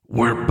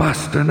We're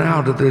busting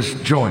out of this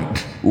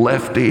joint,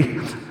 Lefty.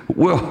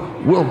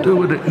 We'll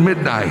do it at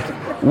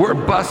midnight. We're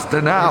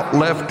busting out,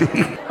 Lefty.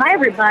 Hi,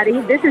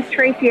 everybody. This is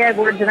Tracey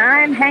Edwards, and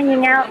I'm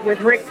hanging out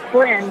with Rick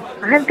Flynn.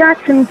 I've got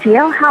some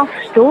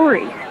jailhouse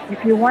stories.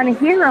 If you want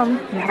to hear them,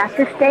 you have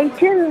to stay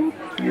tuned.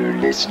 You're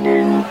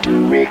listening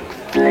to Rick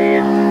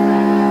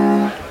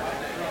Flynn.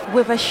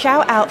 With a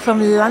shout out from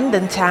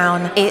London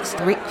town, it's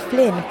Rick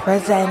Flynn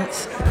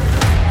presents.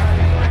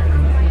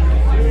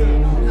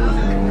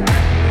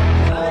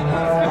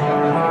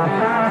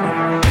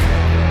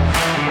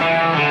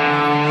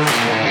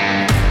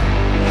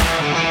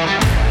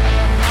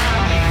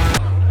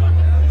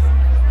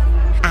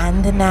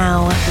 And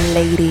now,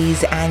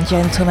 ladies and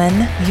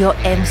gentlemen, your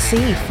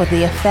MC for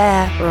the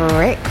affair,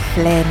 Rick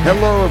Flynn.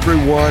 Hello,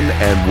 everyone,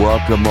 and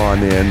welcome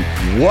on in.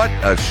 What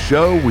a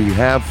show we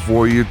have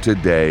for you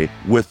today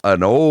with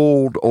an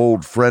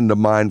old friend of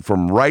mine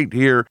from right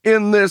here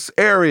in this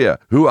area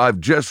who I've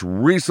just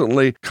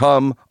recently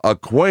come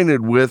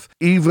acquainted with,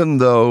 even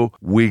though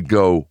we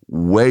go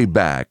way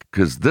back,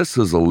 because this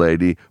is a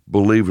lady,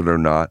 believe it or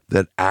not,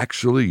 that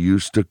actually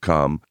used to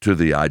come to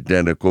the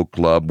Identical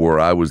Club where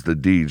I was the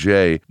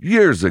DJ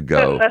years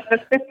ago.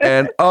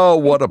 And oh,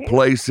 what a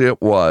place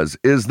it was.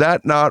 Is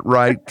that not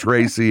right,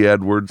 Tracey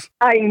Edwards?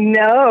 I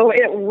know,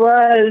 it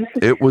was.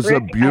 It was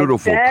Rick, a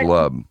beautiful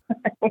club.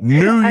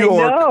 New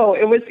York. I know,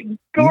 it was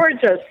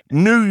gorgeous.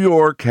 New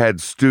York had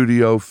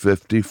Studio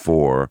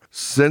 54.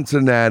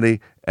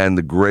 Cincinnati and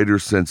the greater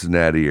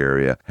Cincinnati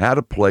area had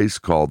a place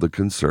called the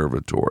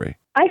Conservatory.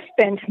 I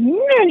spent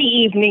many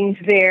evenings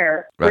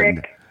there,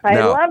 Rick. I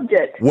loved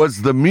it.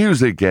 Was the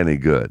music any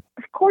good?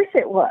 Of course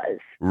it was.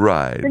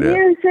 Right. The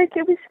music,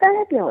 it was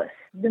fabulous.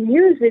 The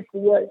music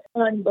was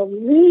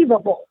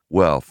unbelievable.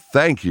 Well,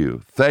 thank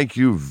you. Thank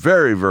you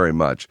very, very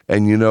much.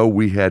 And you know,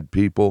 we had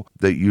people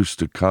that used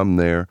to come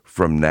there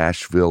from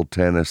Nashville,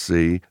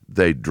 Tennessee.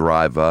 They'd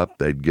drive up,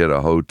 they'd get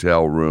a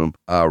hotel room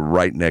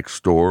right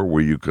next door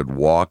where you could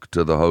walk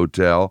to the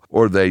hotel,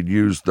 or they'd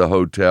use the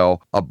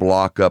hotel a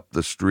block up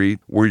the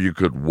street where you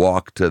could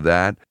walk to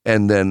that.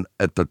 And then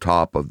at the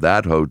top of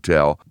that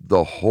hotel,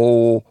 the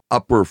whole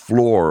upper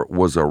floor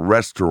was a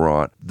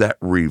restaurant that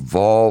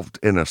revolved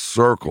in a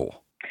circle.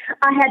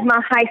 I had my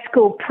high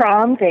school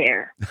prom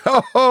there.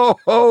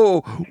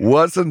 Oh,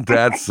 wasn't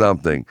that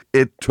something?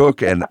 It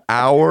took an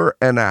hour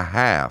and a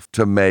half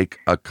to make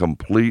a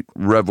complete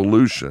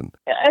revolution.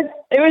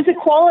 It was a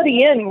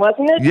Quality Inn,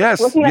 wasn't it?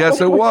 Yes,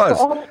 yes, it was.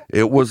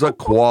 It was a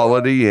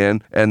Quality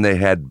Inn, and they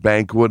had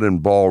banquet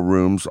and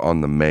ballrooms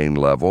on the main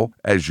level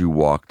as you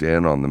walked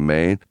in on the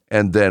main.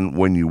 And then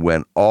when you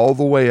went all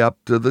the way up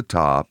to the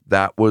top,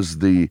 that was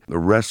the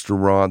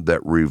restaurant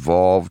that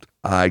revolved.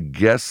 I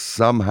guess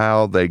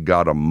somehow they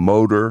got a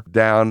motor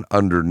down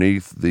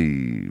underneath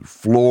the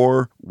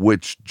floor,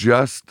 which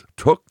just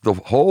took the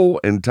whole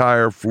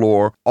entire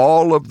floor,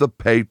 all of the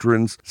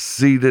patrons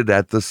seated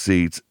at the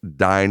seats,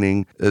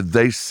 dining.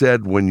 They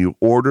said when you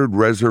ordered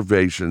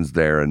reservations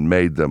there and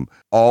made them,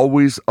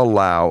 always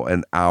allow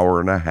an hour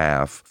and a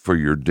half for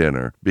your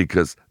dinner,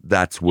 because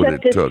that's what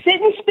it took. Sit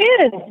and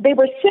spin. They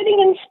were sitting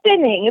and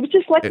spinning. It was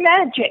just like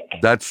magic.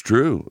 That's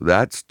true.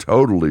 That's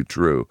totally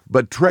true.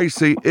 But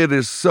Tracey, it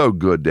is so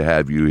good to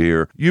have you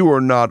here. You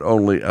are not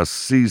only a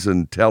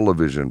seasoned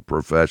television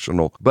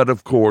professional, but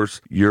of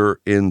course, you're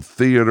in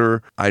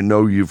theater. I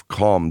know you've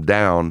calmed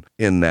down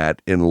in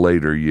that in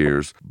later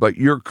years, but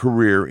your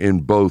career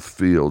in both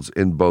fields,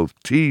 in both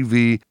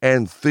TV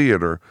and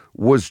theater,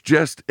 was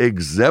just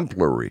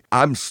exemplary.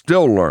 I'm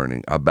still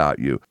learning about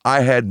you.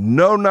 I had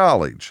no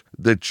knowledge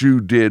that you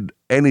did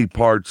any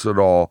parts at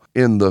all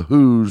in the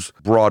Who's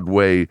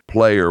Broadway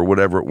play or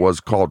whatever it was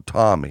called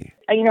Tommy.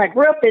 You know, I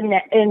grew up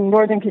in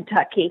Northern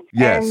Kentucky.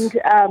 Yes.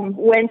 And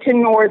went to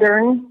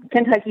Northern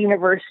Kentucky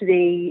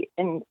University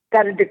and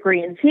got a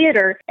degree in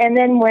theater, and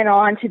then went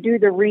on to do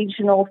the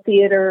regional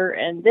theater,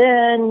 and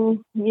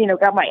then,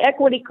 got my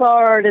equity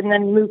card, and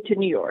then moved to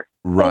New York.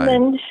 Right.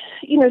 And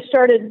then,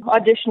 started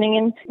auditioning.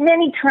 And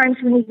many times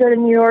when you go to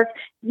New York,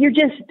 you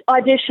just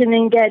audition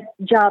and get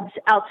jobs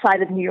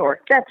outside of New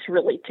York. That's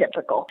really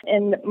typical.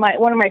 And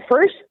one of my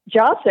first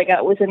jobs I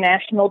got was a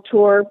national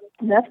tour.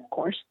 And that, of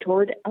course,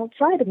 toured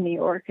outside of New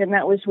York. And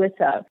that was with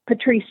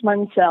Patrice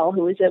Munsell,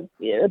 who was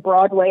a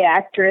Broadway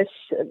actress,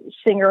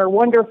 singer,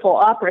 wonderful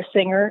opera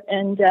singer.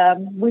 And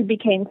we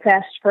became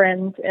fast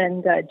friends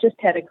and just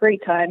had a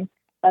great time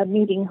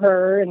meeting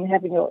her and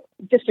having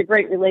just a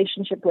great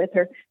relationship with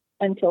her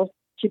until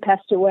she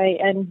passed away.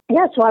 And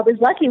yeah, so I was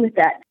lucky with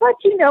that. But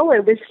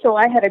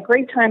I had a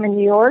great time in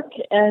New York.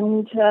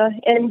 And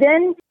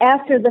then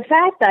after the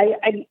fact,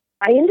 I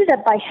ended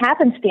up by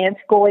happenstance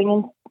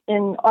going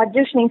and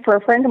auditioning for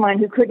a friend of mine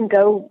who couldn't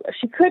go.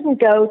 She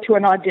couldn't go to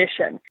an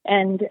audition.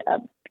 And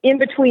in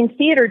between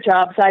theater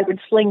jobs, I would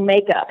sling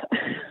makeup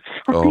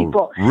for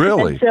people.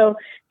 Really? And so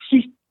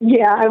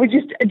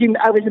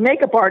I was a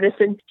makeup artist,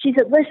 and she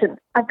said, "Listen,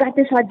 I've got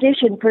this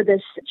audition for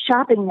this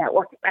shopping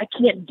network. I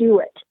can't do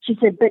it." She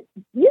said, "But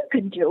you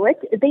can do it.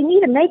 They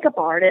need a makeup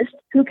artist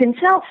who can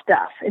sell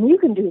stuff, and you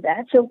can do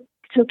that. So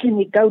so can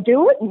you go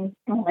do it? And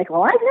I'm like,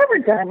 well, I've never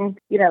done,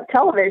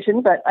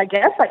 television, but I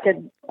guess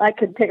I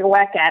could take a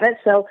whack at it.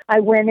 So I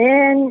went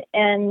in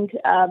and,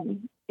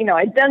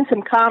 I'd done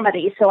some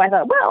comedy. So I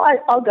thought, well,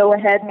 I'll go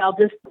ahead and I'll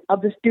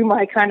just do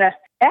my kind of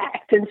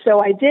act. And so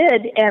I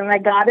did, and I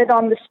got it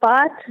on the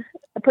spot.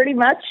 Pretty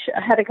much.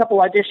 I had a couple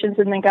auditions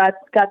and then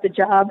got the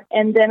job.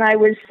 And then I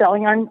was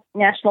selling on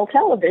national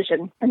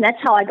television. And that's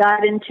how I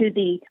got into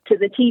the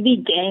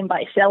TV game,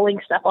 by selling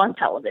stuff on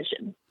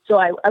television. So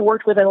I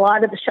worked with a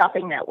lot of the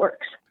shopping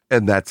networks.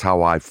 And that's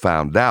how I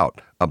found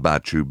out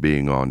about you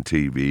being on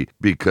TV,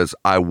 because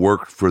I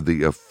worked for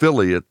the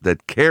affiliate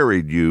that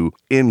carried you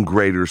in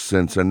Greater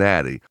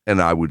Cincinnati.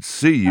 And I would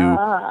see you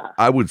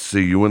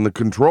in the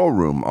control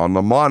room on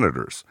the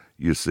monitors,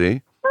 you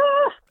see?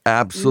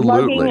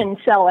 Absolutely. Mugging and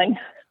selling.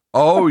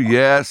 Oh,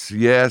 yes.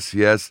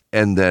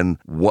 And then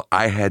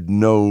I had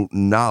no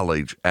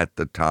knowledge at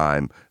the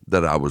time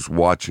that I was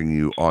watching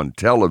you on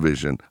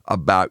television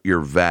about your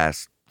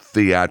vast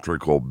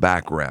theatrical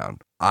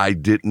background. I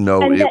didn't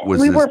know and it was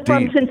we as were deep.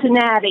 from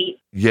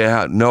Cincinnati.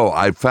 Yeah, no,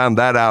 I found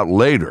that out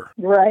later.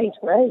 Right.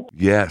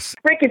 Yes.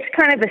 Rick, it's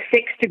kind of a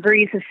 6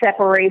 degrees of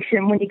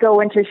separation when you go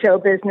into show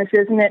business,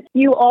 isn't it?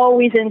 You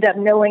always end up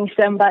knowing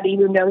somebody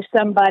who knows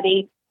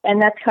somebody. And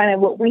that's kind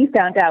of what we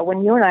found out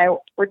when you and I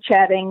were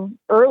chatting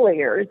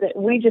earlier, that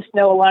we just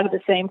know a lot of the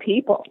same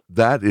people.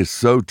 That is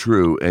so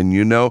true. And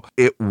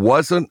it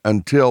wasn't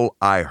until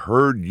I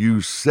heard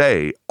you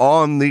say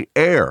on the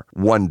air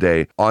one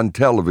day on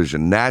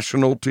television,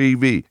 national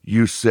TV,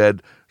 you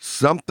said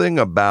something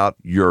about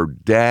your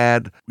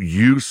dad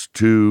used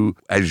to,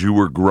 as you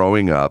were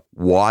growing up,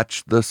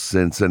 watch the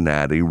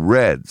Cincinnati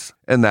Reds.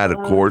 And that, of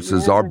course,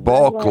 is our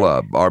ball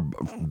club, our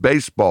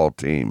baseball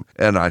team.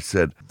 And I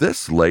said,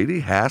 this lady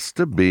has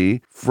to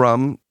be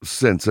from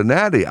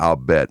Cincinnati, I'll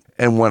bet.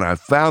 And when I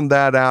found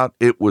that out,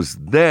 it was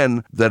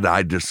then that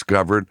I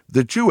discovered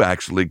that you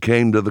actually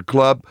came to the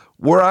club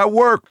where I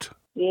worked.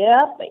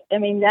 Yeah, I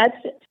mean,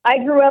 I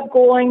grew up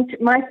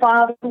my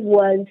father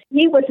was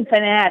a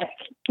fanatic.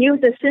 He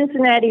was a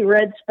Cincinnati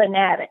Reds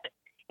fanatic.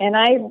 And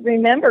I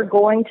remember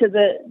going to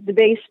the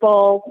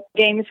baseball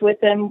games with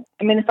him.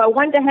 I mean, if I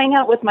wanted to hang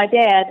out with my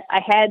dad,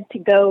 I had to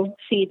go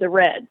see the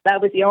Reds.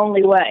 That was the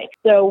only way.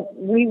 So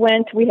we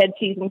had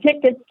season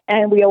tickets,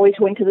 and we always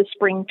went to the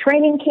spring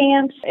training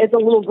camps. As a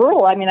little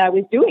girl, I mean, I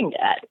was doing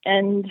that.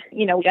 And,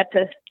 we got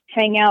to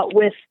hang out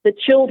with the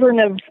children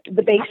of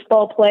the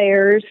baseball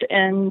players,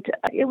 and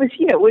it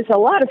was a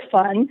lot of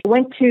fun.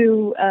 Went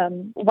to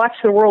watch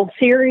the World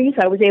Series.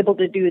 I was able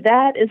to do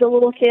that as a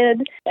little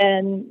kid,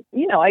 and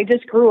I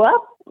just grew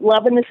up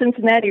loving the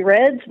Cincinnati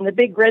Reds and the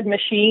Big Red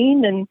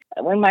Machine. And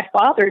when my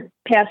father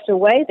passed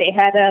away, they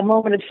had a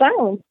moment of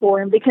silence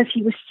for him because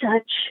he was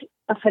such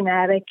a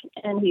fanatic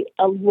and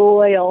a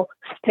loyal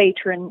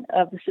patron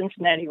of the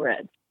Cincinnati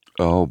Reds.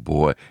 Oh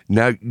boy!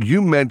 Now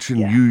you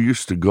mentioned you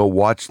used to go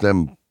watch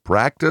them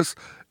practice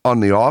on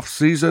the off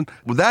season.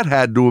 Well, that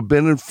had to have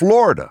been in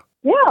Florida.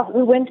 Yeah,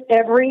 we went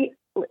every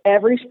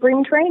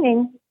spring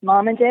training.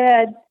 Mom and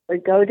Dad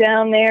would go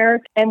down there,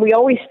 and we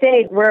always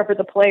stayed wherever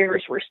the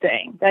players were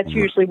staying. That's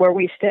usually where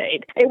we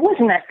stayed. It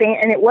wasn't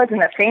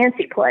a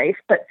fancy place,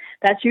 but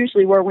that's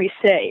usually where we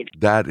stayed.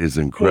 That is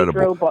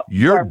incredible.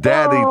 Your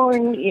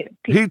daddy,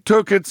 he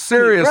took it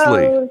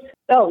seriously.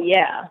 Oh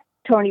yeah.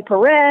 Tony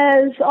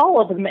Perez,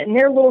 all of them, and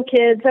their little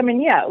kids. I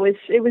mean, yeah, it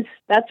was.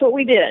 That's what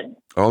we did.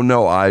 Oh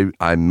no,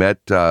 I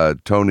met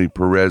Tony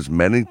Perez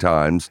many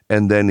times,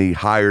 and then he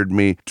hired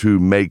me to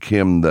make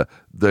him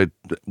the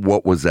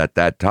what was at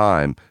that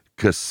time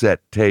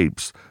cassette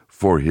tapes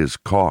for his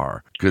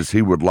car, because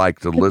he would like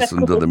to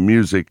listen to the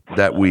music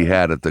that we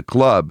had at the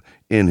club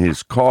in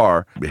his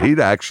car. He'd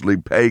actually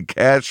pay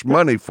cash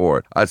money for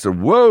it. I said,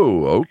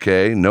 whoa,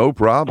 okay, no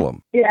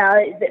problem. Yeah,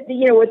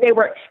 what they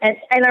were, and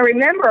I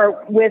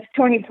remember with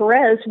Tony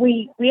Perez,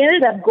 we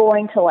ended up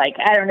going to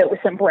it was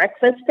some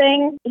breakfast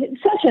thing.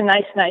 Such a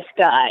nice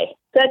guy.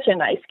 Such a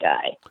nice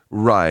guy.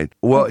 Right.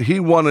 Well, he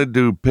wanted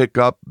to pick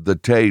up the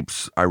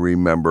tapes, I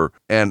remember,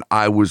 and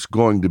I was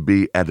going to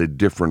be at a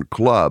different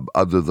club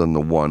other than the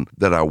one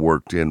that I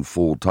worked in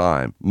full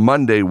time.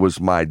 Monday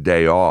was my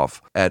day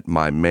off at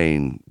my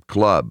main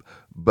club,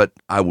 but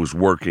I was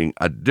working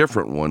a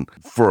different one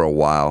for a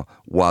while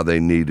they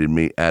needed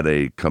me at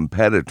a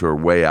competitor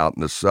way out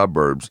in the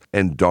suburbs.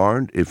 And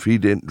darned if he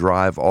didn't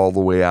drive all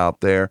the way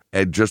out there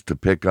and just to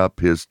pick up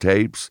his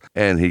tapes.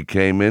 And he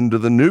came into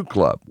the new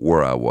club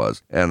where I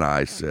was. And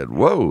I said,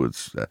 whoa,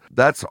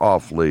 that's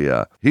awfully,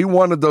 he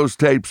wanted those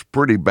tapes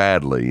pretty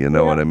badly. You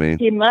know what I mean?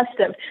 He must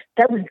have.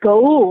 That was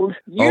gold.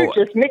 You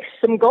just mixed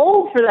some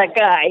gold for that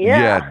guy.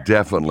 Yeah,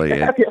 definitely.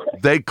 And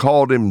they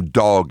called him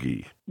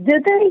Doggy.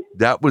 Did they?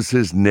 That was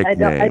his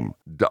nickname,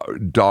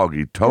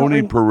 Doggy.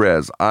 Tony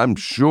Perez. I'm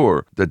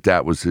sure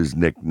that was his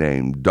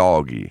nickname,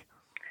 Doggy.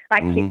 I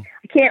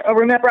can't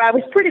remember. I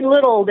was pretty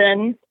little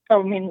then.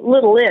 I mean,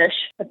 little-ish,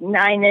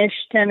 9-ish,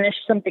 10-ish,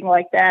 something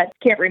like that.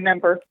 Can't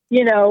remember.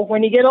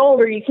 when you get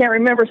older, you can't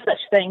remember such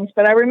things,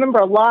 but I remember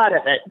a lot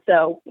of it.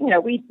 So,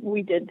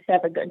 we did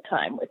have a good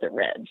time with the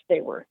Reds.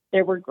 They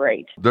were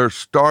great. They're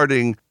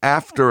starting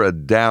after a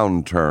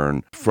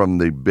downturn from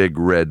the Big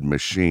Red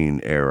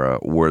Machine era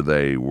where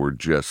they were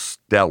just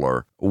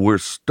stellar. We're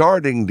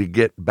starting to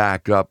get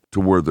back up to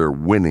where they're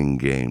winning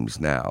games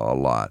now a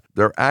lot.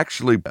 They're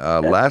actually,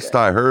 last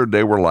I heard,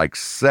 they were like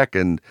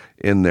second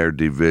in their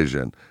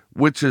division,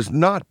 which is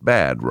not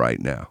bad right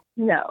now.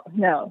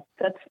 No,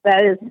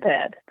 that isn't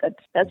bad.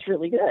 That's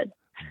really good.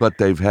 But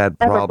they've had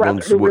problems. I have a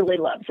brother who really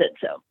loves it.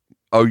 So.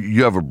 Oh,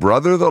 you have a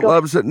brother that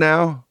loves it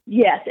now?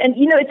 Yes, and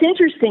it's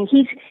interesting.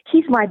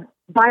 He's my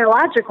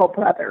biological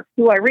brother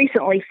who I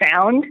recently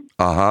found.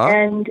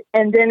 And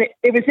then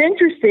it was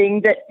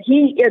interesting that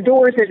he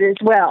adores it as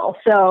well.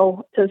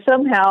 So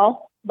somehow,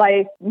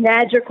 by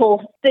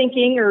magical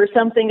thinking or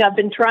something, I've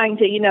been trying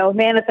to,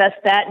 manifest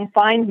that and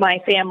find my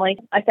family.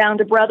 I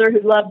found a brother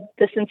who loved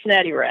the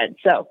Cincinnati Reds,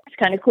 so it's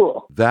kind of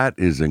cool. That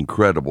is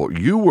incredible.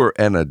 You were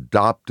an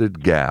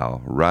adopted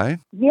gal, right?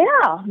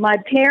 Yeah, my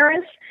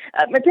parents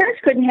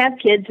couldn't have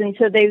kids, and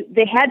so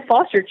they had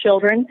foster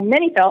children,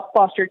 many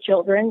foster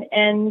children,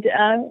 and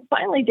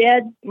finally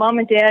Mom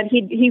and Dad,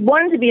 he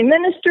wanted to be a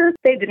minister.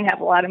 They didn't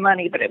have a lot of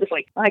money, but it was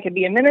like, I could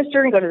be a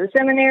minister and go to the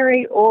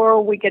seminary,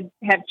 or we could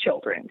have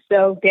children.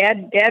 So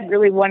Dad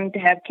really wanted to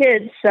have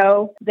kids,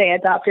 so they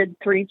adopted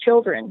 3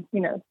 children,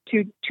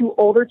 two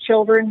older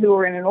children who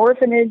were in an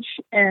orphanage,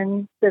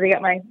 and so they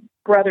got my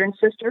brother and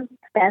sister,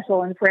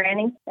 Basil and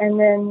Franny, and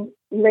then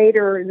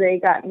later they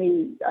got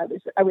me.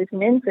 I was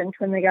an infant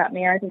when they got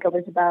me. I think I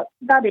was about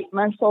 8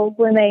 months old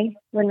when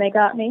they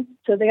got me.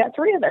 So they got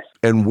 3 of us.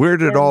 And where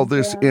did all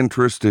this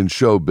interest in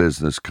show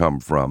business come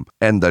from?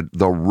 And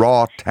the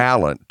raw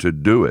talent to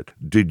do it?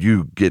 Did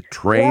you get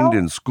trained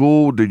in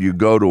school? Did you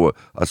go to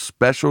a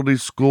specialty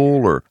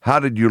school? Or how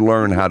did you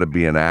learn how to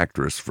be an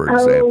actress, for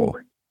example?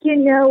 You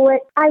know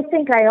what? I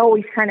think I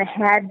always kind of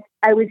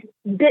I was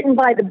bitten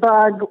by the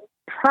bug.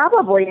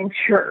 Probably in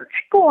church,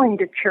 going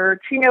to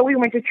church. We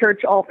went to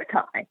church all the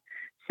time.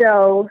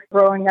 So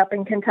growing up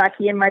in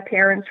Kentucky, and my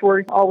parents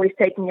were always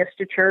taking us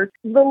to church.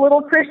 The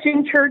little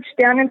Christian church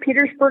down in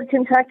Petersburg,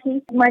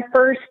 Kentucky. My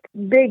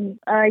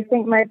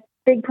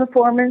big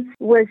performance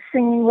was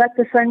singing Let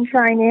the Sun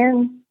Shine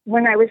In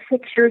when I was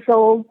 6 years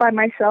old by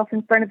myself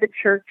in front of the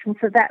church. And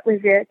so that was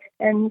it.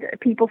 And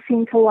people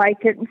seemed to like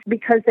it. And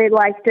because they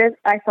liked it,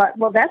 I thought,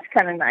 well, that's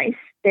kind of nice.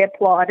 They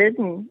applauded,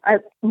 and I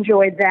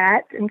enjoyed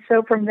that. And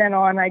so from then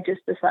on, I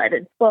just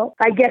decided, well,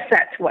 I guess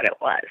that's what it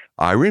was.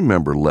 I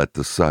remember Let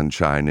the Sun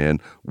Shine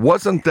In.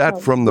 Wasn't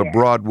that from the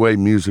Broadway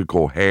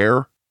musical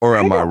Hair? Or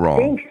am I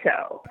wrong? I don't think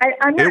so.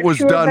 I'm not it was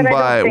sure, done but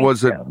by, I don't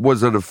was think it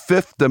was it a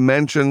Fifth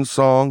Dimension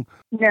song?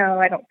 No,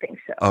 I don't think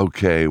so.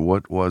 Okay,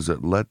 what was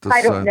it? Let the Sun...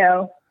 I don't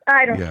know.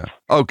 I don't. Yeah.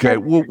 Okay.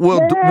 We'll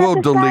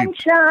delete.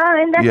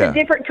 Sunshine. That's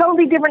a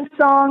totally different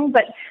song,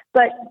 but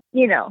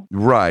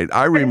Right.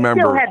 I remember.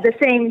 It still had the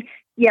same.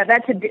 Yeah,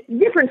 that's a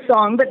different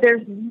song, but they're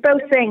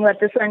both saying "Let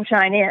the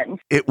Sunshine In."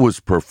 It was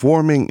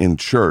performing in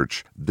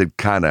church that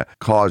kind of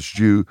caused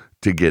you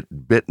to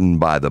get bitten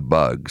by the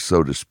bug,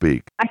 so to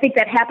speak. I think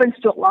that happens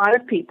to a lot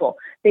of people.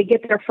 They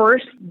get their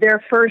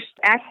first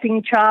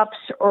acting chops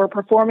or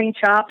performing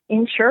chops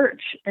in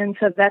church. And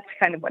so that's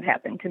kind of what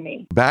happened to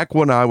me. Back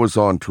when I was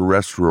on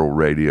terrestrial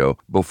radio,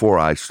 before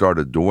I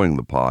started doing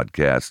the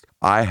podcast,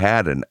 I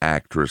had an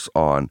actress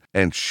on,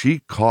 and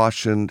she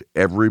cautioned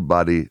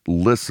everybody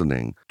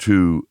listening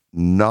to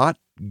not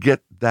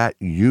get that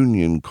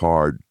union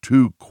card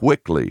too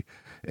quickly.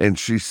 And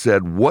she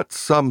said, what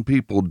some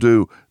people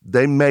do,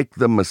 they make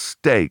the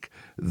mistake.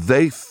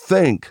 They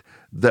think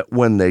that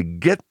when they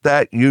get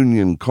that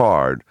union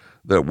card,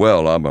 that,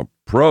 well, I'm a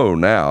pro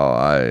now.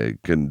 I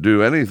can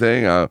do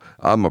anything.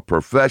 I'm a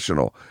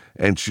professional.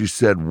 And she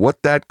said,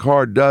 what that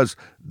card does,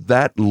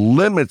 that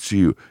limits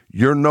you.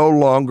 You're no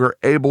longer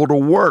able to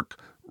work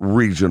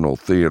regional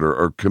theater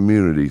or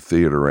community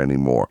theater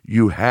anymore.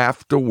 You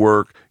have to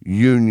work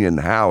union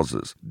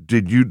houses.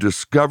 Did you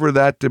discover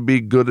that to be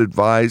good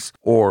advice,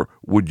 or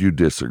would you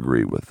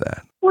disagree with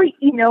that? Well,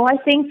 I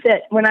think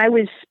that when I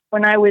was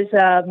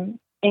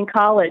in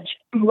college,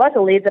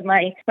 luckily that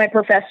my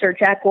professor, Dr.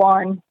 Jack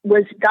Wan, he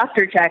was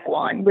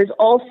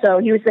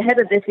the head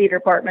of the theater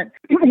department.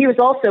 He was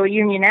also a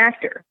union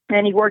actor,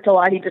 and he worked a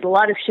lot. He did a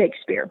lot of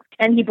Shakespeare,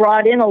 and he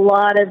brought in a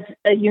lot of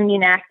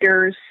union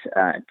actors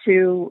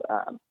to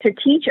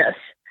teach us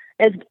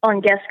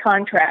on guest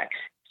contracts.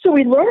 So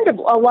we learned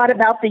a lot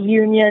about the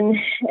union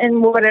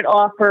and what it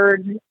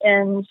offered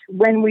and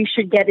when we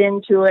should get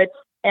into it.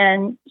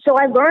 And so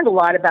I learned a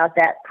lot about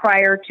that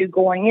prior to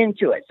going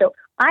into it. So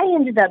I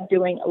ended up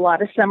doing a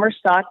lot of summer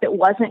stock that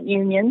wasn't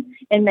union,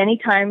 and many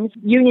times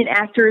union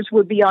actors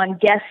would be on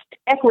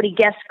equity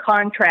guest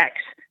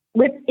contracts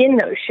within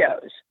those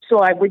shows. So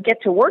I would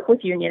get to work with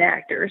union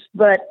actors,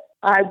 but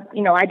I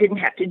didn't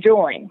have to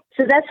join.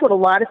 So that's what a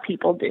lot of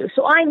people do.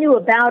 So I knew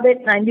about it,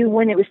 and I knew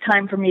when it was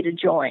time for me to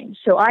join.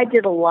 So I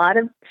did a lot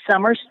of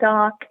summer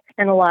stock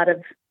and a lot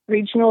of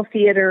regional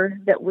theater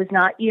that was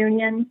not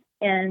union.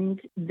 And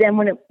then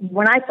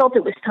when I felt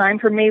it was time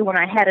for me, when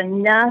I had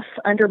enough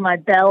under my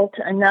belt,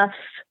 enough,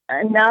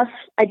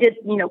 I did,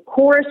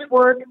 chorus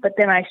work, but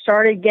then I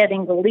started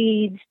getting the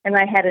leads, and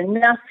I had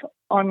enough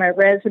on my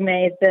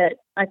resume that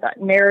I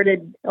thought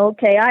merited,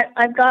 okay,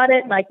 I've got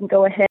it, and I can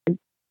go ahead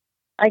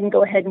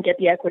and get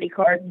the equity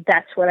card.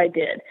 That's what I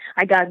did.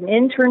 I got an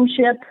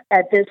internship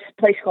at this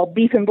place called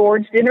Beef and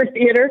Boards Dinner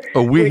Theater.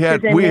 Oh, we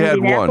had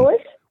one.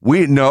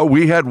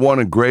 We had one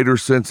in Greater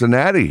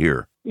Cincinnati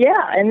here. Yeah,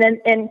 and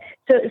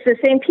so it's the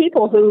same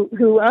people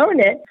who own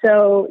it.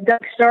 So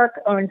Doug Stark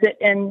owns it,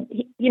 and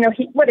he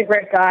what a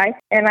great guy.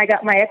 And I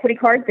got my equity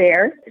card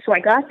there, so I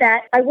got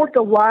that. I worked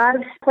a lot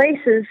of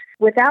places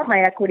without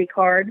my equity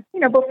card,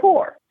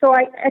 before. So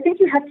I think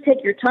you have to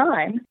take your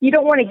time. You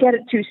don't want to get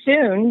it too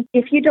soon.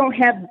 If you don't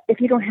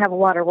have a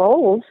lot of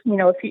roles,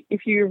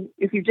 if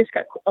you've just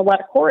got a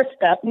lot of chorus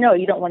stuff, no,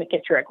 you don't want to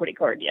get your equity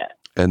card yet.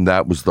 And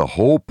that was the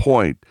whole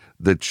point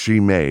that she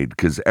made,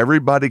 because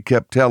everybody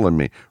kept telling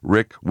me,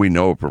 Rick, we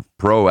know a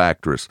pro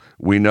actress.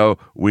 We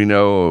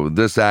know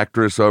this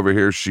actress over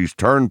here. She's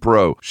turned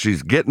pro.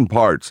 She's getting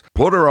parts.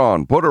 Put her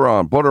on.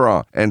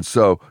 And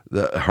so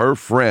her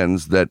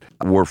friends that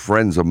were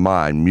friends of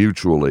mine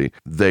mutually,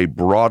 they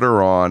brought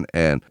her on,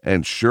 and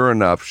sure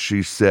enough,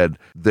 she said,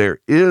 there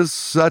is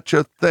such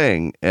a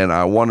thing, and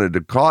I wanted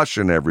to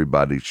caution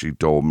everybody, she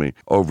told me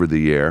over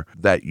the air,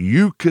 that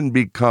you can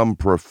become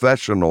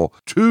professional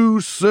too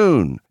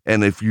soon.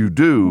 And if you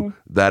do,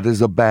 that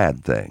is a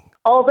bad thing.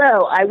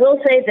 Although, I will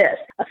say this,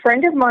 a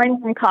friend of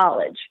mine from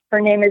college, her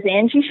name is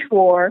Angie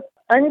Schwar,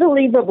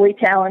 unbelievably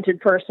talented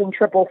person,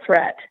 triple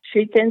threat.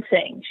 She can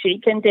sing, she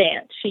can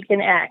dance, she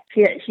can act.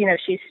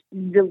 She's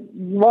the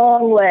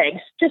long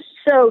legs, just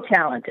so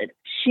talented.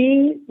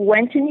 She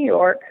went to New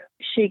York.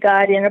 She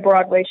got in a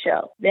Broadway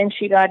show. Then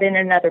she got in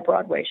another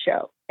Broadway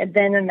show. And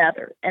then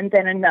another, and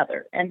then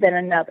another, and then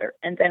another,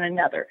 and then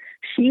another.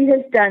 She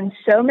has done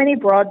so many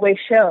Broadway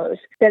shows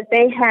that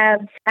they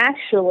have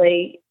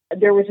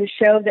there was a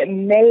show that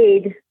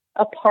made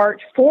a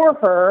part for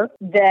her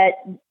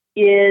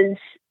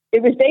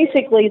it was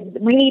basically,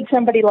 we need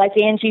somebody like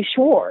Angie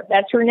Schwar.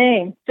 That's her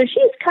name. So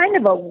she's kind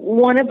of a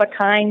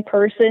one-of-a-kind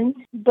person,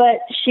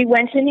 but she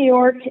went to New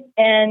York,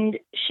 and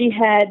she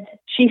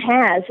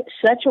has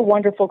such a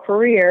wonderful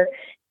career,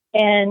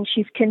 and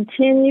she's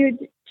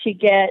continued to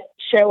get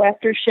show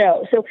after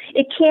show. So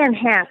it can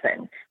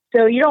happen.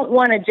 So you don't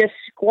want to just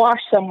squash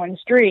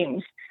someone's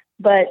dreams,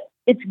 but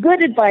it's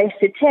good advice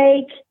to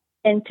take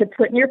and to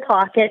put in your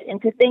pocket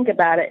and to think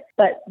about it.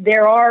 But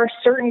there are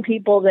certain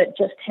people that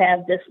just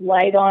have this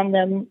light on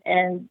them,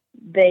 and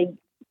they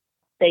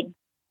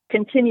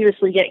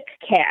continuously get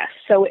cast.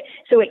 So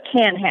it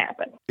can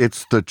happen.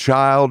 It's the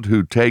child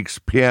who takes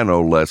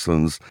piano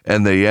lessons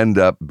and they end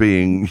up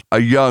being a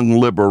young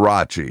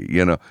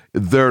Liberace.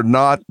 They're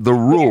not the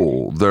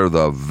rule. They're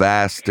the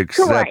vast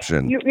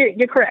exception. Correct.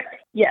 You're correct.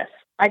 Yes.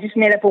 I just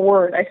made up a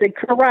word. I said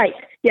correct.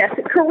 Yes,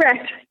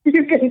 correct.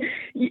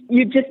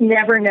 You just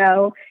never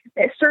know.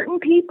 Certain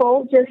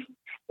people just,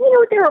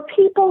 there are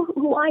people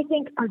who I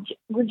think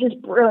were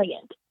just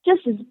brilliant,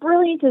 just as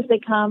brilliant as they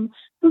come,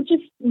 who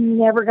just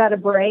never got a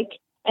break.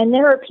 And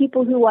there are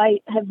people who I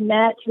have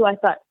met who I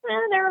thought,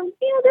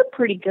 they're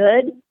pretty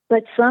good,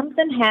 but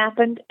something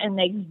happened and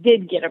they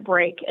did get a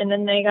break, and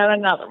then they got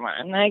another one,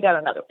 and they got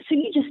another one. So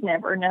you just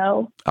never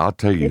know. I'll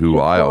tell you who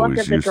I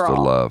always used to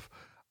love.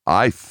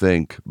 I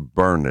think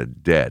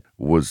Bernadette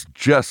was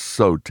just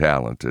so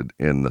talented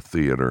in the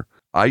theater.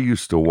 I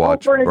used to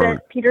watch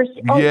Bernadette Peters.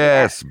 Oh,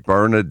 yes, yeah.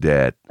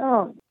 Bernadette.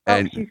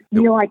 And she's,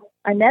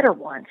 I met her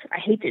once. I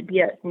hate to be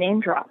a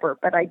name dropper,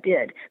 but I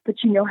did.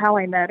 But you know how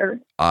I met her?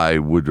 I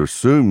would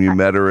assume you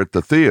met her at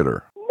the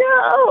theater.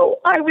 No,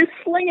 I was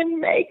slinging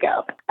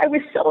makeup. I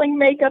was selling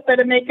makeup at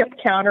a makeup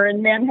counter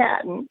in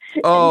Manhattan.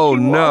 Oh,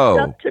 and she no.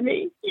 walked up to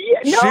me.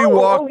 She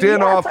walked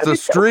in off the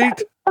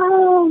street?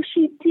 Oh,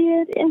 she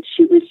did. And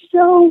she was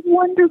so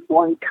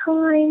wonderful and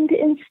kind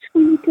and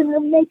sweet. And the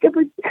makeup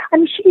was,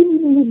 she didn't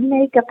even need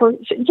makeup.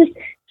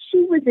 She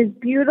was as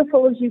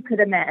beautiful as you could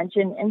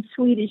imagine and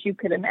sweet as you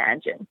could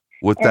imagine.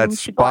 With that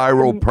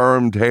spiral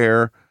permed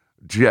hair?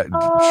 She had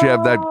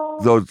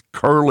those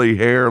curly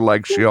hair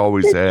like she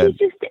always had.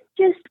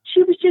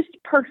 She was just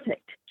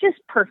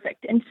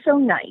perfect and so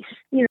nice.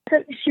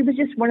 So she was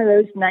just one of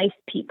those nice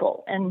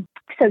people. And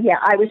so,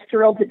 I was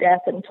thrilled to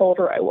death and told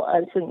her I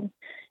was. And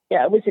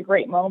it was a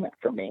great moment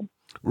for me.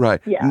 Right.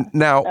 Yeah.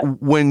 Now,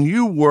 when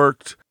you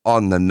worked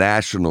on the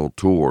national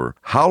tour,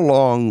 how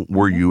long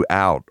were you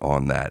out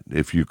on that,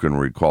 if you can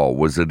recall?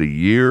 Was it a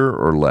year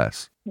or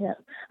less? Yeah.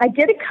 I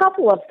did a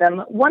couple of them.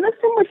 One of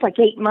them was like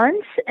 8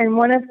 months, and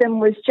one of them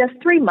was just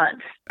 3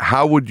 months.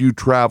 How would you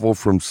travel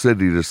from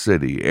city to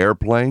city?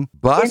 Airplane?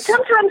 Bus? And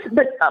sometimes,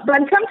 but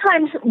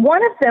sometimes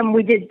one of them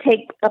we did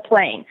take a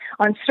plane.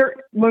 On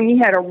certain, when you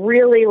had a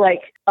really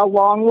a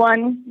long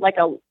one,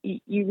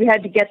 you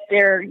had to get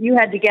there. You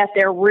had to get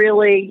there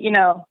really,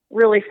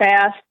 really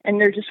fast,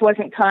 and there just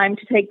wasn't time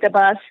to take the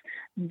bus.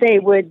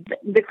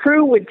 the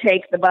crew would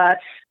take the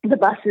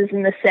buses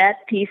in the sets,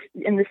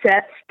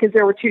 because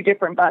there were two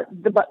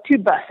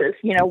buses,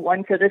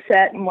 one for the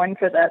set and one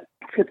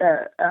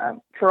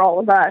for all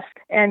of us.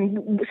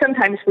 And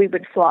sometimes we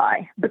would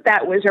fly, but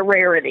that was a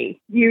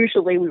rarity.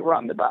 Usually we were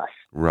on the bus.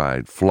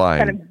 Right,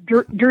 flying. Kind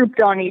of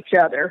drooped on each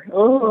other.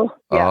 Oh,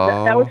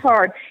 yeah, that was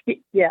hard.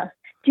 Yeah.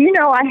 Do you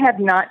know I have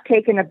not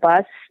taken a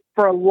bus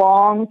for a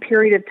long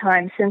period of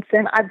time since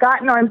then? I've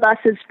gotten on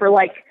buses for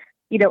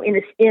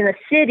in a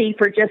city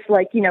for just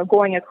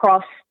going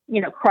across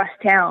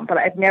town, but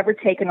I've never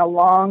taken a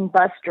long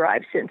bus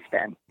drive since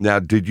then. Now,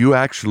 did you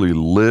actually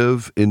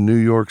live in New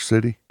York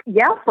City?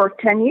 Yeah, for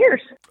 10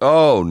 years.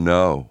 Oh,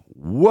 no.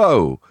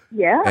 Whoa.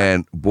 Yeah.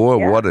 And boy,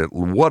 yeah.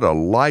 What a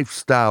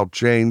lifestyle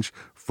change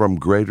from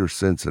Greater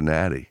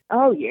Cincinnati.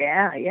 Oh,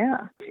 yeah.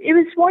 It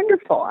was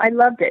wonderful. I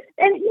loved it.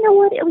 And you know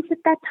what? It was at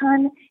that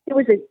time, it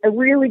was a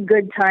really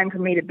good time for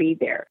me to be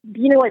there.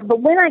 You know what?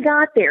 But when I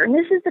got there, and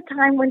this is the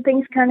time when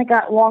things kind of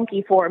got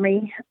wonky for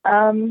me,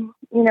 I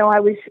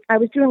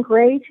was doing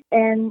great,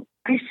 and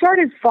I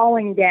started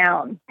falling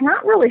down.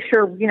 Not really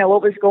sure,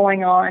 what was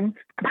going on.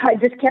 I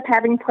just kept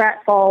having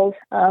pratfalls,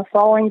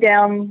 falling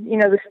down,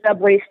 the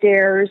subway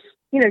stairs,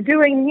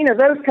 doing,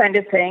 those kind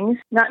of things,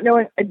 not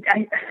knowing.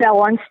 I fell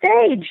on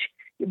stage.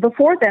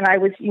 Before then, I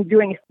was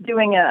doing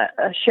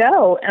a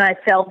show, and I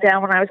fell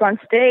down when I was on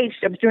stage.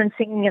 I was doing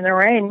Singing in the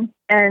Rain,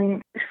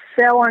 and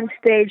fell on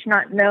stage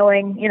not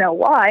knowing,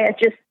 why.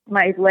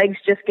 My legs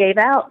just gave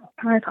out.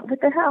 And I thought, what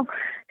the hell?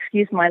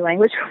 Excuse my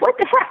language. What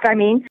the heck?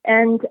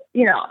 And,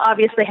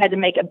 obviously had to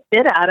make a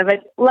bit out of it.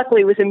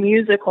 Luckily, it was a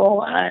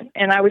musical,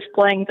 and I was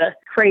playing the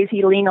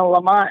crazy Lena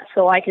Lamont,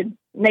 so I could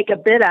make a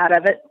bit out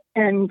of it,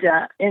 and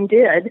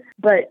did.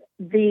 But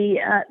then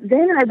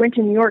I went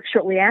to New York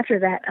shortly after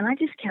that, and I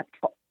just kept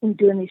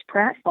doing these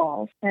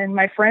pratfalls. And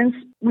my friends,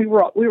 we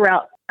were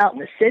out in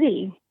the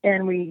city,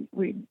 and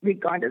we'd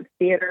gone to the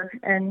theater,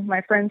 and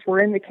my friends were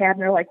in the cab,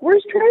 and they're like,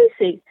 "Where's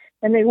Tracy?"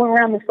 And they went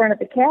around the front of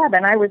the cab,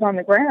 and I was on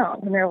the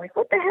ground, and they're like,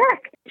 "What the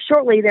heck?"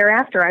 Shortly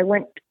thereafter, I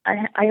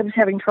was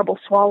having trouble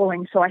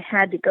swallowing, so I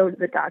had to go to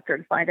the doctor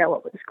to find out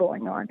what was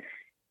going on.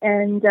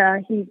 And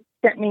he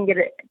sent me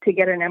to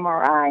get an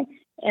MRI,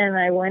 and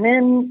I went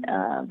in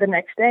the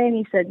next day, and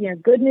he said,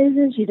 good news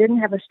is you didn't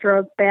have a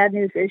stroke. Bad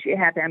news is you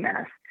have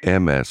MS.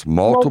 MS,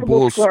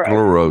 multiple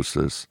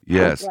sclerosis.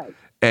 Yes. Right.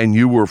 And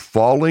you were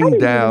falling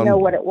down. I didn't even know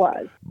what it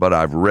was. But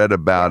I've read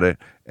about it,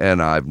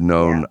 and I've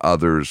known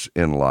others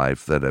in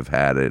life that have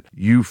had it.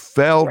 You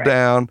fell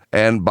down,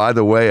 and by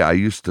the way, I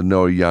used to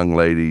know a young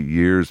lady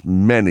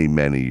many,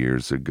 many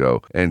years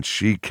ago, and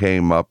she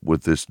came up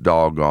with this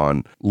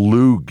doggone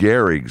Lou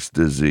Gehrig's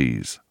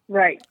disease.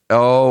 Right.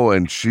 Oh,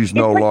 and she's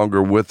no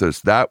longer with us.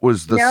 That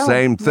was the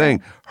same thing.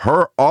 No.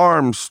 Her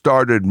arm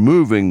started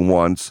moving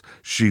once,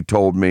 she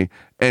told me,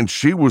 and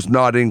she was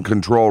not in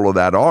control of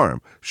that arm.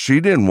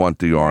 She didn't want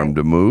the arm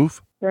to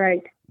move.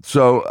 Right.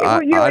 So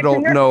I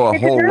don't know a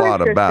whole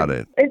lot about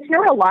it. It's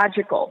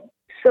neurological.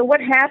 So what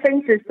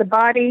happens is the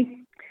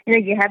body,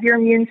 you have your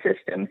immune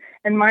system,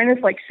 and mine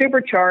is like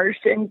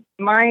supercharged, and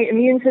my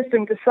immune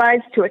system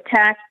decides to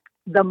attack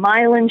the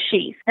myelin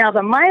sheath. Now,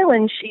 the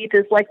myelin sheath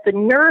is like the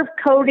nerve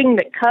coating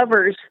that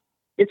covers,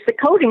 it's the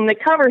coating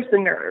that covers the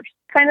nerves.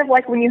 Kind of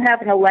like when you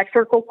have an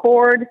electrical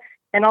cord,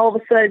 and all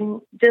of a sudden,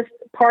 just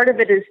part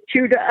of it is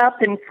chewed up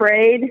and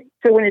frayed.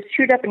 So when it's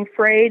chewed up and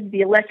frayed,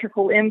 the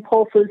electrical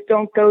impulses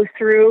don't go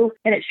through,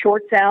 and it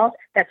shorts out.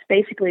 That's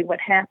basically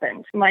what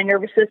happens. My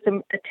nervous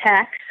system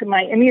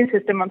my immune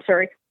system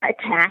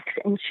attacks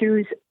and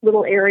chews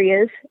little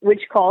areas,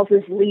 which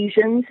causes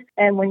lesions.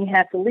 And when you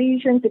have the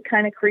lesions, it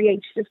kind of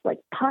creates just like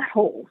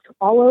potholes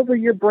all over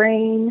your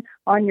brain,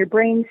 on your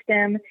brain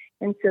stem.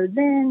 And so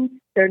then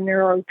their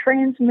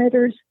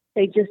neurotransmitters,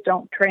 they just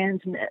don't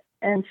transmit.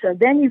 And so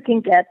then you can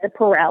get the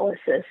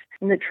paralysis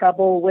and the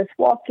trouble with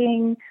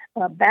walking,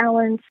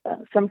 balance.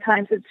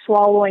 Sometimes it's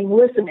swallowing.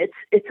 Listen, it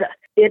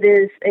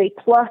is a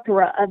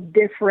plethora of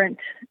different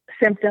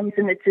symptoms,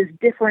 and it's as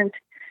different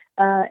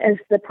as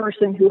the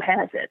person who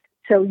has it.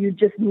 So you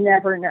just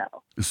never know.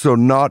 So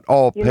not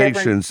all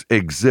patients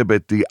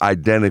exhibit the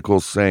identical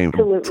same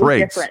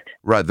traits. Different.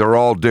 Right, they're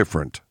all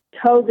different.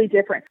 Totally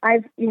different. I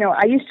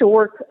used to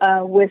work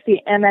with the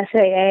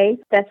MSAA.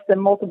 That's the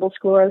Multiple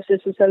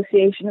Sclerosis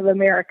Association of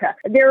America.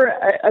 They're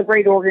a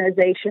great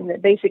organization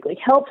that basically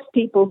helps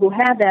people who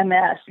have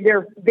MS.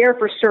 They're there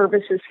for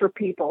services for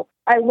people.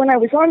 When I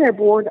was on their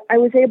board, I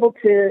was able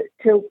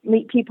to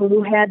meet people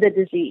who had the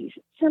disease.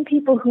 Some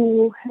people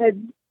who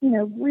had,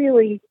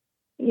 really,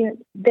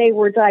 they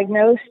were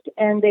diagnosed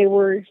and they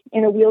were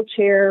in a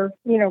wheelchair,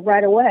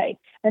 right away.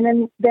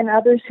 And then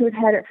others who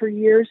had it for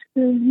years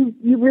who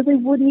you really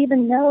wouldn't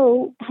even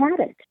know had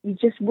it. You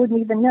just wouldn't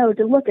even know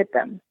to look at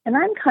them. And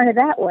I'm kind of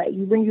that way.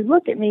 When you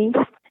look at me,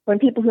 when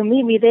people who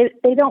meet me,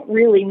 they don't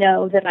really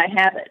know that I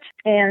have it.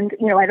 And,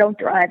 I don't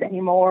drive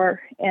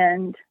anymore.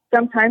 And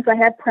sometimes I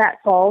had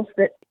pratfalls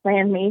that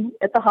land me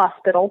at the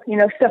hospital,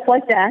 stuff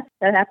like that.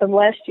 That happened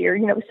last year,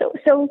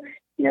 so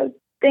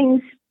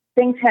things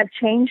things have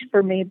changed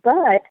for me.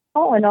 But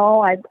all in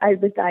all, I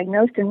was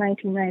diagnosed in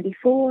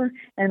 1994,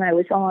 and I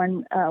was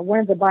on one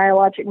of the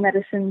biologic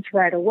medicines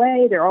right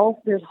away.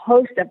 There's a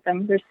host of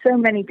them. There's so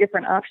many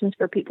different options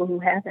for people who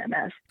have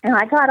MS. And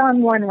I got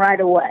on one right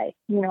away.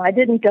 I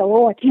didn't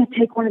go, I can't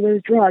take one of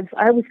those drugs.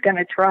 I was going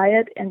to try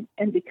it. And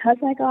because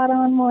I got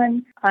on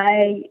one,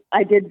 I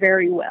did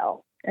very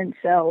well. And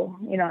so,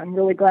 I'm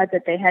really glad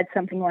that they had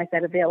something like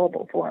that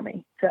available for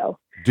me. So,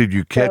 did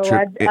you catch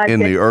it in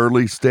the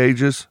early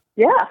stages?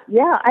 Yeah.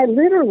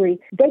 They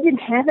didn't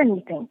have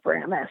anything for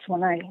MS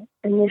when I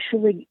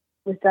initially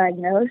was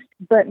diagnosed,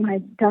 but my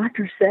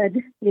doctor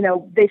said,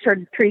 they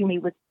started treating me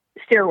with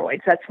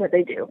steroids. That's what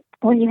they do.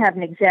 When you have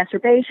an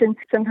exacerbation,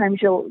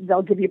 sometimes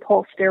they'll give you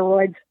pulse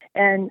steroids,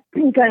 and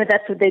kind of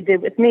that's what they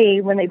did with me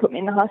when they put me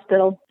in the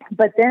hospital.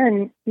 But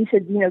then he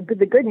said,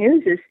 the good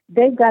news is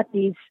they've got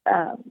these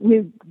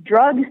new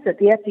drugs that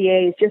the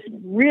FDA is just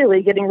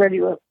really getting ready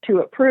to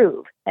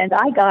approve. And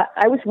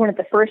I was one of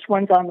the first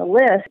ones on the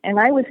list, and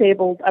I was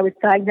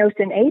diagnosed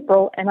in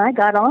April, and I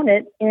got on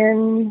it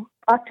in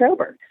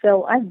October.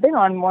 So I've been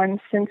on one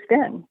since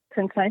then.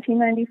 Since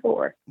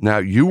 1994. Now,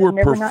 you were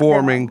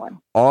performing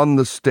on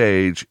the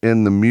stage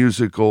in the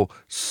musical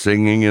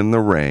Singing in the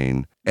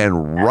Rain,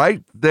 and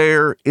right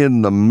there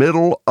in the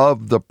middle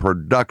of the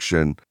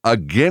production,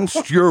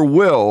 against your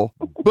will,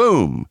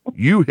 boom,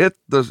 you hit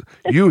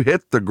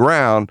the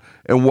ground,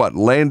 and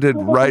landed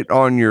right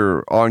on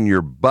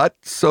your butt,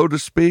 so to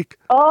speak?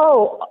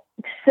 Oh,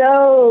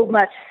 so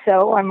much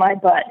so on my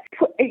butt,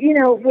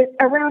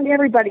 around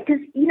everybody. Because,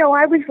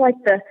 I was like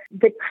the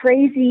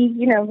crazy,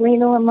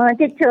 Lena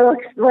Lamont. It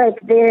talks like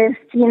this,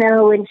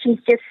 and she's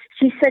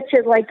such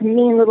a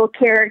mean little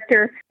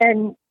character.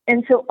 And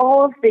so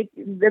all of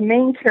the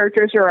main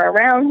characters are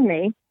around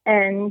me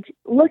and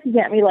looking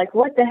at me like,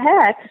 what the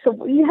heck?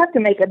 So you have to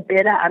make a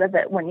bit out of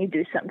it when you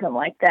do something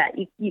like that.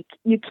 You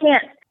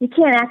can't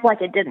act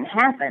like it didn't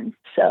happen.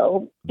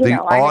 So the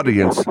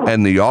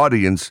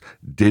audience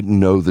didn't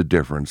know the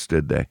difference,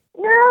 did they?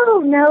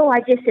 No. I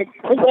just said,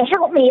 "Will you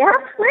help me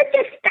up? Let's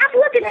just stop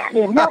looking at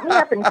me and help me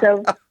up." And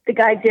so the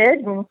guy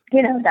did, and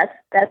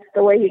that's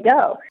the way you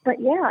go. But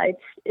yeah,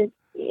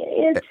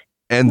 it's.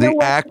 And the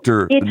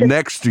actor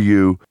next to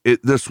you,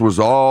 this was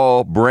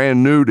all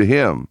brand new to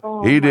him.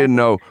 He didn't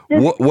know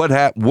what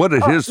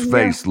did his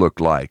face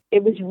look like.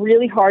 It was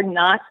really hard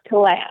not to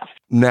laugh.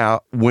 Now,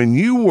 when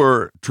you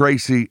were,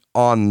 Tracey,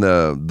 on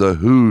the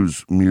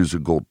Who's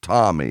musical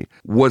Tommy,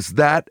 was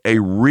that a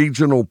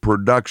regional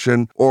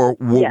production, or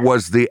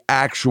was the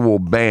actual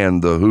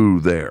band The Who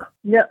there?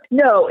 No.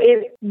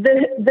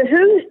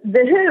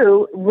 The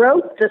Who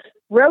wrote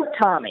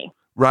Tommy.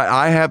 Right,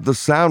 I have the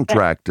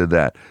soundtrack to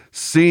that.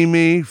 See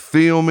Me,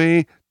 Feel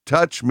Me,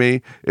 Touch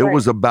Me. It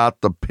was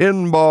about the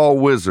pinball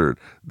wizard,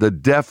 the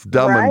deaf,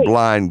 dumb, and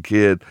blind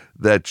kid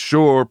that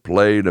sure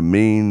played a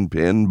mean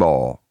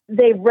pinball.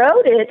 They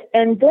wrote it,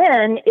 and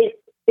then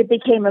it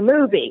became a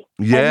movie.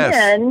 Yes,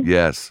 and then,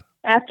 yes.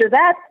 After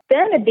that,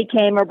 then it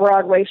became a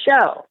Broadway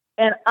show.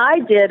 And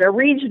I did a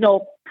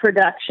regional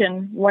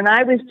production when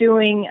I was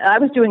doing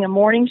a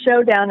morning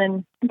show down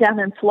in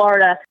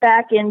Florida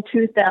back in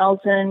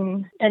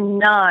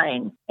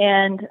 2009,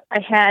 and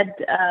I had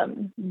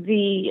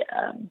the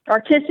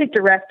artistic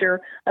director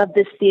of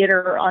this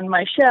theater on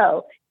my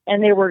show,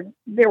 and they were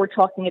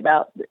talking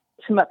about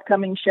some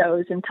upcoming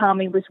shows, and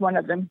Tommy was one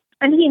of them.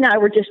 And he and I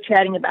were just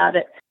chatting about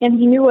it, and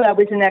he knew I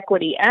was an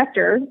equity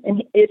actor,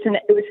 and it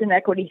was an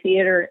equity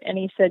theater, and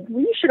he said,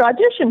 "Well, you should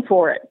audition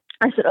for it."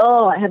 I said,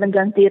 "Oh, I haven't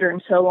done theater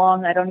in so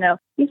long, I don't know."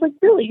 He's like,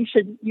 "Really,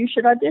 you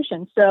should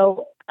audition."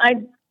 So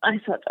I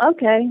thought,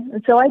 okay,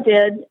 and so I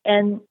did,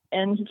 and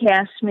he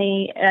cast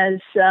me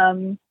as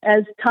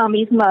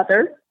Tommy's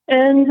mother,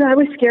 and I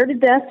was scared to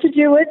death to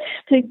do it,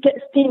 to get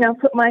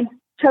put my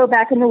toe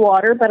back in the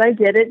water, but I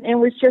did it, and it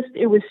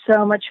was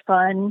so much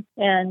fun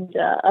and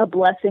a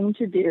blessing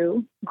to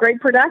do. Great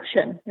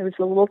production. It was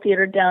a little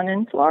theater down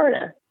in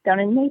Florida. Down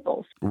in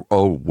Naples.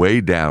 Oh, way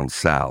down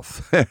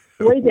south.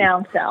 Way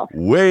down south.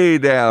 Way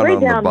down on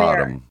the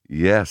bottom. There.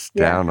 Yes,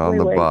 down on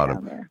the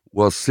bottom.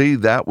 Well, see,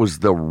 that was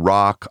the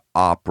rock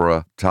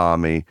opera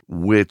Tommy,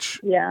 which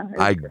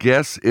I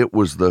guess it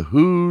was the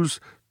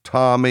Who's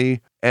Tommy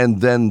and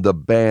then the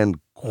band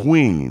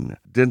Queen.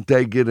 Didn't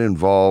they get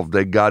involved?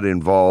 They got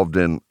involved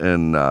in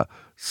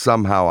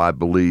somehow, I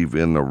believe,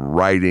 in the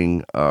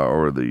writing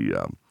or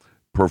the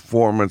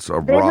performance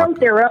of rock.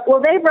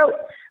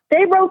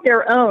 They wrote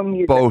their own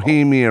music.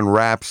 Bohemian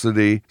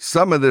Rhapsody.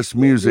 Some of this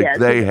music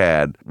they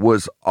had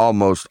was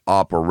almost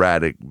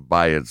operatic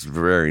by its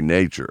very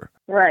nature.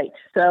 Right.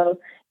 So,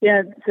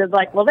 so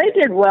they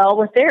did well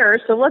with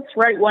theirs, so let's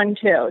write one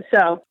too.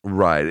 So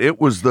right. It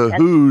was the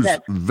Who's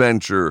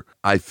venture,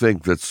 I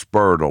think, that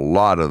spurred a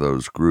lot of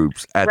those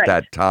groups at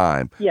that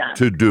time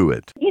to do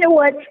it. You know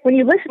what? When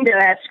you listen to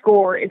that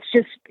score, it's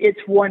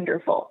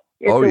wonderful.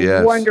 It's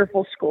a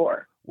wonderful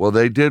score. Well,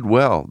 they did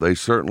well. They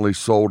certainly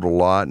sold a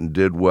lot and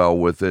did well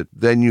with it.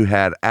 Then you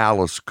had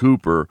Alice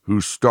Cooper, who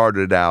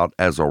started out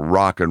as a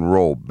rock and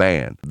roll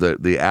band.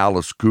 The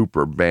Alice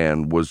Cooper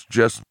band was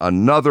just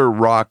another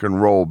rock and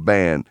roll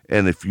band.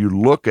 And if you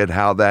look at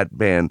how that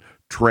band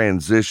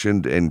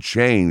transitioned and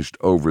changed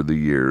over the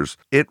years,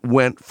 it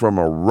went from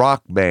a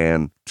rock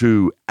band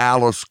to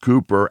Alice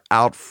Cooper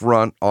out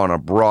front on a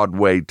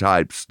Broadway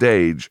type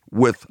stage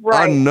with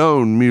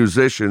unknown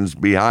musicians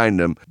behind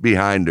them,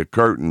 behind a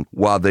curtain,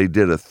 while they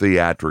did a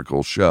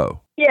theatrical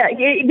show. Yeah,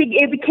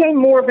 it became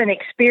more of an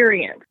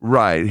experience.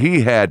 Right.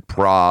 He had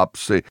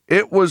props.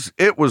 It was,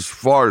 as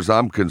far as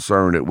I'm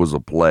concerned, it was a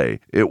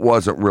play. It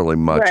wasn't really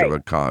much of a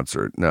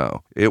concert.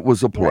 No, it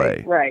was a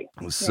play. Right.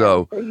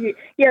 So,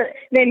 yeah,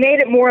 they made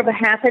it more of a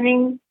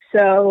happening.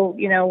 So,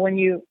 when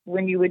you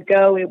would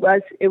go, it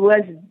was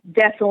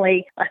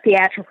definitely a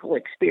theatrical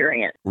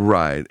experience.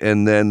 Right.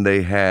 And then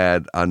they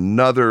had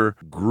another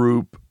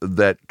group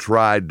that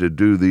tried to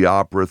do the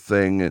opera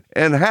thing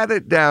and had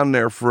it down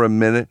there for a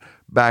minute,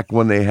 back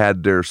when they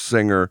had their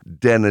singer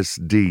Dennis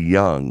D.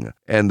 Young,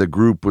 and the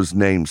group was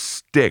named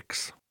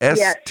Styx,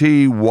 Styx.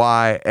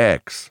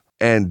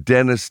 And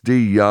Dennis D.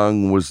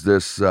 Young was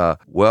this,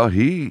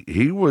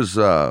 he was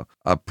a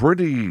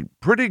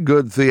pretty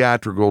good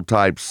theatrical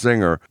type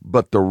singer,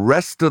 but the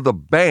rest of the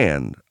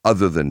band,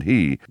 other than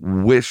he,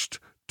 wished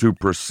to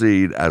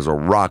proceed as a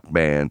rock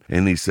band.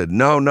 And he said,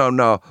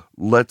 no,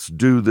 let's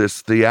do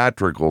this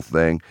theatrical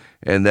thing.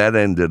 And that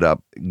ended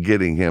up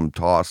getting him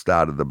tossed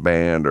out of the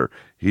band, or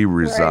he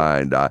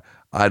resigned.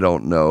 I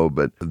don't know,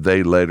 but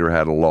they later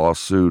had a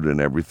lawsuit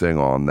and everything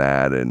on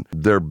that. And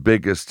their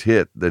biggest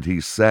hit that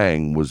he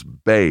sang was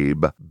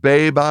Babe.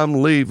 Babe,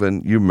 I'm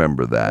leaving. You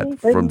remember that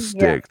from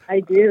Styx. Yeah, I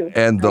do.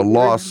 And the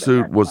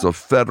lawsuit was a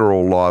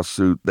federal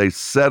lawsuit. They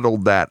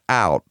settled that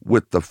out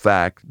with the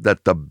fact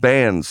that the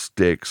band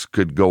Styx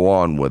could go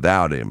on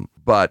without him,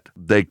 but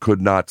they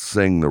could not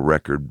sing the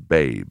record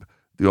Babe.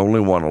 The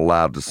only one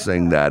allowed to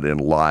sing that in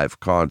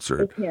live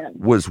concert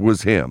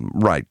was him.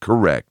 Right,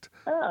 correct.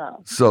 Oh.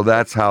 So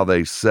that's how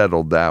they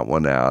settled that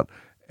one out.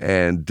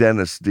 And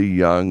Dennis D.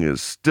 Young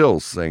is still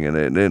singing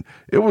it. And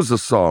it was a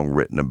song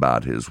written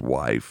about his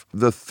wife.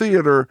 The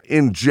theater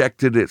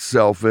injected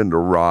itself into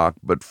rock,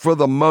 but for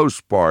the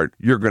most part,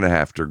 you're going to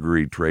have to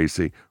agree,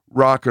 Tracey,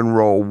 rock and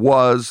roll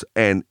was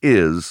and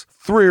is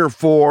 3 or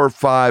 4 or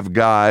 5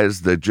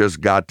 guys that just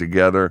got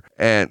together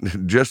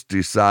and just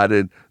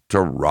decided to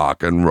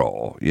rock and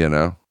roll,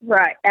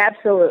 Right,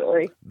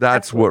 absolutely.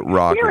 That's what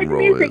rock and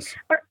roll is.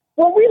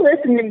 When we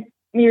listen to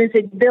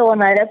music, Bill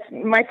and I, that's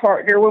my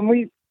partner, when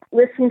we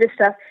listen to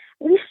stuff,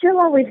 we still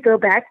always go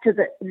back to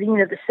the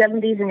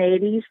 70s and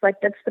 80s. Like,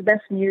 that's the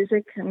best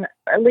music, and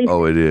at least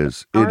it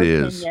is. It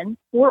is. Opinion.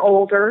 We're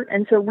older,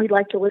 and so we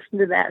like to listen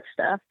to that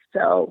stuff.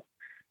 So,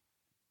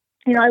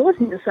 I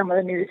listen to some of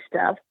the new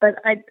stuff, but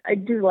I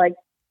do like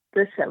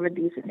the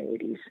 70s and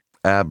 80s.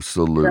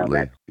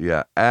 Absolutely.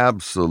 Yeah,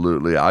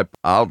 absolutely.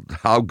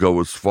 I'll go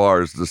as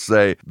far as to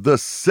say the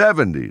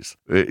 70s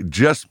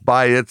just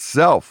by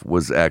itself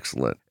was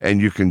excellent.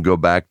 And you can go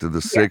back to the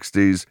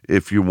 60s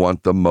if you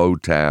want the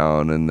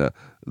Motown and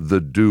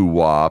the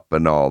doo-wop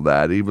and all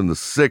that. Even the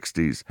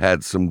 60s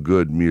had some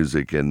good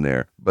music in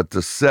there. But the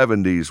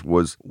 70s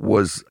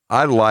was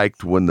I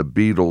liked when the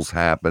Beatles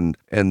happened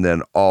and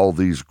then all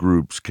these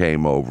groups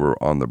came over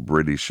on the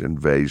British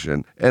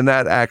invasion. And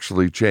that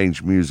actually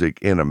changed music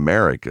in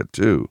America,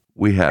 too.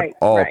 We had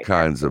all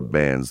kinds of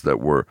bands that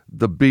were,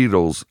 the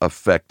Beatles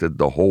affected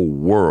the whole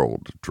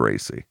world,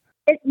 Tracey.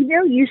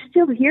 You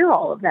still hear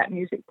all of that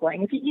music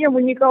playing. If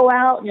when you go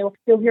out, you'll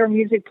hear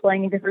music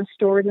playing in different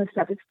stores and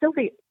stuff. It's still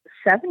the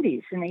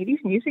 70s and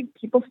 80s music.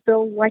 People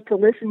still like to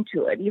listen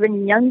to it.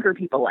 Even younger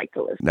people like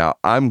to listen. Now,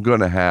 I'm going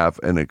to have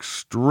an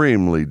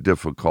extremely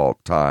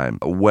difficult time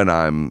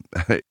when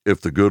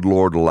if the good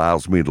Lord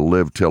allows me to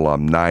live till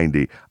I'm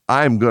 90,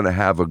 I'm going to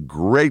have a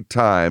great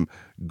time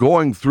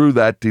going through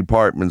that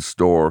department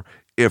store,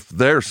 if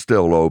they're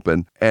still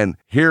open, and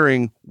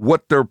hearing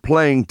what they're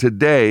playing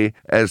today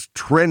as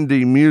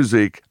trendy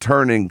music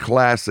turning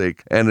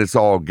classic, and it's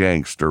all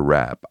gangster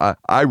rap.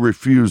 I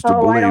refuse to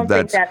believe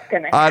that's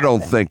going to happen. I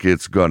don't think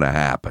it's going to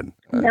happen.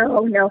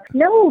 No.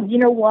 You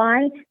know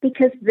why?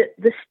 Because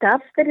the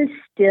stuff that is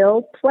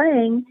still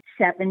playing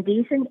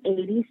 70s and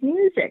 80s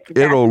music.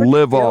 It'll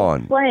live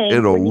on.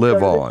 It'll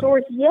live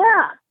on.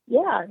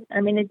 Yeah.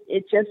 I mean,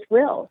 it just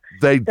will.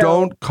 They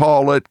don't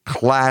call it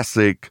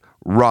classic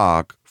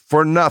rock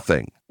for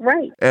nothing.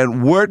 Right.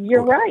 And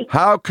you're right.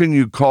 How can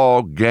you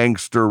call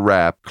gangster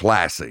rap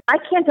classic? I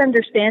can't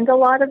understand a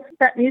lot of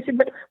that music,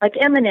 but like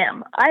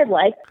Eminem, I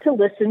like to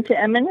listen to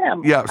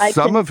Eminem. Yeah,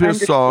 some of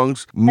his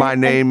songs, My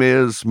name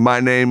is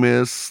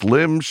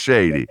Slim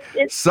Shady.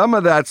 Some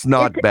of that's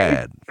not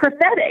bad. It's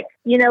prophetic.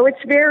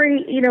 It's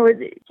very,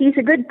 he's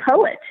a good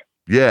poet.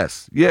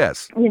 Yes.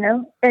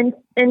 And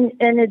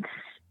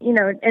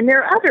and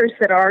there are others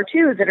that are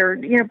too, that are,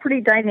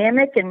 pretty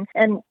dynamic and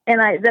I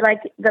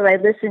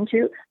listen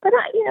to. But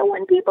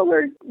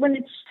when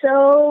it's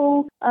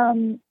so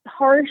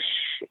harsh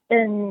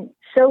and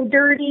so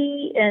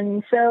dirty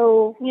and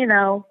so,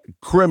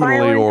 criminally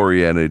violent,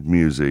 oriented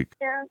music.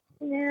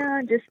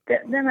 Yeah, just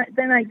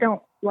then I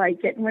don't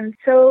like it. When it's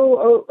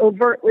so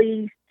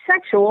overtly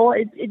sexual,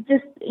 it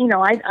just,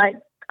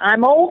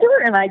 I'm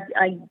older, and I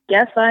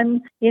guess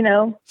I'm,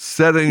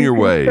 set in your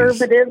ways.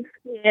 Conservative.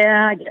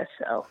 Yeah, I guess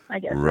so.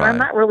 Right. I'm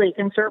not really a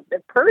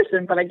conservative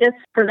person, but I guess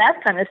for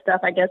that kind of stuff,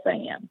 I guess I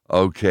am.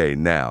 Okay,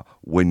 now,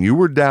 when you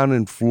were down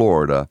in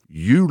Florida,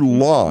 you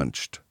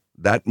launched,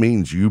 that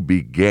means you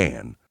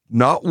began,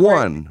 not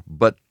one,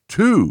 but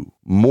 2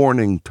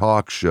 morning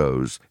talk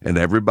shows, and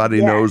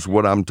everybody knows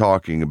what I'm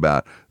talking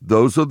about.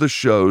 Those are the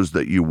shows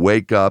that you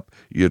wake up,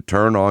 you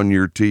turn on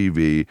your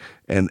TV,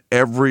 and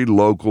every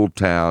local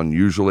town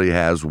usually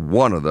has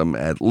one of them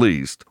at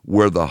least,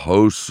 where the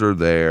hosts are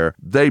there.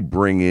 They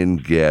bring in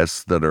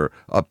guests that are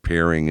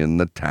appearing in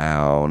the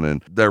town,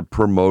 and they're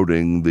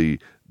promoting the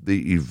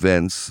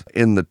events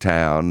in the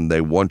town.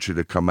 They want you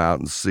to come out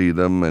and see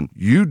them. And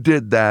you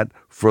did that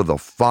for the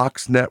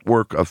Fox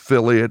Network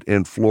affiliate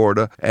in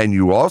Florida. And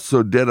you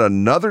also did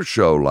another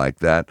show like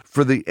that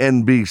for the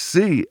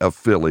NBC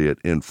affiliate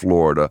in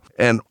Florida.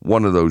 And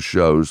one of those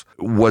shows,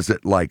 was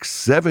it like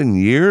 7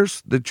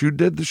 years that you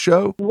did the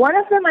show? One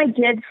of them I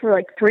did for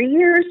like 3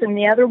 years, and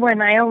the other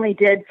one I only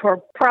did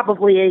for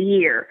probably a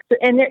year.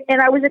 And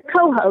I was a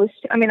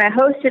co-host. I mean, I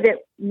hosted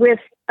it with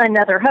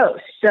another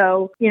host.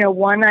 So,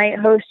 one I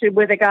hosted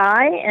with a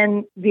guy,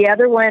 and the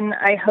other one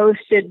I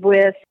hosted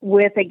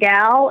with a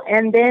gal,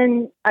 and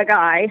then a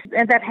guy.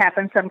 And that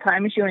happens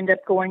sometimes. You end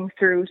up going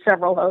through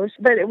several hosts.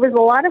 But it was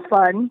a lot of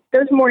fun.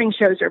 Those morning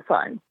shows are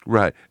fun.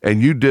 Right.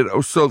 And you did,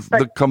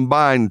 the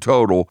combined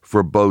total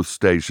for both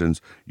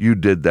stations, you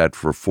did that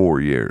for 4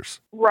 years.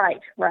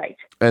 Right.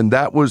 And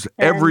that was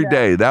every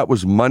day. That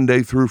was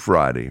Monday through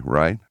Friday,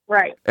 right?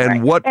 Right.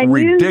 And what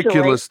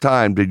ridiculous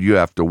time did you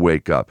have to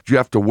wake up? Did you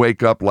have to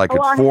wake up like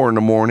at 4 in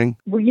the morning?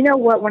 Well, you know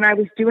what? When I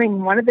was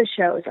doing one of the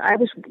shows, I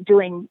was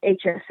doing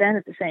HSN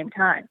at the same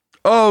time.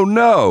 Oh,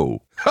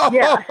 no. So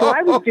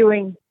I was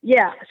doing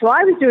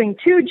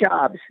 2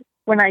 jobs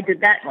when I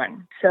did that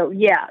one. So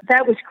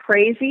that was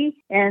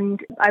crazy, and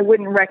I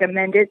wouldn't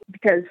recommend it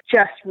because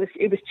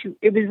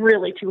it was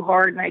really too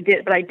hard, and I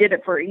did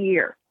it for a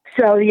year.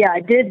 So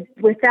I did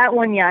with that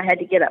one. I had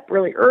to get up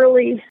really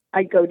early.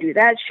 I'd go do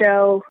that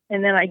show,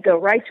 and then I'd go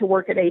right to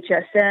work at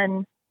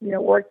HSN,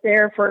 work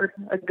there for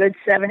a good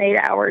 7-8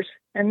 hours,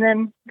 and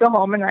then go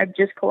home, and I'd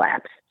just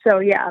collapse. So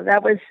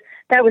that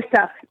was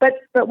tough.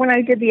 But when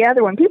I did the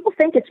other one, people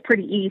think it's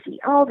pretty easy.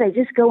 Oh, they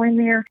just go in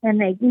there and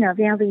they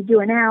do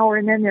an hour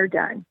and then they're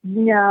done.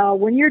 No,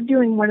 when you're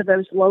doing one of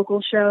those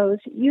local shows,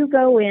 you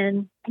go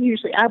in.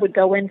 Usually I would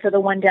go in for the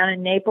one down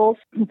in Naples,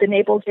 the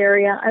Naples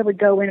area. I would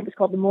go in. It was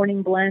called the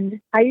Morning Blend.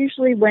 I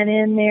usually went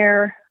in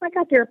there. I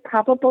got there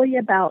probably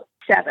about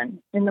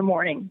 7 in the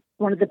morning.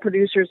 One of the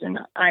producers and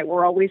I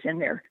were always in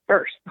there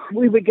first.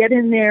 We would get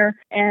in there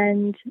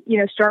and,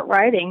 start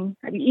writing.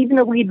 I mean, even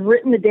though we'd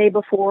written the day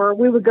before,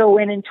 we would go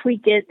in and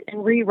tweak it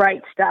and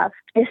rewrite stuff,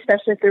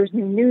 especially if there was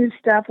new news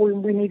stuff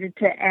we needed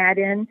to add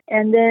in.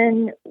 And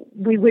then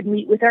we would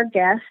meet with our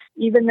guests,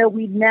 even though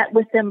we'd met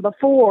with them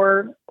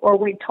before or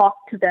we'd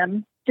talked to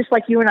them, just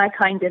like you and I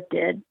kind of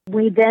did.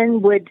 We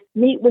then would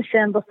meet with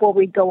them before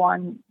we'd go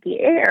on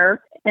the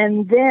air.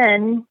 And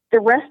then the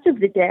rest of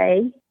the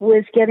day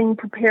was getting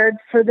prepared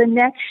for the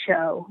next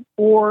show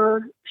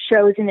or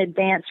shows in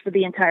advance for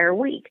the entire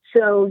week.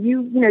 So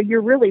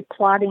you're really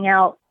plotting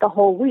out the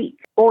whole week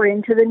or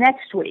into the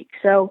next week.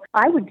 So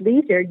I would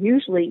leave there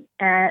usually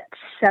at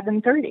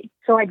 7:30.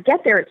 So I'd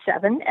get there at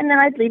 7 and then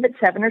I'd leave at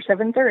 7 or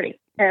 7:30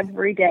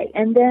 every day.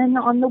 And then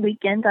on the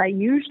weekend, I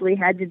usually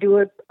had to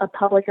do a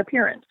public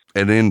appearance.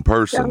 An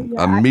in-person,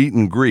 a meet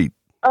and greet.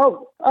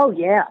 Oh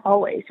yeah,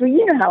 always. Well,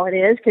 you know how it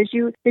is because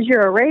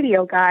you're a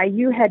radio guy.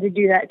 You had to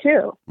do that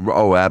too.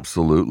 Oh,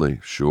 absolutely,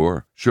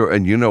 sure.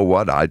 And you know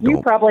what?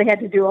 You probably had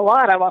to do a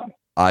lot of them.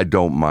 I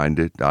don't mind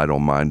it. I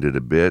don't mind it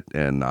a bit,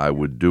 and I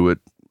would do it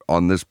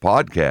on this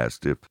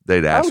podcast if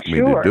they'd ask me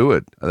to do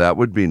it. That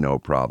would be no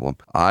problem.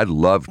 I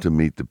love to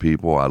meet the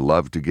people. I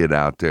love to get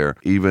out there,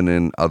 even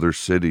in other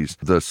cities.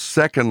 The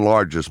second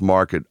largest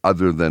market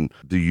other than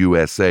the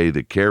USA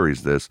that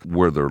carries this,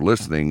 where they're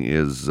listening,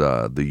 is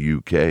the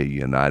UK,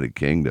 United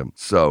Kingdom.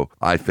 So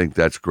I think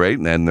that's great.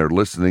 And they're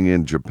listening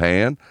in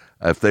Japan.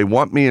 If they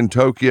want me in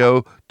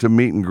Tokyo to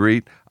meet and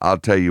greet, I'll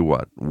tell you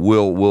what,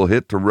 we'll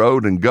hit the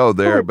road and go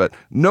there, but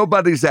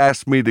nobody's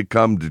asked me to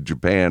come to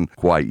Japan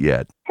quite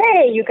yet.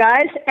 Hey, you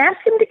guys, ask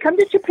him to come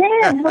to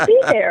Japan. He'll be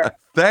there.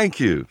 Thank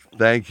you.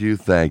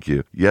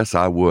 Yes,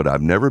 I would.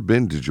 I've never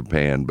been to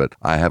Japan, but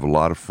I have a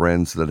lot of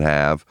friends that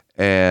have.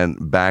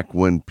 And back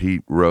when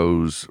Pete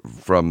Rose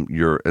from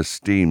your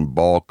esteemed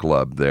ball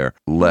club there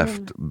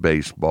left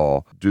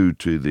baseball due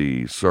to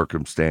the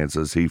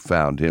circumstances he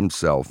found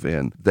himself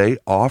in, they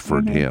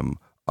offered him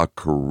a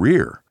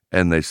career.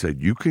 And they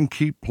said, you can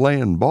keep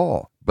playing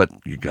ball, but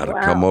you got to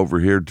come over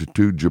here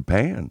to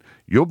Japan.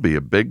 You'll be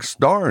a big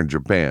star in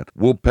Japan.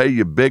 We'll pay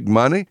you big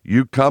money.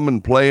 You come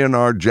and play in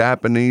our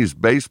Japanese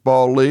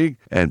baseball league.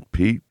 And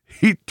Pete,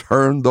 he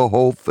turned the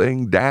whole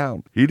thing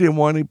down. He didn't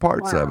want any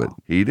parts of it.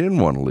 He didn't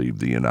want to leave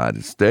the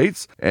United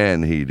States,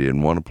 and he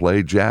didn't want to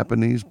play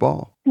Japanese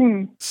ball.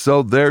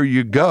 So there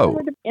you go.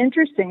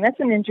 Interesting. That's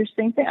an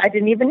interesting thing. I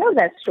didn't even know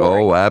that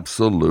story. Oh,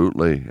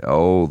 absolutely.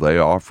 Oh, they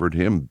offered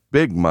him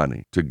big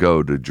money to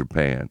go to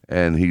Japan.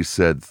 And he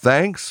said,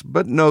 thanks,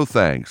 but no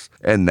thanks.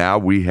 And now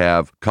we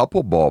have a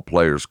couple ball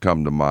players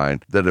come to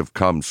mind that have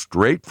come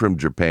straight from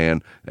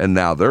Japan, and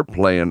now they're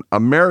playing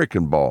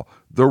American ball.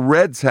 The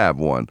Reds have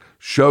one.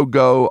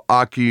 Shogo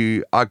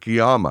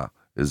Akiyama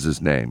is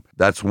his name.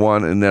 That's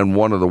one. And then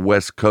one of the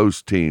West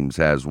Coast teams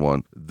has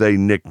one. They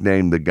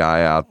nicknamed the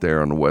guy out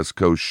there on the West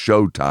Coast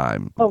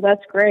Showtime. Oh,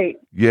 that's great.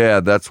 Yeah,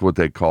 that's what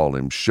they call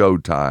him,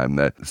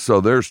 Showtime. So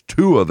there's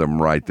two of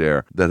them right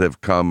there that have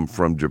come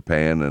from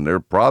Japan, and there are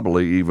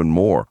probably even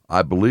more.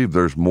 I believe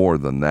there's more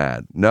than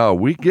that. No,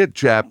 we get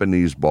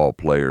Japanese ball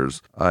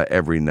players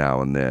every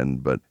now and then,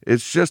 but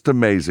it's just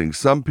amazing.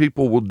 Some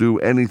people will do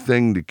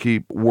anything to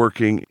keep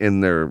working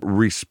in their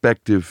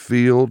respective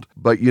field.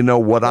 But you know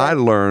what I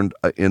learned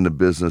in the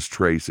business,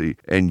 Tracey,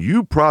 and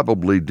you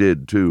probably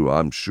did too,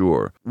 I'm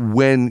sure.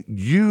 When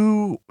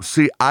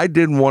I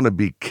didn't want to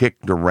be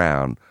kicked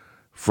around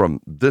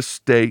from this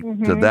state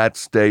to that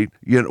state,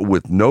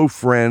 with no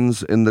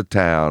friends in the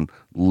town,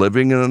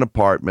 living in an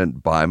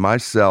apartment by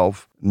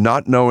myself,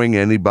 not knowing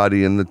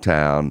anybody in the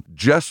town,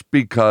 just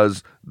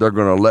because they're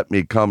going to let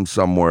me come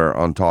somewhere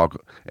and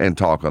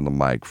talk on the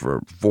mic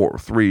for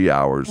 3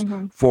 hours,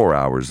 4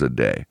 hours a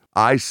day.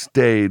 I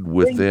stayed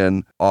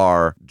within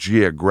our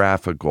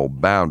geographical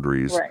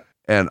boundaries,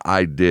 and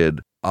I did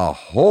a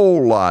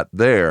whole lot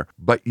there,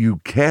 but you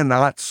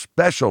cannot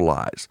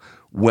specialize.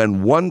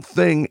 When one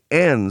thing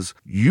ends,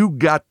 you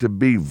got to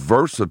be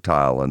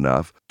versatile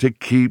enough to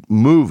keep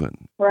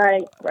moving.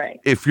 Right.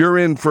 If you're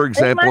in, for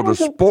example, the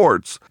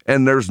sports,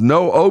 and there's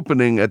no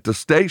opening at the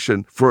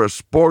station for a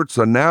sports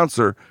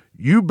announcer,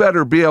 you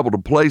better be able to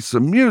play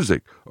some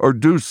music or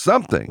do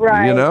something,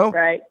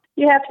 Right.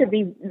 You have to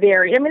be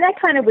varied. I mean,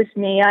 that kind of was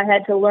me. I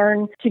had to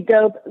learn to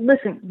go.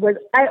 Listen,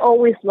 I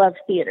always loved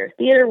theater.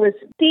 Theater was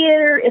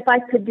theater. If I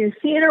could do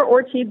theater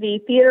or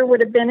TV, theater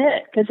would have been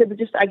it, because it was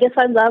just, I guess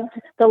I loved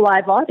the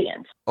live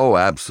audience. Oh,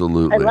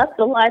 absolutely. I loved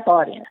the live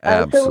audience.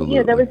 Absolutely.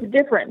 So, there was a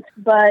difference.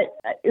 But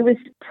it was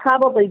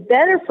probably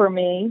better for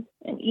me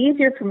and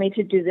easier for me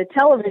to do the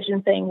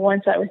television thing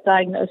once I was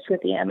diagnosed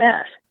with the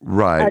MS.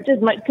 Right. Just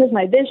because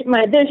my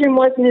vision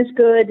wasn't as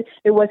good.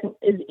 It wasn't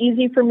as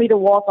easy for me to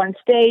walk on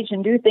stage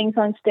and do things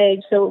on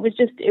stage. So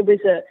it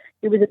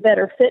was a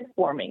better fit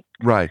for me.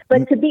 Right.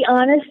 But to be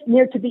honest,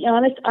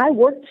 I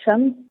worked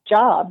some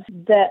jobs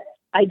that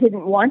I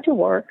didn't want to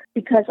work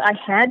because I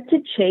had to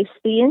chase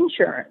the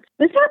insurance.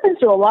 This happens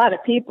to a lot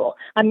of people.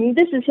 I mean,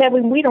 this is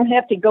having, we don't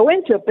have to go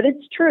into it, but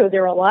it's true.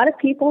 There are a lot of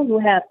people who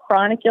have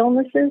chronic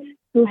illnesses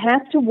who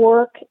have to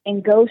work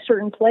and go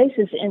certain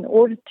places in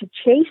order to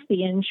chase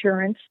the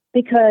insurance,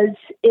 because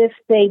if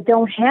they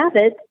don't have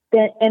it,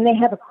 and they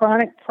have a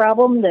chronic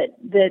problem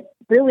that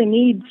really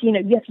needs, you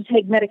have to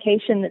take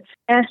medication that's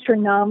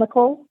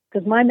astronomical,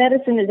 because my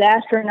medicine is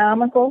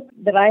astronomical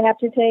that I have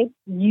to take,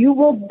 you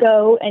will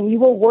go and you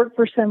will work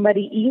for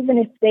somebody even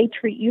if they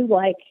treat you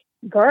like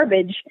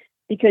garbage,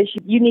 because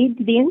you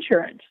need the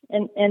insurance.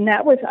 And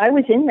I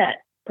was in that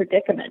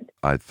predicament.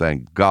 I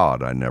thank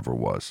God I never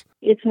was.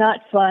 It's not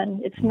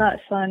fun.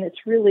 It's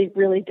really,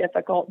 really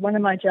difficult. One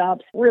of my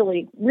jobs,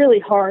 really, really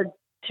hard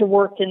to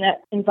work in that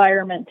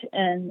environment.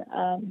 And,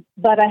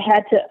 but I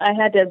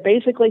had to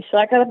basically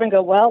suck it up and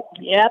go, well,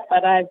 yeah,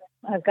 but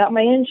I've got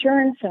my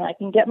insurance and I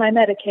can get my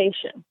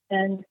medication.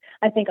 And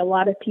I think a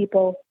lot of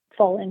people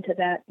fall into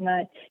that.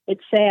 And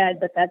it's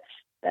sad, but that's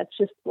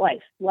just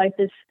life. Life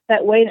is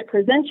that way, and it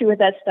presents you with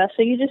that stuff.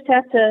 So you just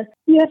have to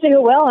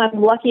go, well,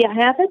 I'm lucky I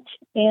have it,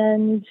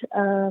 and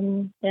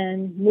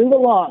move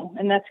along.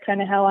 And that's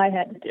kind of how I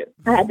had to do.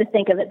 I had to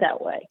think of it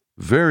that way.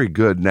 Very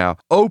good. Now,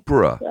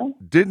 Oprah,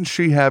 didn't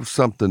she have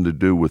something to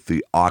do with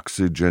the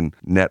Oxygen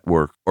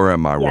Network, or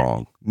am I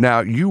wrong? Now,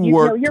 you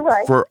worked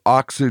for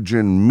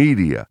Oxygen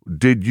Media.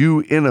 Did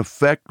you, in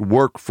effect,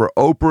 work for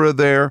Oprah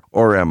there,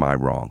 or am I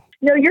wrong?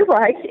 No, you're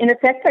right. In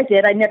effect, I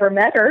did. I never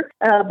met her.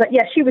 But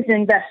yeah, she was an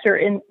investor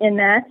in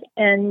that.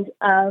 And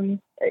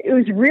it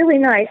was really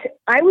nice.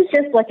 I was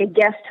just like a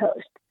guest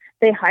host.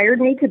 They hired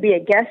me to be a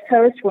guest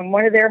host when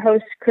one of their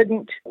hosts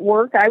couldn't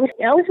work. I was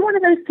one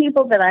of those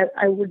people that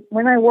I would,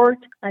 when I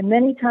worked, I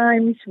many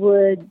times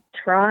would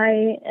try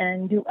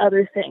and do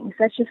other things.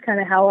 That's just kind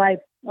of how I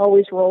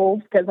always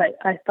rolled, because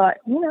I thought,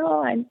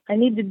 I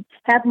need to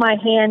have my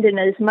hand in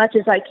as much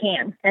as I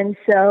can. And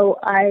so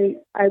I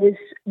was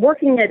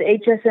working at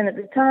HSN at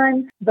the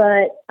time,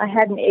 but I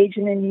had an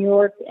agent in New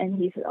York, and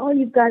he said, oh,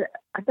 you've got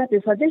I've got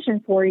this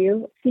audition for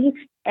you.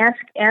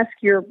 Ask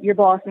your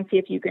boss and see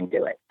if you can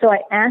do it. So I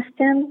asked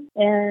him,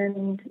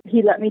 and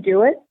he let me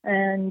do it.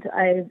 And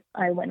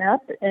I went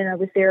up, and I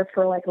was there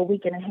for like a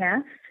week and a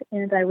half,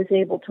 and I was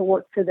able to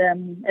work for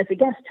them as a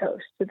guest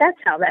host. So that's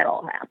how that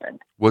all happened.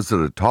 Was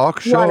it a talk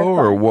show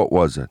or what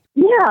was it?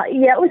 Yeah,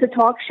 it was a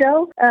talk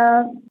show.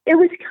 It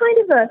was kind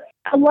of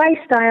a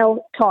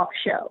lifestyle talk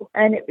show,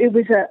 and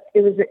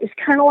it's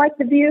kind of like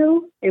The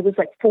View. It was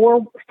like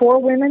four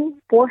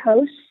women, four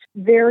hosts,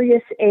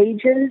 various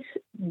ages,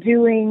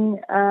 doing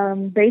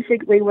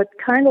basically what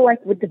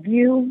The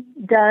View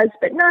does,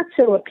 but not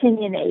so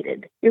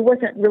opinionated. It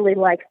wasn't really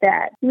like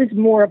that. It was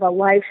more of a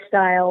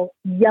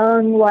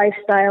young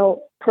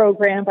lifestyle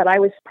program, but I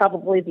was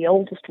probably the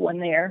oldest one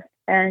there.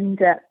 And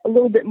a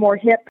little bit more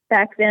hip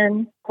back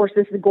then. Of course,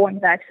 this is going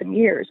back some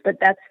years, but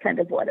that's kind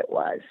of what it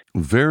was.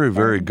 Very,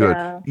 very good.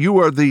 You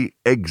are the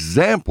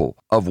example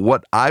of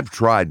what I've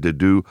tried to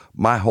do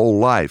my whole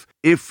life.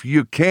 If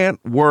you can't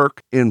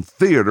work in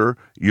theater,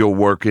 you'll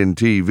work in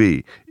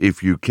TV.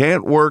 If you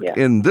can't work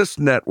in this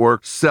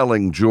network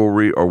selling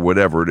jewelry or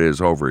whatever it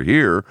is over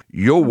here,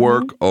 you'll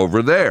work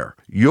over there.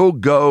 You'll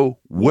go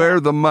where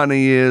the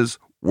money is,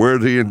 where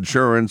the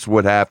insurance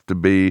would have to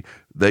be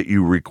that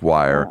you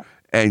require.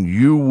 And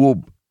you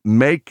will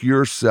make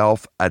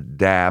yourself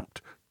adapt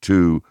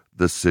to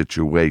the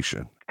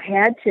situation. I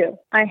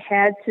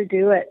had to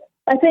do it.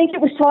 I think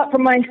it was taught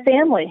from my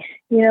family.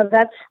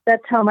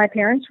 That's how my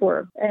parents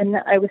were. And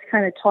I was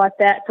kind of taught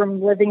that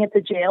from living at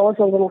the jail as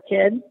a little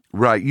kid.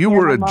 Right. You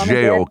were a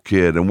jail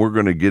kid, and we're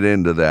going to get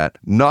into that.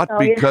 Not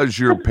because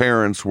your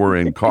parents were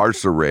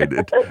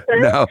incarcerated.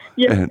 No,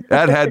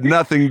 that had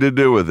nothing to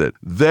do with it.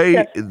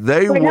 They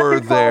were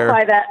there.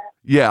 That.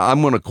 Yeah, I'm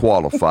going to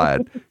qualify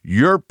it.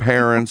 Your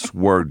parents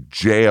were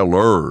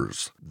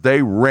jailers.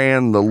 They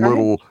ran the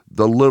little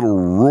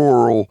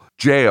rural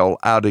jail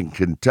out in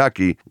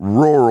Kentucky,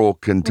 rural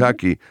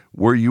Kentucky,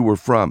 where you were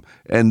from.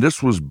 And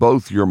this was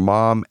both your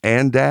mom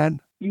and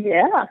dad?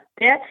 Yeah.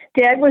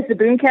 Dad was the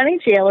Boone County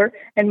jailer,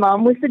 and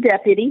Mom was the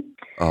deputy.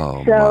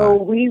 Oh,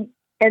 so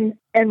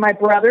and my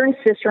brother and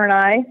sister and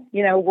I,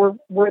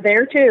 were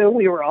there too.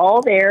 We were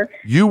all there.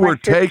 You were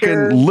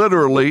taken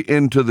literally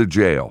into the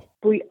jail.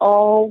 We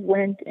all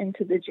went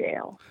into the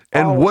jail.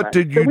 And what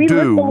did you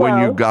do when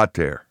you got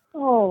there?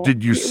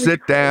 Did you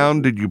sit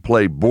down? Did you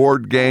play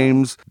board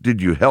games?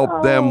 Did you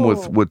help them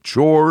with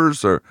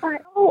chores? Or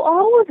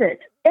all of it.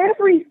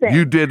 Everything.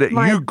 You did it.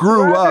 You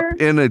grew up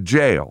in a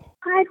jail.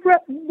 I grew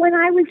up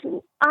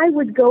I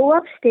would go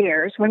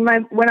upstairs when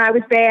I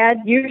was bad.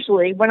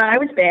 Usually when I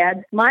was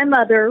bad, my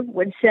mother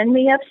would send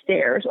me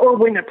upstairs, or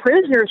when the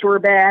prisoners were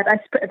bad,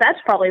 that's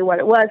probably what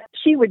it was.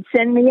 She would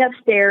send me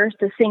upstairs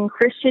to sing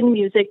Christian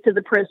music to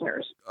the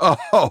prisoners.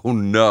 Oh,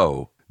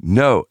 no.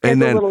 No.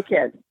 And then little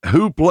kid.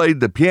 Who played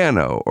the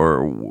piano,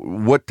 or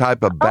what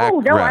type of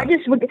background? Oh, no, I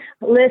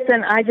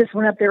just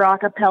went up there a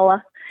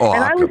cappella. Oh,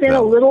 and I was in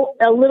a little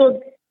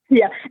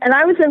and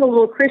I was in a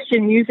little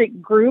Christian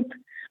music group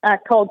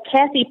called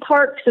Kathy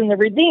Parks and the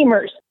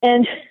Redeemers,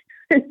 and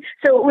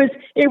so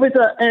it was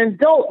an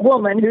adult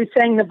woman who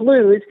sang the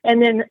blues,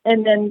 and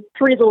then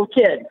three little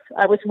kids.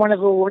 I was one of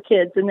the little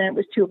kids, and then it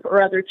was two of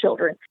her other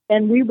children,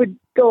 and we would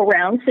go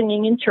around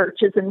singing in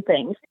churches and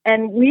things,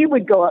 and we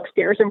would go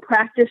upstairs and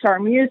practice our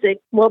music.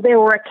 Well, they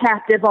were a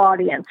captive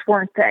audience,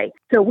 weren't they?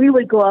 So we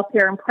would go up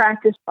there and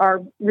practice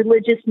our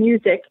religious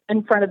music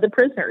in front of the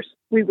prisoners.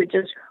 We would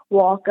just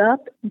walk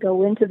up,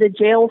 go into the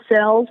jail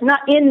cells, not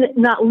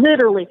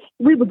literally.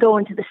 We would go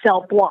into the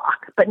cell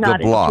block, but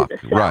not into the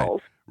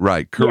cells.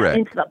 Right, correct. Yeah,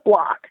 into the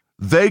block.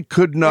 They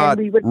could not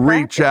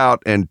reach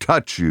out and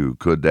touch you,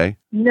 could they?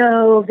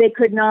 No, they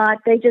could not.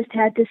 They just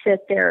had to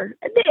sit there.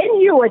 They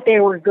knew what they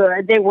were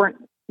good. They weren't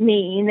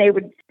mean.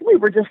 We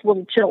were just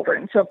little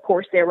children, so of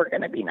course they were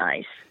going to be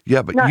nice.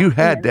 Yeah, but you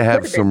had to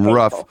have some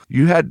rough.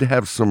 You had to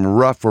have some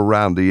rough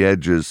around the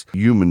edges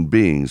human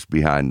beings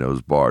behind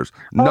those bars.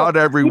 Not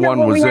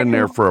everyone was in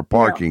there for a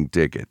parking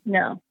ticket.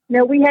 No,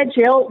 we had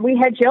jail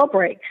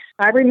breaks.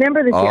 I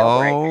remember the jail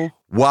breaks.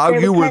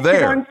 While you were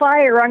there, on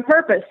fire on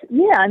purpose.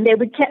 Yeah, and they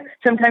would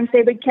sometimes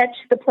they would catch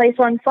the place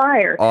on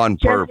fire on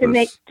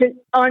purpose.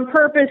 On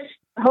purpose,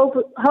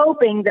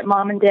 hoping that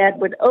Mom and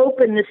Dad would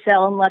open the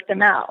cell and let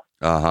them out.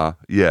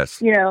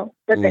 Yes.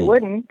 But they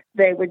wouldn't.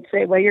 They would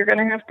say, "Well, you're going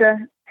to have to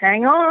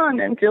hang on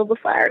until the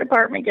fire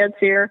department gets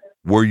here."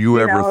 Were you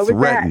ever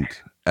threatened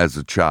as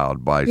a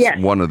child by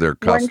one of their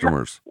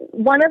customers?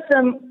 One of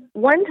them.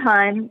 One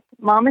time,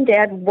 Mom and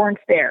Dad weren't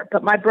there,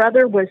 but my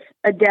brother was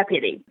a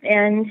deputy,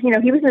 and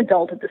he was an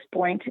adult at this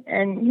point,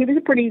 and he was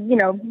a pretty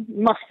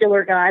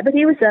muscular guy, but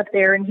he was up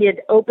there and he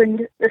had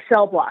opened the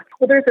cell block.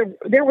 Well,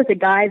 there was a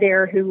guy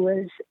there who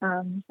was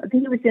I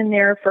think he was in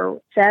there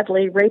for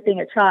sadly raping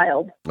a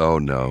child. Oh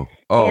no!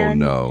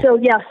 So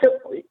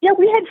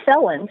we had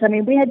felons. I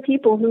mean, we had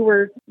people who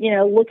were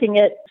looking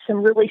at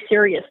some really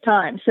serious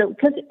time. So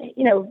because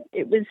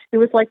it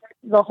was like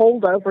the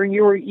holdover, and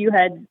you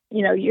had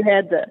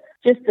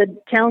the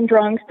town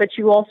drunks, but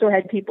you also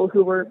had people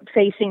who were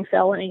facing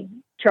felony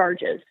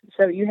charges.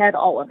 So you had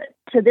all of it.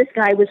 So this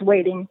guy was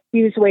waiting.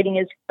 He was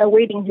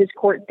awaiting his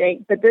court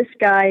date. But this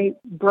guy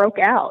broke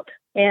out.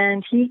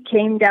 And he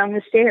came down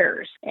the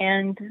stairs.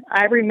 And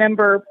I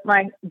remember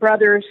my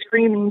brother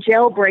screaming,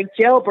 "Jailbreak,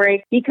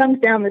 jailbreak." He comes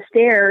down the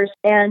stairs.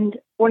 And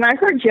when I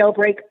heard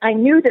jailbreak, I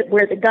knew that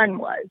where the gun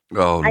was.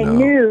 Oh, I no.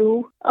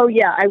 knew,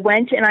 I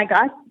went and I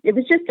got, it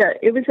was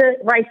a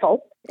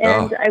rifle.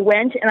 And I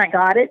went and I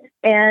got it.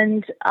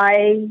 And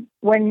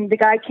when the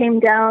guy came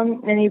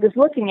down and he was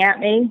looking at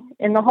me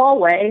in the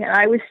hallway, and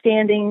I was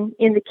standing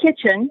in the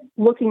kitchen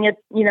looking at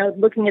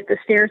the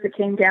stairs that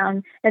came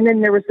down. And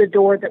then there was the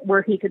door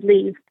where he could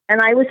leave.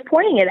 And I was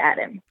pointing it at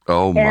him.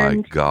 Oh,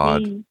 my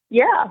God.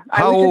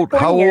 How old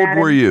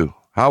were you?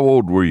 How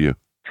old were you?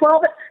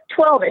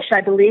 12-ish,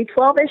 I believe.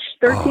 12-ish,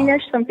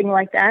 13-ish, something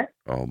like that.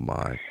 Oh,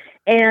 my.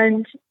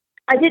 And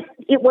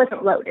it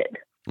wasn't loaded.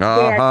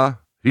 Uh-huh.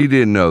 He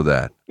didn't know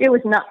that. It was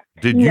not.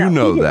 Did you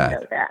know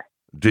that?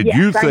 Did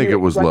you think it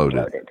was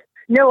loaded?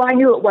 No, I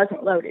knew it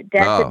wasn't loaded.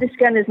 Dad said, "This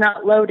gun is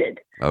not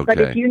loaded. Okay. But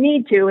if you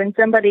need to, and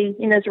somebody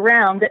is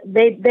around,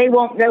 they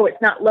won't know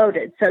it's not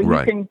loaded. So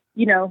you can,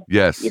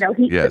 Yes.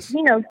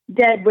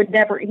 Dad would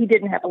never. He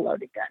didn't have a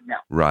loaded gun. No.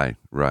 Right.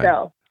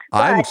 So.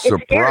 I'm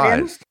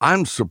surprised.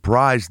 I'm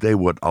surprised they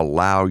would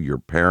allow your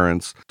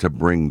parents to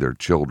bring their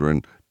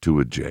children to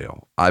a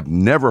jail. I've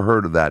never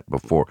heard of that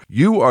before.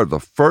 You are the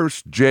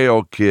first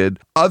jail kid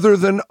other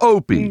than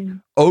Opie.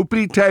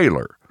 Opie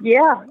Taylor.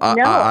 Yeah,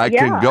 I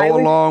can go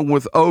along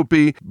with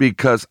Opie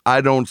because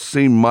I don't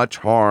see much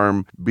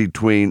harm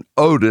between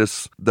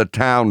Otis, the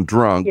town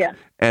drunk,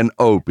 and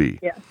Opie.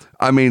 Yeah.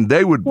 I mean,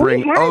 they would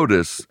bring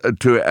Otis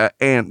to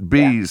Aunt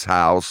Bee's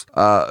house.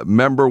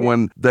 Remember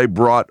when they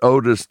brought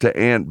Otis to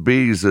Aunt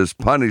Bee's as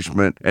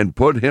punishment and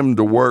put him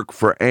to work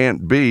for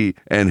Aunt Bee,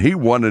 and he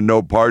wanted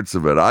no parts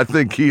of it. I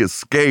think he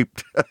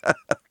escaped.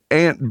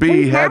 Aunt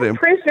Bee had him.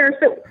 Prisoners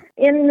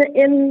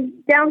in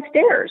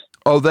downstairs.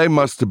 Oh, they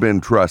must have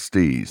been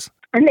trustees.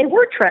 And they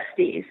were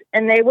trustees,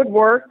 and they would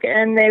work,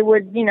 and they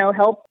would,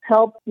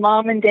 help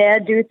mom and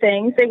dad do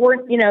things. They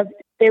weren't,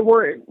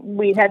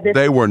 we had this.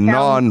 They were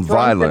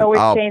nonviolent.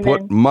 I'll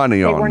put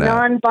money on that. They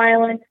were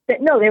nonviolent.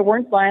 No, they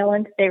weren't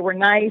violent. They were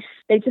nice.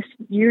 They just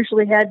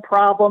usually had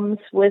problems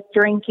with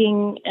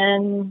drinking,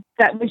 and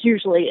that was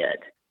usually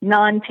it.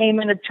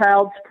 Non-payment of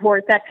child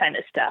support, that kind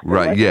of stuff.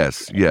 Right,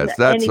 yes.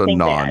 That's a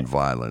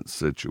nonviolent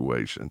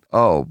situation.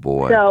 Oh,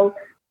 boy. So,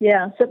 you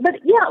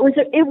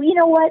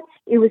know what?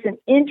 It was an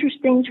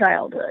interesting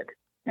childhood,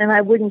 and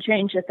I wouldn't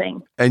change a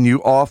thing. And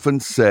you often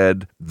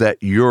said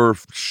that your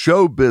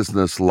show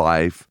business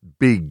life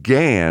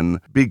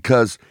began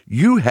because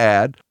you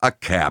had a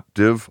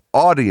captive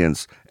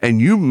audience,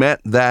 and you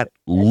meant that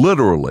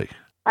literally.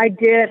 I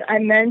did. I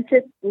meant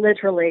it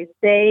literally.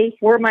 They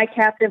were my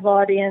captive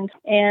audience,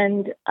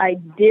 and I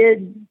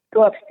did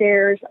go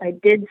upstairs. I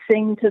did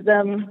sing to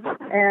them,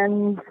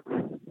 and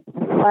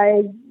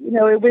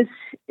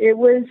it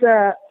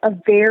was a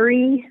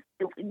very.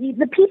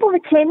 The people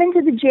that came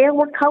into the jail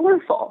were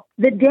colorful.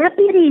 The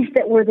deputies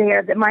that were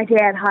there that my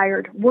dad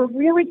hired were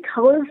really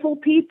colorful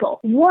people.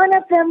 One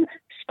of them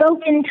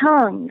spoke in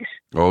tongues.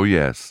 Oh,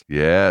 yes.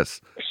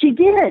 She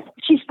did.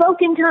 She spoke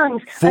in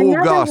tongues. Full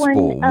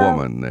gospel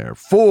woman there.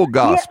 Full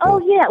gospel.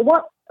 Yeah.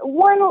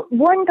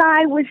 One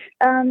guy was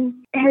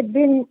had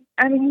been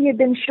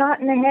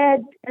shot in the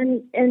head,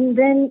 and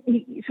then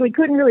he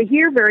couldn't really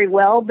hear very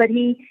well, but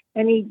he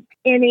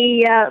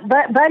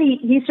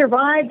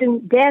survived,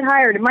 and Dad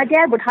hired him. My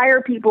dad would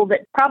hire people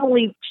that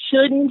probably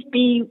shouldn't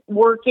be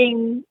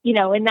working,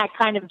 in that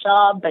kind of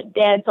job, but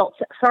Dad felt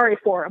sorry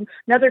for him.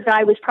 Another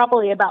guy was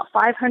probably about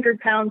 500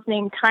 pounds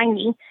named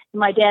Tiny, and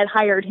my dad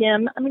hired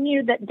him. I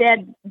mean, that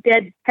Dad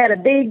had a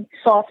big,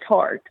 soft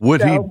heart.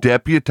 Would he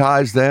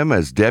deputize them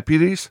as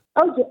deputies?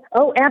 Oh, yeah.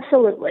 Oh,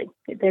 absolutely.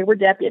 They were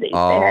deputies.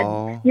 Oh. They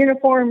had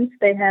uniforms.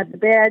 They had the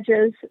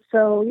badges.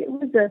 So it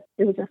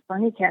was a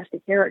funny cast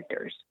of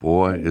characters.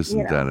 Boy,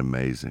 isn't that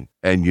amazing?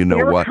 And you know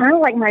what? They were kind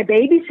of like my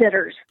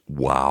babysitters.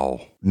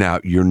 Wow. Now,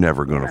 you're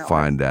never going to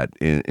find that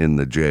in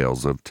the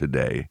jails of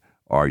today,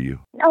 are you?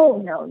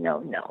 Oh, no.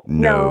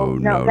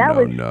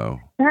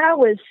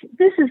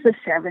 This is the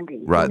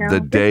 70s. Right.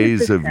 The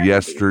days of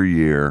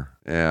yesteryear.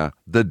 Yeah.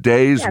 The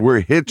days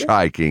where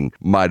hitchhiking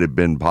might have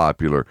been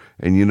popular.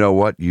 And you know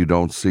what? You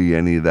don't see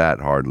any of that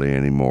hardly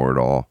anymore at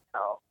all.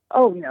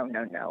 Oh,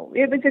 no.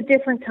 It was a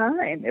different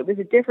time. It was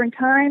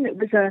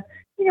a,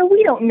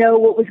 we don't know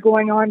what was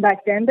going on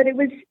back then, but it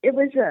was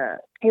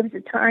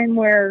a time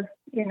where,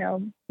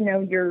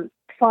 your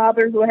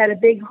father, who had a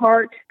big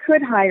heart,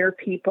 could hire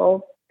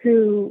people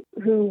who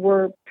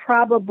were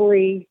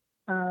probably,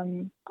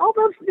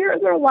 although there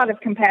are a lot of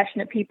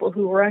compassionate people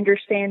who are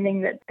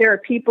understanding that there are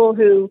people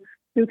who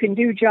can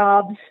do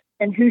jobs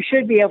and who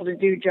should be able to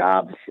do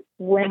jobs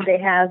when they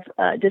have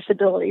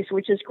disabilities,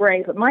 which is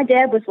great. But my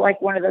dad was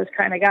like one of those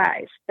kind of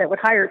guys that would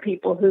hire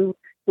people who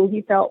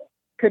he felt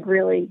could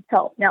really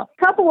help. Now,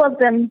 a couple of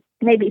them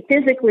maybe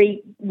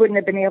physically wouldn't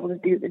have been able to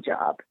do the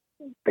job,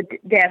 but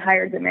Dad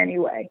hired them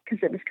anyway because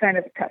it was kind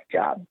of a tough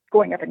job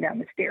going up and down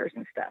the stairs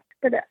and stuff.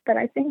 But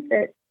I think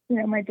that,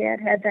 my dad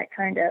had that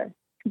kind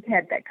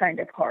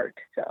of heart.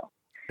 So.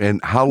 And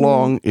how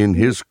long in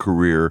his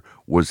career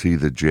was he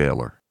the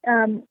jailer?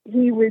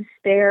 He was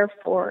there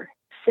for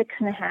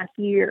 6.5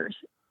 years.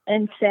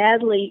 And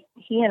sadly,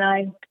 he and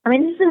I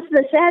mean, this is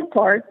the sad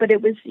part, but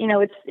it was,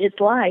 it's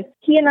life.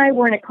 He and I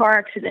were in a car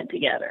accident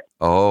together.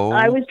 Oh.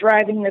 I was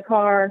driving the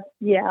car,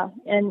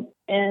 and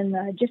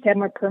I just had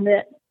my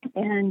permit.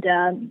 And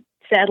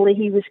sadly,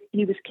 he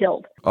was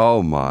killed.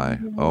 Oh my.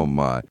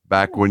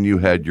 Back when you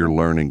had your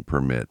learning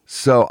permit.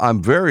 So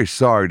I'm very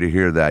sorry to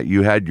hear that.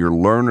 You had your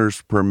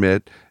learner's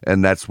permit,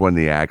 and that's when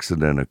the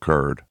accident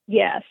occurred.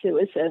 Yes, it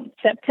was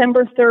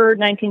September 3rd,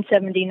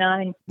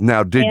 1979.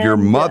 Now, did your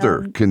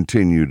mother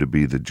continue to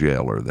be the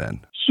jailer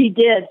then? She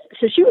did.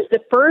 So she was the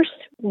first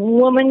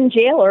woman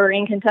jailer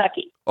in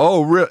Kentucky.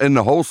 Oh, really? In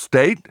the whole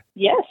state?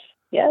 Yes.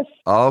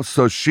 Oh,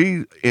 so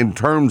she, in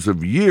terms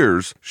of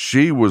years,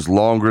 she was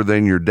longer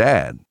than your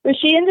dad. But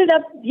she ended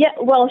up,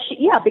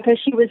 because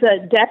she was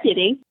a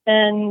deputy,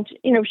 and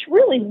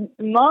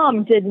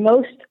Mom did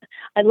most.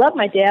 I love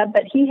my dad,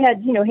 but he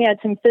had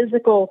some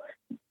physical.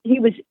 He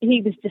was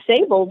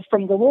disabled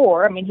from the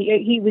war. I mean,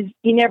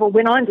 he never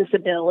went on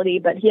disability,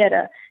 but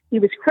he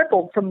was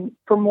crippled from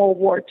World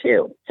War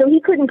II, so he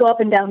couldn't go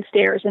up and down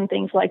stairs and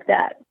things like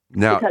that.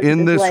 Now,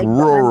 in this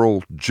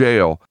rural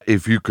jail,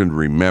 if you can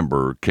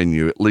remember, can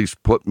you at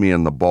least put me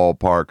in the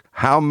ballpark?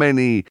 How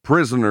many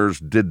prisoners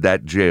did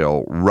that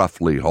jail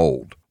roughly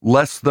hold?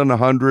 Less than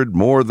 100?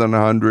 More than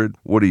 100?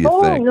 What do you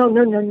think?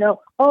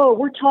 No. Oh,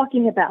 we're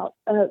talking about,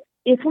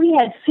 if we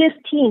had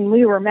 15,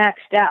 we were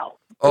maxed out.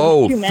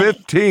 Oh,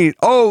 15.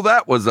 Oh,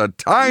 that was a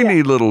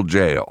tiny little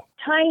jail.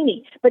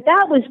 Tiny, but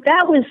that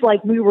was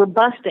like we were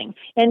busting,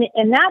 and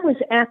that was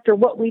after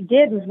what we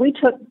did was we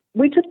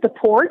took the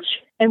porch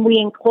and we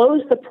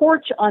enclosed the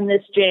porch on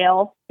this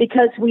jail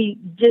because the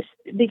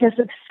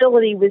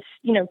facility was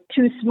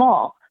too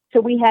small,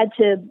 so we had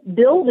to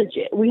build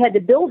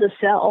a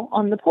cell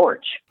on the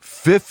porch.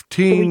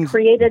 15. So we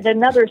created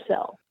another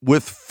cell.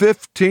 With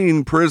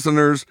 15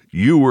 prisoners,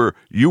 you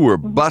were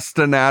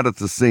busting out at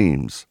the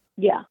seams.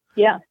 Yeah.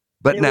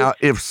 But now,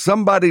 if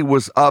somebody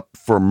was up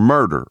for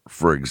murder,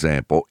 for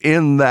example,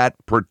 in that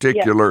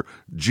particular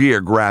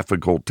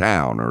geographical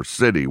town or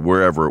city,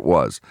 wherever it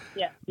was,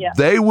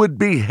 they would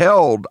be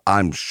held,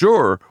 I'm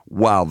sure,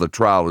 while the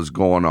trial is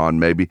going on,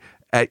 maybe,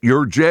 at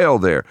your jail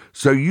there.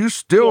 So you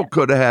still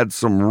could have had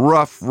some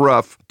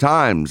rough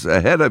times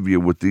ahead of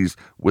you with these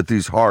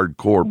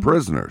hardcore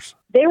prisoners.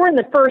 They were in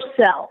the first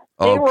cell.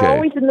 They were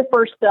always in the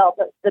first cell,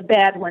 the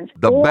bad ones.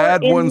 The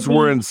bad ones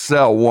were in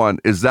cell 1.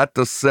 Is that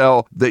the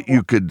cell that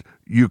you could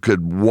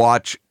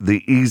watch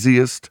the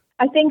easiest?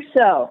 I think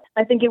so.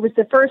 I think it was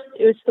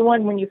the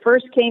one when you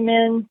first came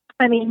in.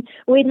 I mean,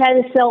 we'd had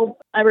a cell.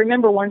 I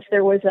remember once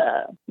there was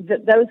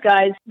those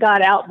guys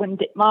got out when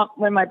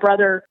my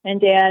brother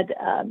and dad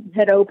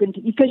had opened,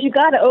 because you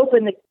got to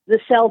open the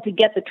cell to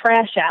get the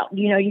trash out.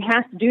 You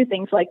have to do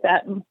things like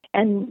that.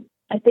 And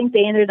I think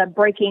they ended up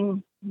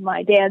breaking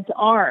my dad's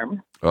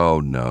arm.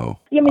 Oh, no.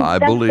 I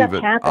believe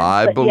it.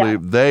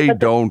 Happens, they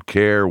don't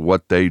care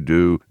what they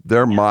do.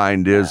 Their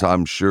mind is,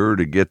 I'm sure,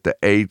 to get the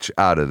H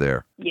out of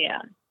there. Yeah,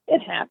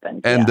 it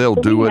happens. And they'll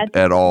do it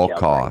at all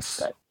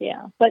costs.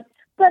 But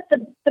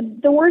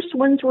the worst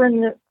ones were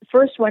in the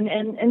first one.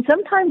 And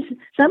sometimes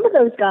some of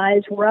those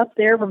guys were up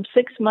there from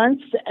 6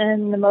 months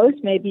and the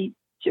most maybe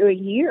to a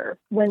year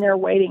when they're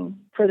waiting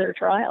for their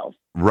trials.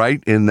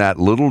 Right in that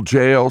little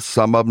jail,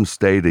 some of them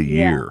stayed a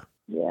year.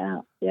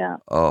 Yeah.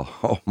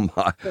 Oh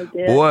my.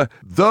 Boy,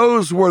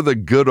 those were the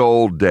good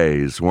old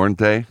days, weren't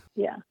they?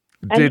 Yeah.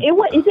 And it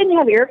didn't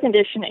have air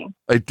conditioning.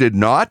 It did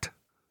not?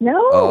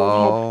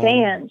 No, it had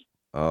fans.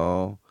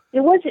 Oh.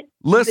 It wasn't.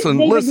 Listen,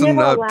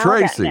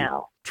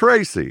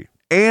 Tracy,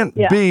 Aunt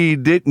B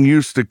didn't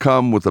used to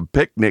come with a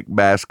picnic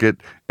basket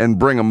and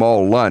bring them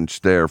all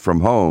lunch there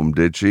from home,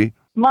 did she?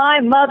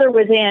 My mother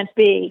was Aunt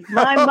B.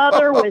 My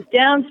mother was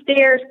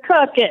downstairs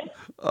cooking.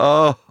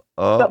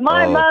 But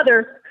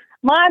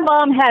my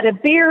mom had a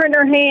beer in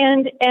her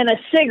hand and a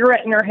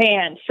cigarette in her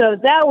hand. So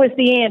that was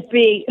the Aunt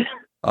B.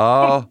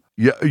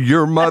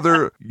 Your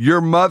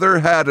mother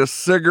had a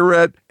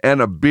cigarette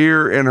and a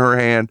beer in her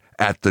hand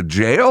at the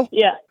jail?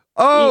 Yeah.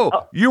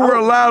 You were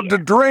allowed to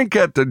drink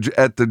at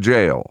the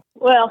jail.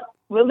 Well,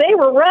 they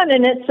were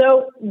running it,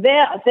 so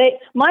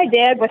my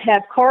dad would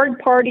have card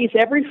parties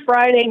every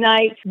Friday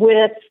night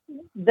with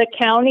the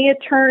county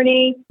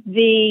attorney,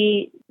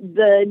 the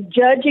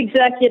judge,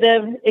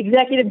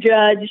 executive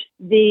judge,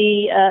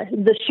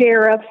 the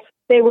sheriff.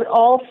 They would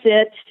all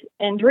sit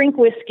and drink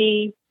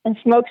whiskey and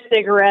smoke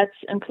cigarettes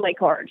and play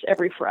cards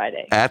every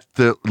Friday.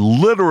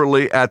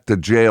 Literally at the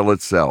jail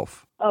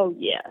itself. Oh,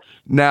 yes.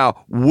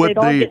 Now, would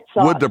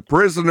the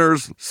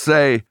prisoners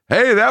say,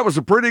 "Hey, that was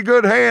a pretty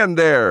good hand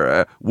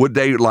there"? Would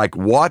they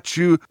watch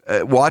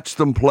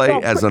them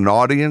play as an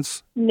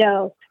audience?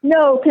 No,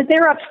 because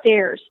they're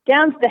upstairs.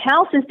 The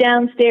house is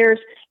downstairs,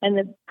 And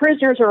the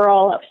prisoners are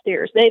all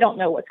upstairs. They don't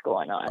know what's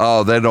going on.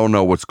 Oh, they don't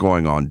know what's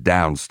going on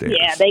downstairs.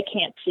 Yeah, they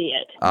can't see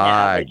it.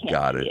 I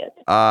got it.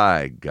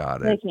 I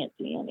got it. They can't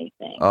see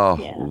anything. Oh,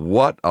 yeah.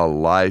 What a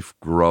life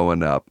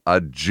growing up.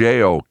 A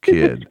jail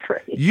kid.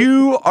 Crazy.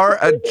 You are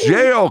a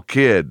jail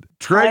kid,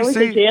 Tracey. I was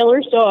a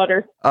jailer's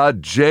daughter. A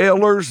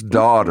jailer's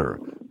daughter.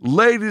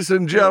 Ladies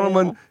and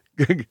gentlemen,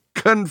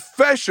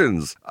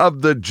 confessions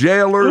of the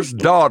jailer's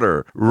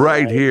daughter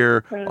right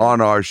here on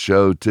our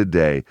show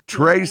today.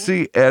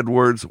 Tracey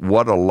Edwards,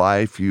 what a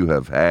life you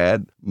have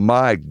had.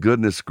 My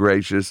goodness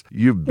gracious,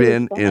 you've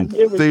been in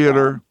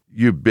theater.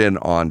 You've been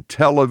on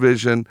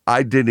television.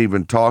 I didn't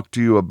even talk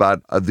to you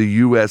about the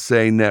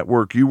USA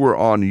Network. You were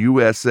on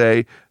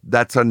USA.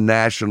 That's a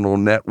national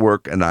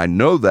network, and I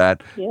know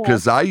that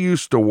because I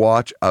used to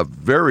watch a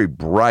very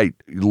bright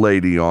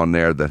lady on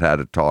there that had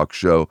a talk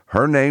show.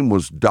 Her name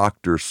was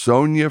Dr.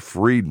 Sonia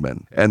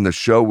Friedman, and the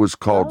show was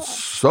called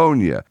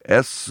Sonya,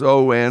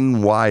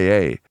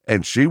 Sonya,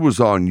 and she was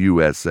on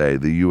USA,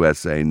 the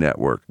USA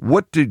Network.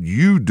 What did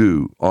you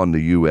do on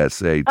the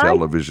USA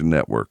television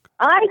network?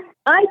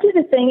 I did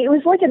a thing. It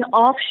was like an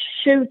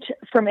offshoot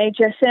from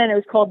HSN. It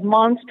was called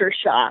Monster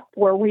Shop,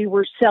 where we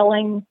were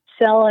selling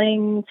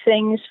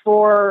things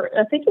for,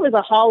 I think it was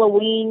a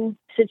Halloween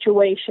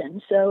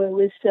situation. So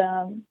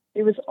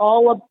it was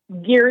all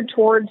geared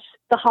towards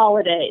the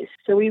holidays.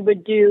 So we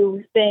would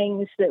do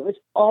things that was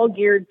all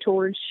geared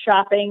towards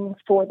shopping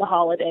for the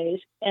holidays.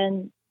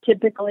 And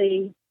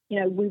typically,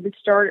 we would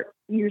start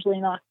usually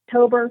in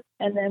October,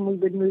 and then we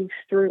would move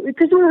through,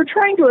 because we were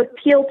trying to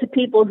appeal to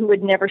people who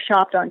had never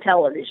shopped on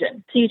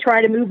television. So you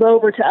try to move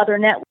over to other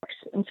networks,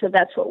 and so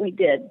that's what we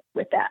did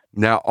with that.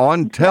 Now,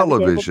 on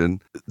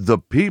television, the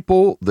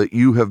people that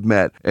you have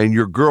met, and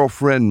your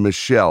girlfriend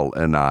Michelle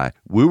and I,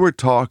 we were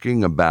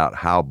talking about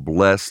how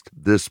blessed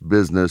this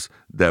business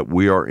that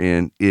we are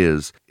in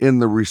is, in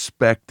the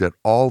respect that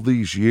all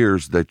these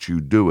years that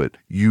you do it,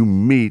 you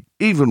meet,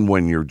 even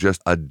when you're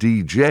just a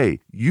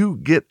DJ, you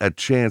get a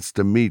chance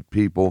to meet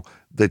people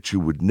that you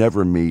would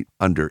never meet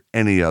under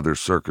any other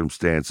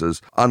circumstances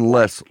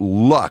unless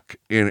luck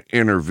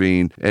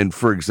intervened. And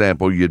for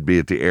example, you'd be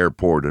at the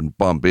airport and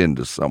bump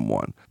into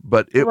someone.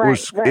 But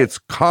it's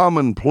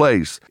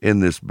commonplace in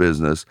this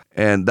business.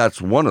 And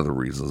that's one of the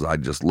reasons I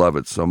just love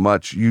it so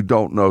much. You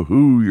don't know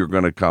who you're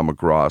going to come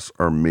across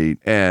or meet.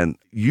 And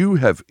you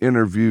have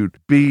interviewed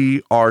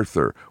Bea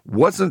Arthur.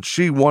 Wasn't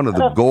she one of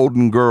the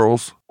Golden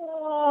Girls?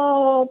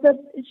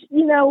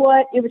 You know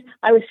what?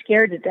 I was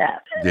scared to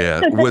death. Yeah,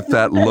 with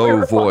that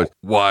low voice.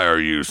 Why are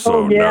you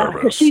so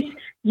nervous? She's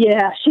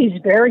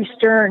very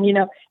stern,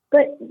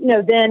 But,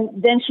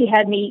 then she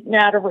had me eaten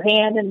out of her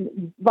hand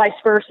and vice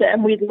versa,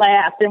 and we'd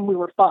laugh and we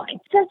were fine.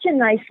 Such a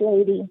nice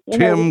lady.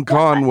 Tim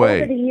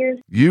Conway. Over the years,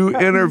 you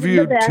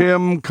interviewed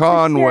Tim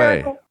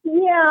Conway.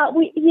 Yeah,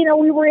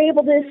 we were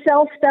able to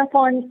sell stuff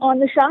on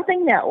the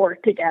shopping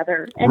network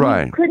together, and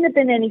it couldn't have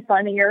been any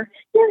funnier.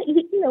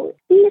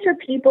 These are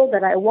people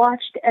that I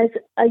watched as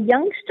a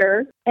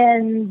youngster,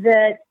 and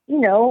that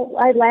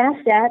I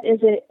laughed at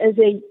as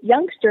a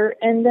youngster,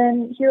 and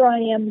then here I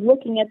am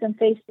looking at them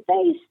face to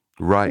face.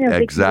 Right,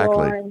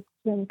 exactly.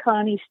 And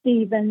Connie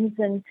Stevens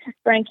and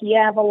Frankie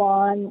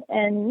Avalon,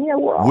 and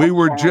we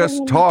were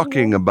just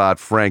talking about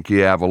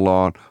Frankie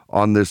Avalon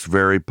on this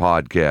very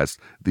podcast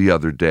the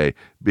other day,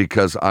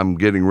 because I'm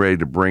getting ready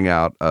to bring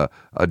out a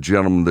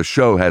gentleman. The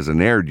show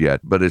hasn't aired yet,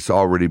 but it's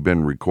already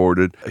been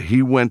recorded.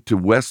 He went to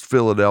West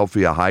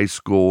Philadelphia High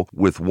School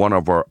with one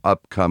of our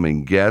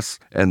upcoming guests,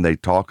 and they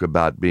talk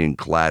about being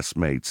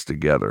classmates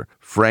together.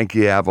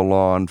 Frankie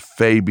Avalon,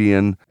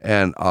 Fabian,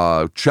 and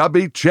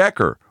Chubby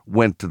Checker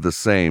went to the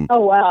same. Oh,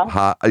 wow.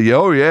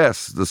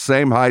 The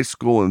same high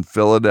school in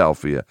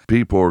Philadelphia.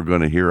 People are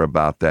going to hear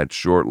about that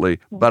shortly.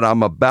 But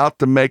I'm about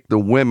to make the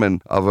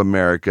women of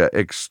America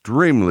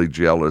extremely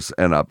jealous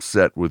and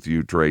upset with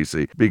you,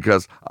 Tracey,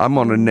 because I'm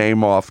going to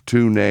name off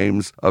 2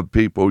 names of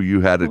people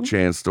you had a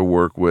chance to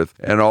work with,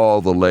 and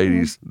all the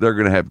ladies, they're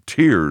going to have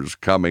tears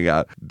coming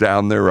out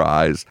down their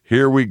eyes.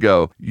 Here we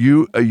go.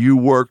 You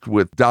worked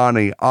with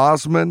Donny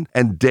Osmond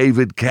and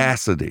David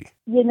Cassidy.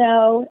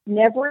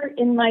 Never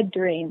in my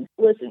dreams.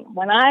 Listen,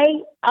 when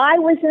I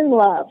was in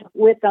love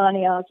with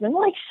Donny Osmond,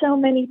 like so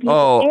many people.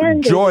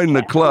 Oh, join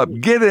the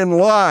club. Get in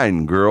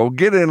line, girl.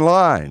 Get in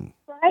line.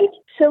 Right?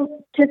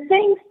 So to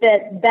think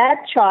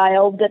that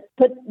child that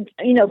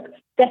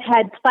that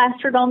had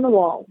plastered on the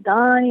wall,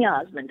 Donny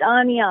Osmond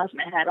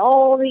had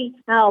all the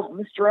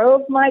albums,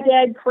 drove my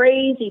dad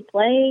crazy,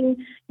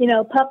 playing,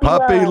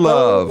 Puppy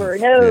Love over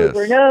and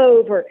over and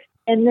over.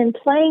 And then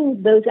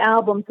playing those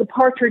albums, the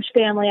Partridge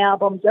Family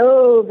albums,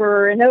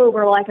 over and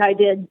over like I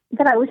did,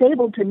 that I was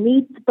able to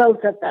meet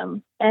both of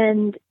them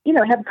and,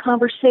 have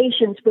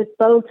conversations with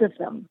both of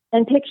them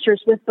and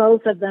pictures with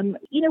both of them.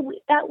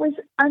 That was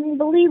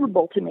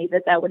unbelievable to me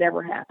that would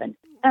ever happen.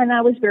 And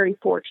I was very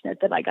fortunate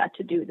that I got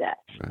to do that.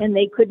 Right. And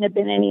they couldn't have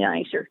been any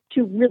nicer.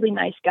 2 really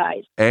nice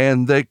guys.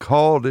 And they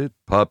called it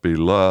Puppy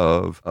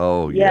Love.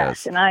 Oh,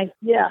 yes. And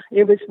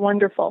it was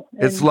wonderful.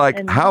 It's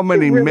like how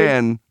many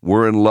men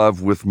were in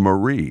love with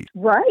Marie?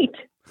 Right.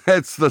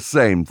 It's the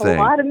same thing.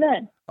 A lot of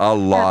men. A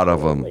lot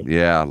Absolutely. of them.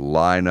 Yeah,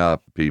 line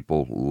up,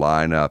 people,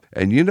 line up.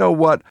 And you know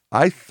what?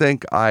 I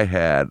think I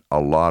had a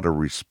lot of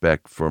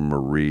respect for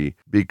Marie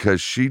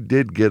because she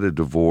did get a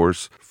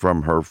divorce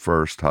from her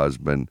first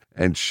husband,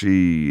 and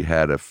she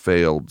had a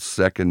failed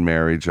second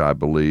marriage, I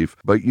believe.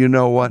 But you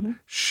know what? Mm-hmm.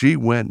 She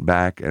went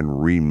back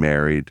and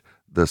remarried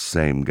the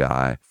same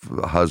guy,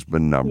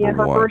 husband number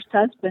one. Her first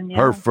husband, yeah.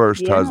 Her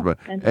first husband.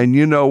 And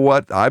you know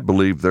what? I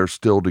believe they're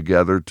still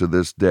together to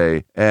this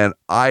day. And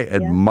I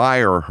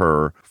admire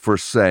her for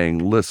saying,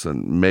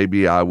 listen,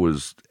 maybe I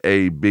was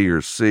A, B,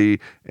 or C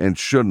and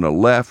shouldn't have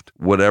left,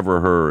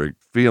 whatever her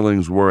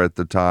feelings were at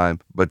the time,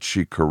 but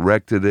she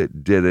corrected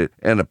it, did it,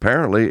 and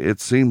apparently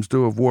it seems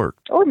to have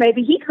worked. Or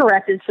maybe he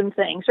corrected some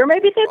things, or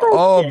maybe they both did.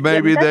 Oh,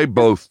 maybe they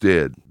both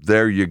did.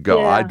 There you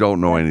go. Yeah. I don't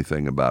know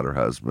anything about her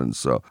husband,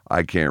 so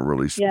I can't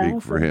really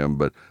speak for him,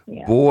 but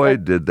boy,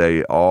 did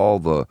they all,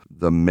 the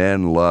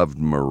men loved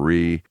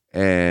Marie.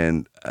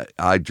 And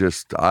I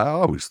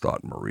always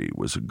thought Marie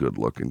was a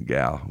good-looking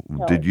gal.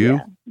 Did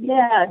you?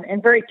 Yeah,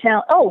 and very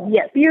talented. Oh,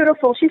 yeah,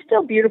 beautiful. She's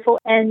still beautiful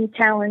and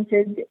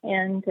talented.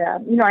 And,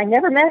 I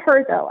never met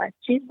her, though.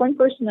 She's one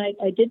person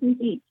I didn't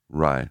meet.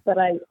 Right. But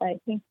I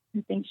think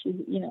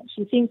she,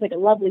 she seems like a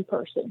lovely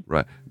person.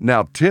 Right.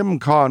 Now, Tim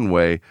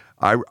Conway,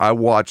 I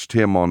watched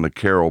him on the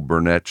Carol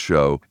Burnett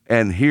show,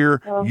 and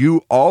here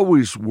you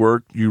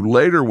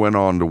later went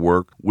on to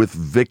work with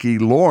Vicki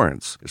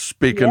Lawrence.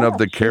 Speaking of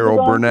the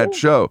Carol Burnett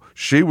show,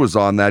 she was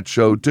on that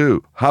show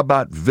too. How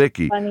about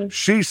Vicki? Funny.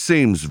 She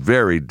seems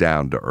very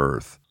down to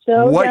earth.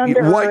 So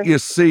what you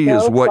see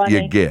is what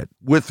you get.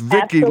 With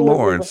Vicki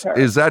Lawrence,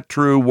 is that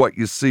true? What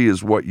you see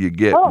is what you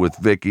get with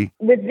Vicki?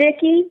 With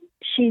Vicki,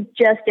 she's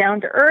just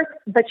down to earth,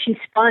 but she's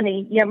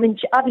funny. I mean,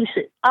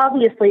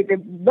 obviously,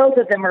 both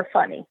of them are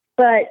funny.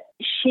 But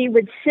she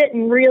would sit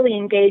and really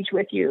engage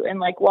with you, and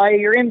like while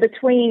you're in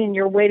between and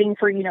you're waiting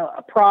for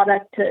a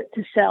product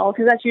to sell,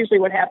 because that's usually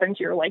what happens.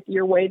 You're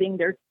waiting.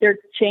 They're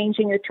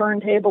changing a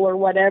turntable or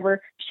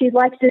whatever. She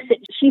likes to sit.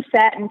 She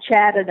sat and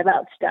chatted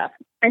about stuff.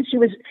 And she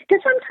was,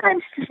 because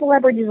sometimes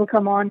celebrities will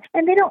come on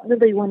and they don't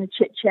really want to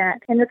chit chat,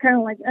 and they're kind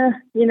of like,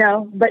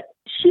 but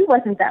she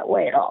wasn't that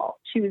way at all.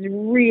 She was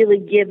really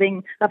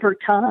giving of her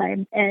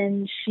time,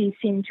 and she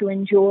seemed to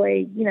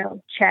enjoy,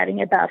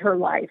 chatting about her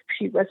life.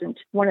 She wasn't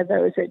one of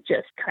those that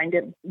just kind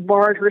of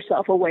barred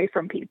herself away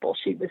from people.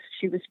 She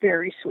was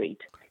very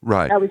sweet.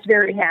 Right. I was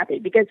very happy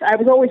because I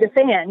was always a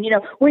fan.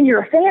 When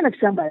you're a fan of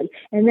somebody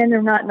and then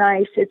they're not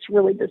nice, it's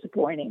really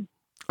disappointing.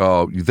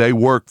 Oh, they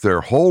work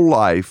their whole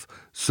life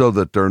so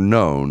that they're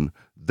known.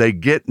 They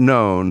get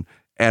known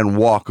and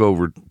walk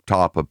over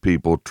top of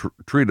people,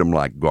 treat them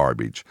like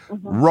garbage.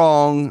 Mm-hmm.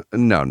 Wrong.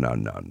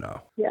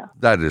 No. Yeah.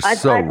 That is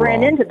I've wrong.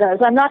 ran into those.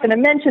 I'm not going to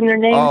mention their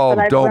names, but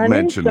I've run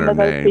into some of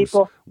those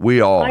people.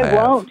 We all have.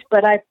 I won't,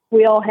 but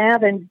we all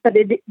have.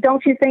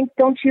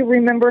 Don't you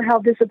remember how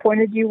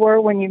disappointed you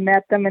were when you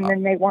met them and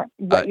then they weren't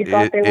what you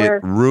thought they were?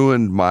 It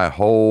ruined my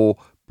whole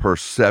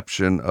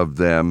perception of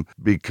them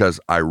because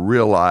I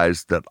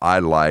realized that I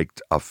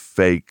liked a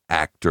fake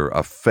actor,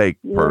 a fake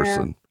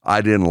person.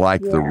 I didn't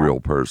like the real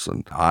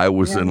person. I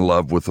was in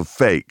love with a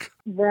fake.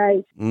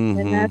 Right. Mm-hmm.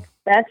 And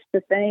that's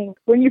the thing.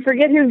 When you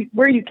forget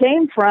where you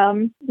came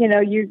from,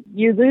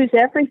 you lose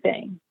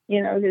everything.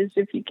 Because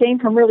if you came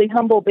from really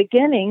humble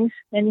beginnings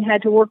and you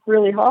had to work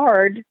really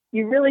hard,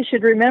 you really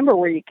should remember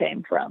where you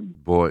came from.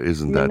 Boy,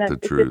 isn't that the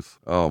truth?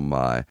 Oh,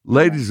 my.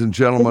 Ladies and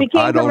gentlemen,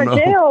 I don't know.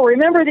 Jail,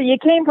 remember that you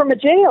came from a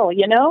jail,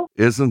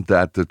 Isn't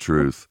that the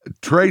truth?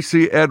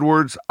 Tracey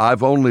Edwards,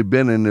 I've only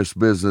been in this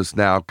business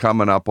now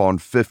coming up on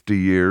 50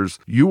 years.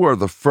 You are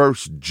the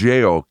first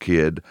jail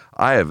kid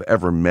I have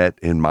ever met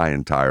in my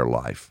entire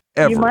life.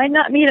 Ever. You might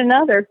not meet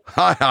another.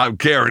 I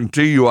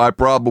guarantee you I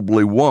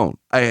probably won't.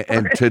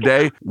 And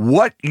today,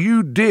 what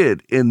you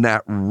did in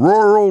that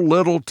rural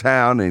little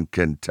town in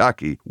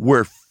Kentucky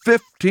where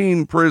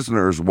 15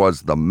 prisoners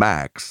was the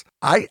max,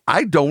 I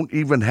don't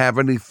even have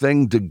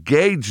anything to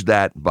gauge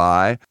that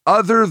by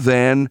other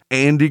than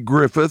Andy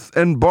Griffith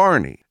and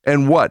Barney.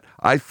 And what?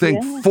 I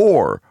think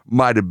 4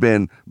 might have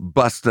been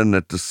busting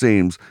at the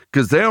seams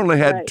because they only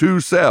had 2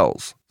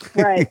 cells.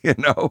 Right.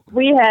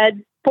 We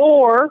had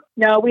 4.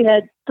 No, we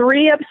had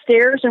 3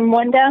 upstairs and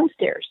 1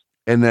 downstairs.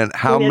 And then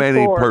how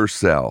many 4 per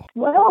cell?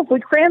 Well, if we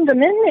crammed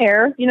them in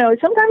there,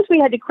 sometimes we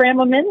had to cram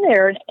them in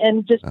there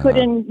and just put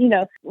in,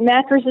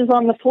 mattresses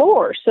on the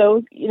floor.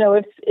 So,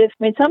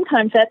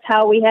 sometimes that's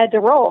how we had to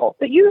roll.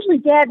 But usually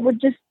Dad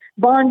would just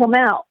bond them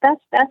out.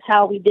 That's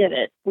how we did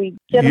it. We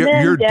get them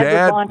in,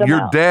 Dad would bond them out.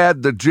 Your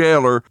dad, the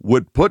jailer,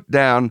 would put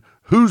down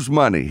whose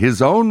money?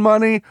 His own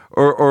money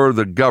or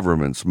the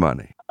government's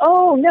money?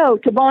 Oh, no,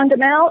 to bond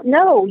him out?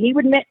 No,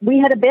 we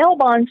had a bail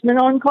bondsman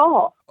on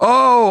call.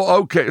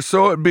 Oh, okay,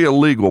 so it'd be a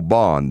legal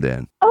bond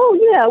then. Oh,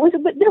 yeah,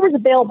 there was a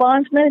bail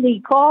bondsman.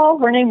 He'd call.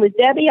 Her name was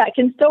Debbie. I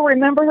can still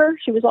remember her.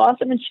 She was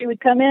awesome, and she would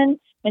come in,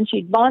 and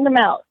she'd bond them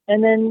out.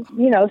 And then,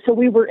 so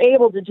we were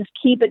able to just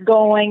keep it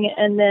going.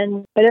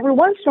 But every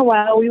once in a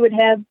while, we would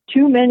have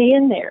too many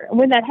in there. And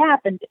when that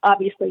happened,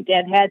 obviously,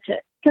 Dad had to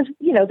because,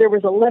 there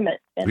was a limit.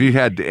 And you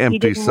had to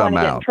empty some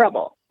get in out.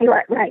 Trouble.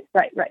 Right.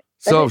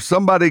 So if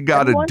somebody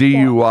got a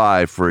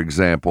DUI, for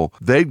example,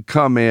 they'd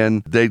come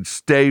in, they'd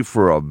stay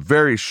for a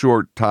very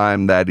short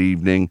time that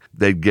evening,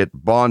 they'd get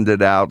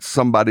bonded out,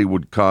 somebody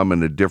would come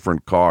in a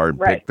different car and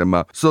pick them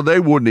up. So they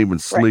wouldn't even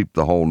sleep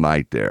the whole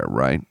night there,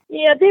 right?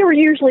 Yeah, they were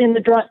usually in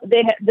the drunk.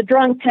 The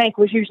drunk tank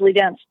was usually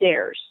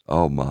downstairs.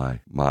 Oh my!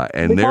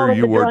 And there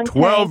you were,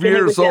 12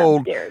 years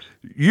old.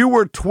 You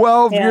were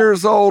 12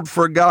 years old,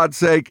 for God's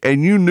sake,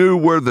 and you knew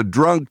where the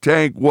drunk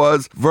tank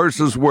was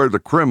versus where the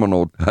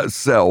criminal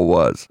cell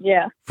was.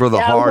 Yeah. For the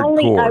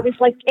hardcore. I was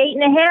like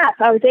 8.5.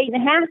 I was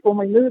 8.5 when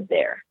we moved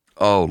there.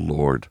 Oh,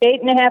 Lord.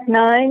 8.5,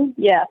 9.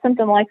 Yeah,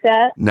 something like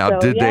that. Now,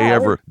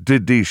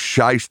 did these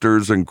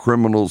shysters and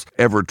criminals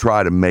ever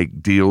try to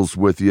make deals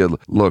with you?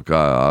 Look,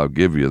 I'll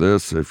give you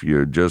this. If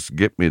you just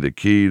get me the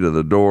key to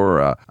the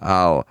door,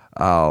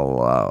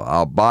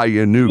 I'll buy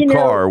you a new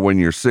car when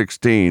you're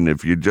 16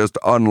 if you just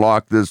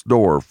unlock this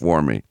door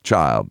for me,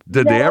 child.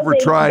 Did they ever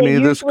try any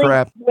of this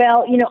crap?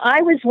 Well,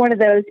 I was one of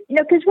those,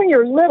 because when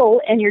you're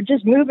little and you're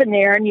just moving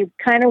there and you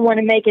kind of want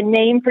to make a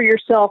name for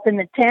yourself in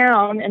the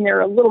town and there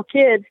are little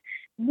kids,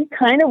 you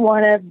kind of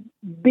want to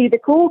be the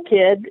cool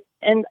kid.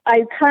 And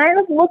I kind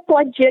of looked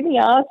like Jimmy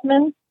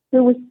Osmond,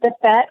 who was the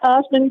fat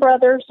Osmond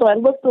brother. So I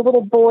looked a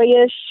little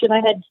boyish, and I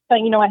had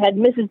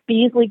Mrs.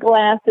 Beasley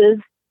glasses,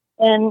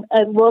 and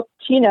I looked,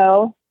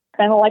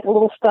 kind of like a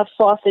little stuffed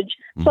sausage.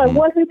 So I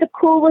wasn't the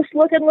coolest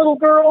looking little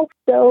girl.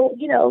 So,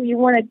 you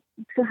want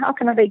to, so how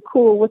can I be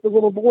cool with the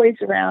little boys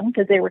around?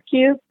 Because they were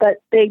cute,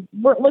 but they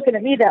weren't looking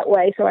at me that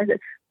way. So I said,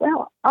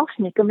 well, I'll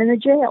sneak them in the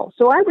jail.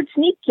 So I would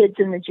sneak kids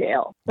in the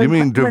jail. You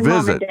mean to when visit?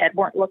 Mom and Dad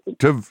weren't looking.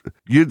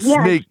 You'd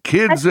sneak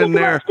kids in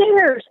there?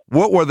 Upstairs.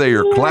 What were they,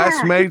 your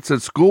classmates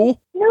at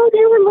school? No,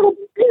 they were little,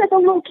 the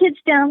little kids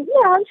down.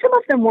 Yeah, and some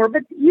of them were,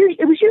 but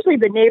it was usually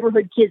the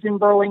neighborhood kids in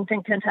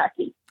Burlington,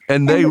 Kentucky.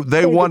 And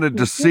they wanted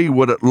to see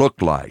what it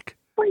looked like.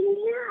 Well,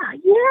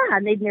 yeah,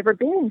 and they'd never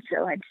been,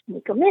 so I'd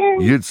sneak them in.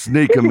 You'd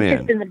sneak them in.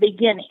 Just in the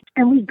beginning,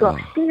 and we'd go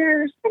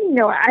upstairs, and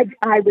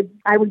I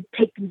would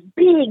take these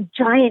big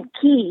giant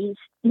keys,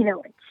 and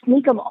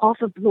sneak them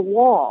off of the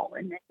wall,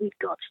 and then we'd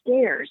go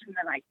upstairs, and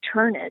then I'd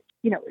turn it.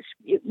 It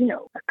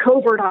was a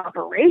covert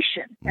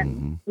operation,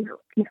 and we were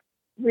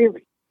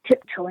really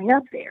tiptoeing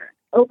up there,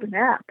 open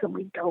up, and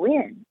we'd go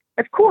in.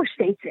 Of course,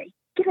 they'd say,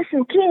 "Give us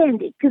some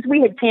candy," because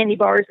we had candy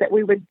bars that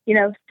we would,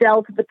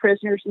 sell to the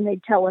prisoners, and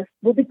they'd tell us,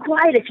 "We'll be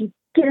quiet if you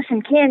give us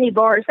some candy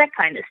bars," that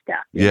kind of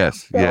stuff.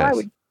 Yes, so yes. I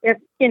would,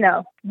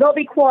 they'll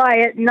be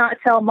quiet and not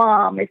tell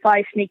Mom if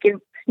I sneak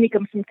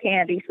them some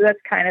candy. So that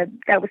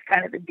was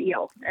kind of the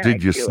deal.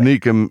 Did you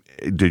sneak them?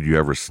 Did you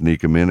ever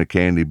sneak them in a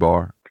candy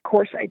bar? Of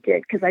course I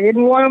did, because I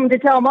didn't want them to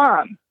tell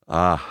Mom.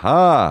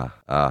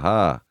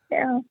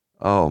 Yeah.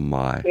 Oh,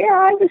 my. Yeah,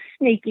 I was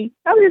sneaky.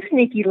 I was a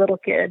sneaky little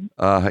kid.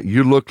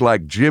 You look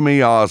like Jimmy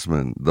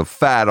Osmond, the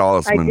fat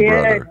Osmond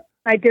brother.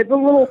 I did, the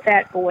little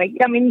fat boy.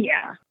 I mean,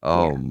 yeah.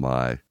 Oh,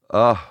 my.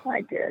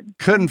 I did.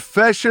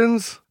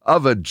 Confessions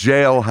of a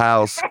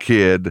jailhouse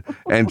kid,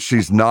 and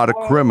she's not a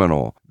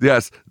criminal.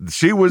 Yes,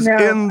 she was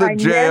in the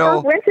jail. I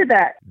never went to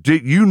that.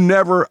 Did you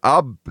never?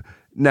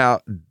 Now,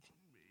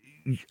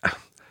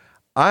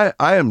 I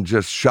am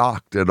just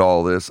shocked at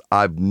all this.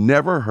 I've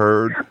never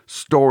heard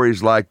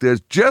stories like this.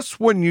 Just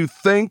when you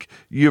think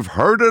you've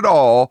heard it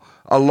all,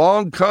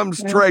 along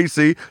comes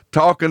Tracey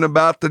talking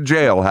about the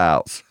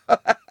jailhouse.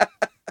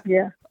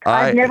 Yeah.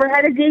 I've never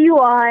had a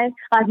DUI.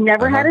 I've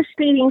never had a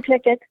speeding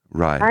ticket.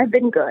 Right. I've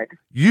been good.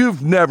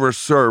 You've never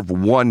served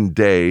one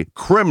day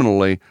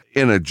criminally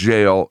in a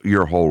jail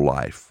your whole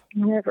life.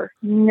 Never.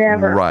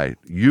 Right.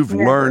 You've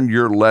learned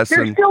your lesson.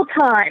 There's still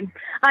time.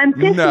 I'm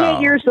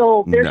 58 years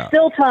old. There's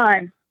still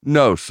time.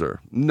 No, sir.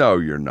 No,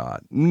 you're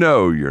not.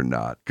 No, you're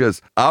not. Because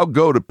I'll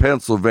go to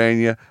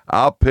Pennsylvania,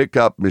 I'll pick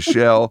up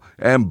Michelle,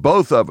 and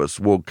both of us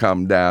will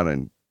come down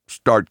and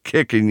start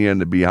kicking you in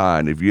the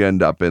behind if you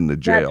end up in the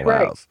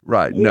jailhouse.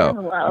 Right. Yeah,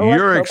 no. well,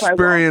 Your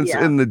experience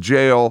in the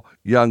jail,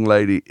 young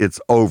lady,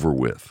 it's over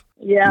with.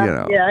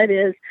 Yeah, yeah, it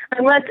is.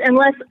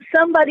 Unless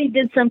somebody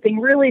did something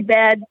really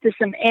bad to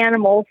some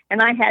animals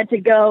and I had to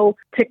go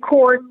to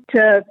court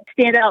to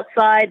stand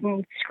outside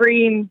and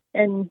scream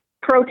and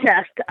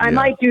protest, I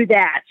might do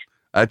that.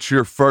 That's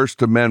your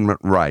First Amendment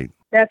right.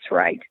 That's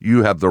right.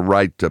 You have the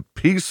right to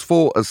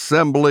peaceful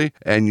assembly,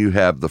 and you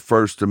have the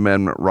First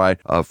Amendment right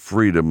of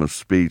freedom of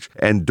speech,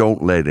 and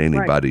don't let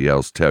anybody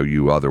else tell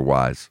you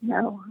otherwise.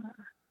 No.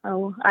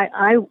 Oh,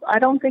 I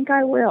don't think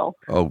I will.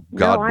 Oh,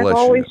 God bless you. I've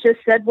always just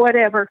said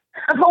whatever.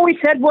 I've always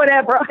said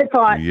whatever I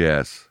thought.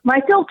 Yes.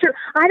 My filter,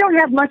 I don't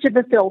have much of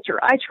a filter.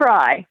 I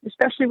try,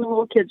 especially when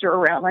little kids are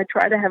around. I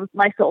try to have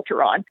my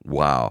filter on.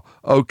 Wow.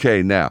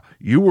 Okay, now,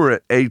 you were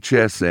at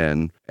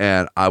HSN.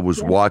 And I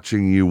was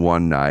watching you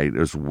one night.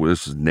 This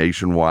is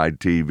nationwide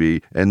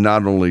TV. And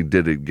not only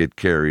did it get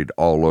carried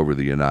all over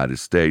the United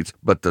States,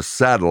 but the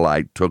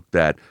satellite took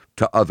that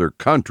to other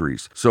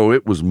countries. So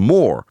it was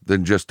more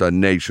than just a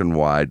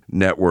nationwide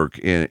network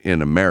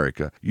in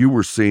America. You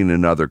were seen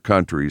in other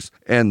countries.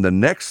 And the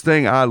next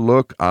thing I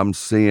look, I'm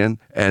seeing,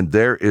 and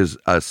there is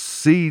a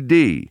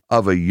CD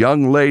of a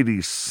young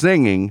lady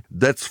singing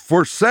that's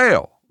for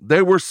sale.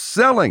 They were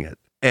selling it.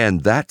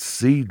 And that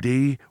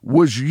CD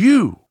was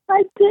you.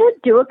 I did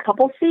do a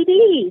couple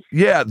CDs.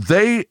 Yeah,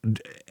 HSN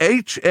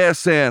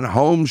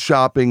Home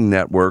Shopping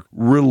Network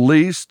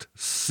released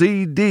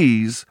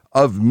CDs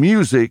of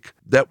music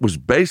that was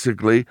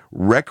basically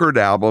record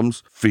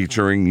albums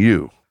featuring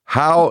you.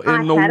 How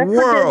in the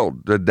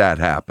world did that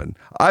happen?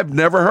 I've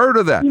never heard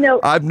of that.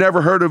 I've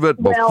never heard of it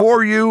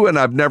before you, and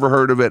I've never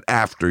heard of it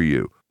after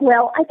you.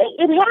 Well, I think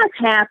it has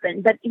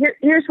happened, but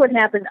here's what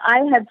happened.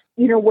 I have,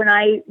 when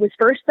I was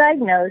first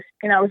diagnosed,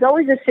 and I was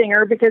always a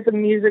singer because of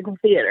musical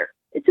theater.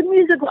 I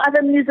have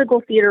a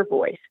musical theater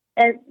voice.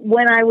 And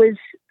when I was,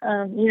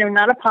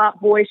 not a pop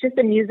voice, just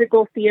a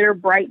musical theater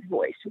bright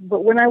voice.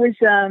 But when I was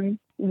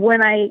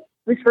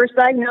first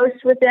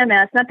diagnosed with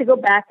MS, not to go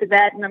back to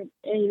that,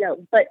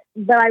 but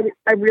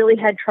I really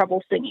had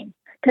trouble singing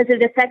because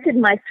it affected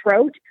my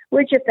throat,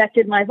 which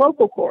affected my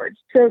vocal cords.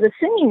 So the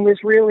singing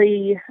was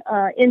really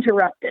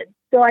interrupted.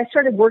 So I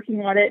started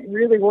working on it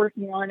to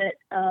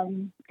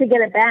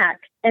get it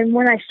back. And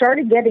when I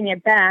started getting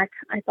it back,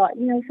 I thought,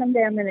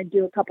 someday I'm going to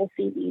do a couple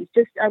CDs.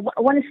 I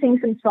want to sing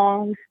some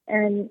songs.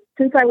 And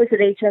since I was at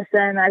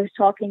HSN, I was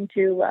talking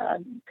to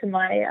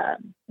my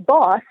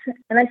boss,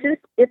 and I said,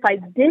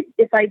 I'm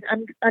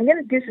going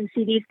to do some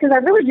CDs because I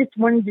really just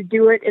wanted to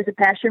do it as a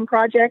passion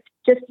project,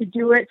 just to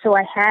do it. So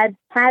I had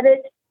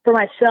it for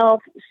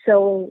myself.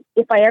 So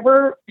if I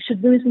ever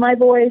should lose my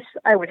voice,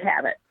 I would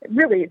have it.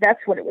 Really,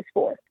 that's what it was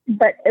for.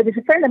 But it was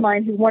a friend of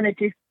mine who wanted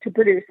to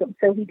produce them.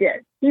 So he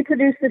did. He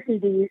produced the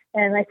CDs,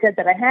 and I said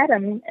that I had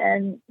them.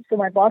 And so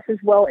my boss says,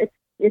 well,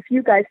 if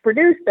you guys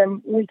produce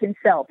them, we can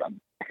sell them.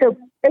 So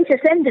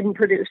HSN didn't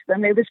produce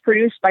them. It was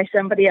produced by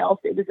somebody else.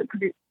 It was a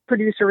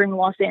producer in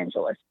Los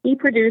Angeles. He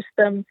produced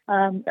them,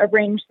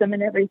 arranged them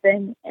and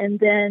everything. And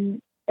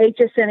then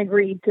HSN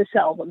agreed to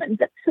sell them. And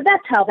so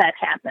that's how that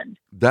happened.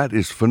 That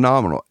is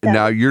phenomenal. Yeah.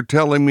 Now, you're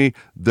telling me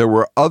there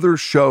were other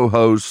show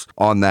hosts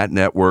on that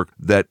network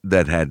that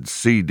had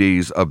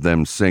CDs of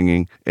them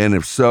singing. And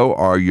if so,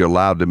 are you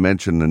allowed to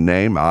mention the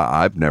name?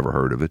 I've never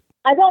heard of it.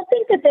 I don't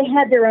think that they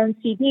had their own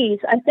CDs.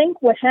 I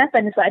think what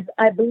happened is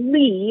I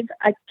believe,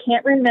 I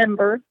can't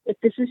remember if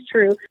this is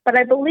true, but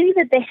I believe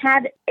that they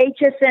had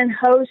HSN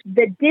hosts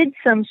that did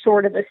some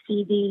sort of a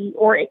CD,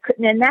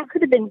 and that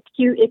could have been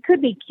it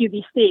could be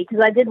QVC,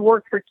 because I did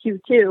work for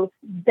Q2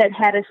 that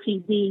had a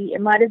CD.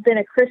 It might have been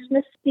a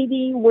Christmas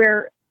CD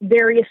where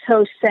various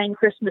hosts sang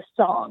Christmas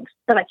songs,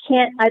 but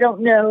I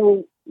don't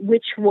know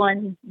which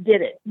one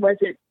did it. Was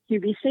it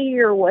QVC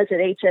or was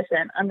it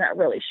HSN? I'm not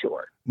really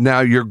sure.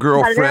 Now, your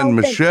girlfriend,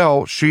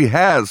 Michelle, she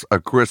has a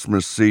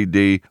Christmas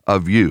CD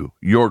of you,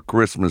 your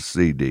Christmas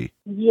CD.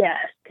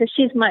 Yes, because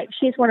she's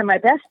one of my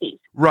besties.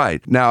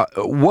 Right. Now,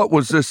 what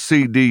was this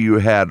CD you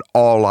had,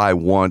 All I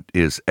Want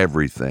Is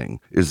Everything?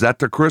 Is that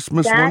the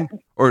Christmas one?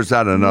 Or is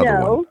that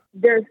another one?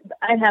 No,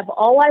 I have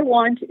All I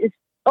Want Is,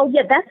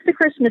 that's the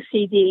Christmas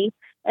CD.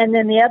 And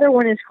then the other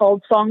one is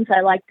called Songs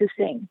I Like to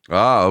Sing.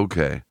 Ah,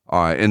 okay.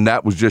 All right. And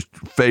that was just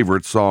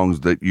favorite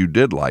songs that you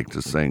did like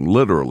to sing,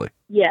 literally.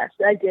 Yes,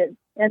 I did.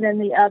 And then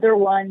the other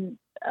one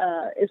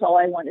is All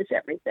I Want Is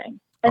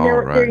Everything. And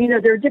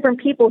there are different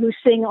people who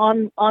sing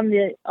on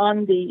the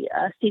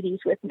CDs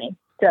with me.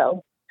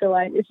 So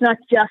it's not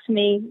just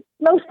me,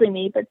 mostly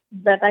me, but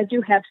I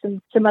do have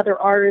some other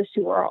artists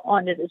who are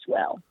on it as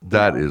well.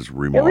 That is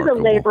remarkable. It was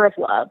a labor of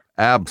love.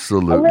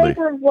 Absolutely. A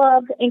labor of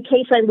love in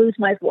case I lose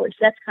my voice.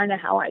 That's kind of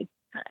how I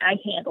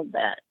handled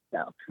that.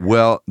 So.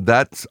 Well,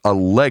 that's a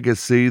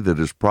legacy that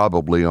is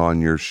probably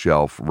on your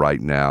shelf right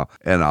now.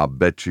 And I'll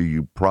bet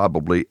you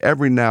probably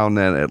every now and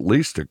then, at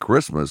least at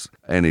Christmas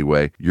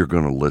anyway, you're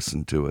going to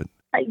listen to it.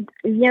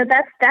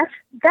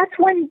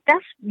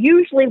 That's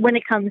usually when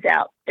it comes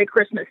out at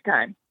Christmas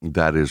time.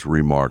 That is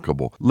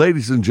remarkable.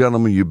 Ladies and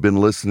gentlemen, you've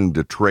been listening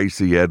to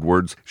Tracey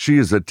Edwards. She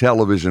is a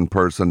television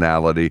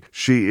personality.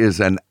 She is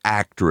an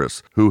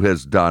actress who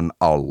has done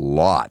a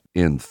lot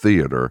in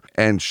theater,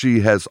 and she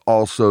has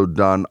also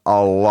done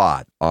a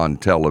lot on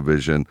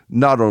television,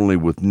 not only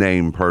with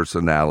name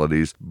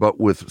personalities, but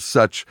with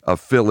such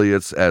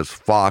affiliates as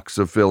Fox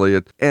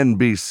affiliate,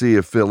 NBC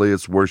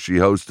affiliates, where she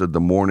hosted the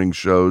morning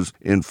shows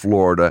in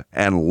Florida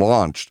and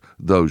launched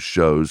those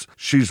shows.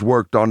 She's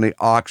worked on the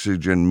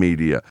Oxygen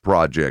Media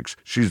projects.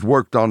 She's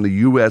worked on the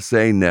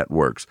USA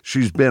networks.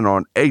 She's been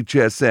on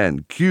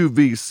HSN,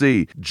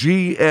 QVC,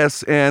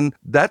 GSN.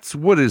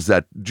 What is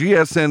that?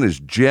 GSN is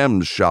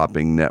Gems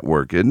Shopping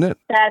Network, isn't it?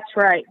 That's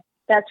right.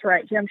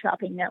 Gem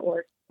Shopping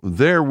Network.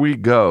 There we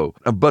go.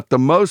 But the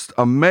most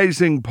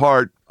amazing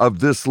part of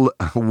this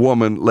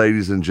woman,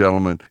 ladies and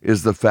gentlemen,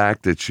 is the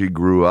fact that she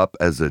grew up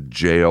as a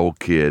jail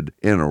kid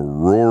in a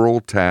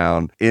rural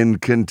town in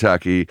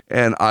Kentucky.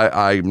 And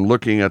I'm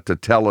looking at the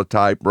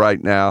teletype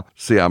right now.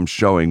 See, I'm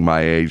showing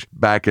my age.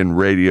 Back in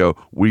radio,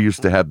 we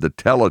used to have the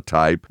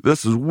teletype.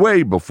 This is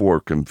way before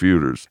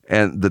computers.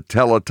 And the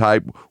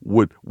teletype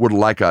would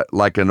like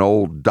an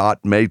old dot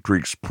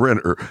matrix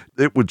printer.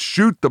 It would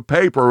shoot the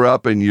paper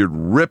up and you'd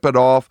rip it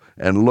off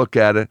and look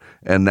at it.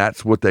 And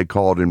that's what they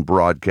called in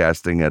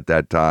broadcasting at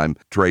that time,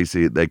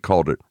 Tracey. They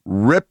called it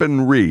rip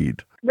and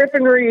read. Rip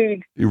and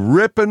read.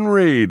 Rip and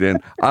read.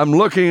 And I'm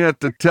looking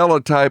at the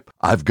teletype.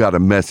 I've got a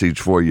message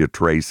for you,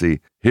 Tracey.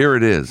 Here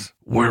it is.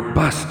 We're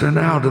busting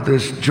out of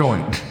this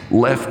joint,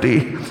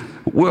 Lefty.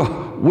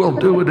 We'll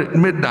do it at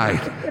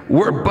midnight.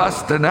 We're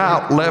busting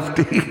out,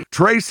 Lefty.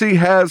 Tracey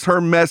has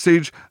her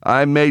message.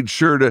 I made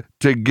sure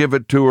to give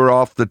it to her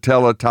off the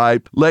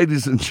teletype.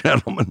 Ladies and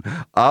gentlemen,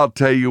 I'll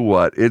tell you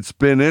what, it's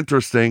been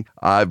interesting.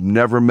 I've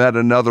never met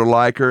another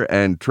like her,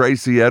 and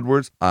Tracey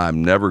Edwards,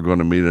 I'm never going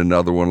to meet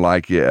another one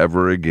like you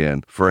ever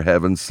again. For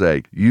heaven's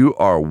sake, you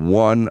are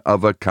one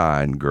of a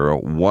kind, girl,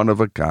 one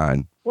of a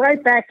kind.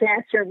 Right back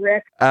at you,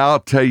 Rick. I'll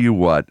tell you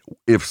what,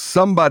 if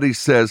somebody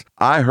says,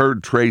 I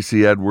heard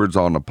Tracey Edwards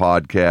on a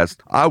podcast,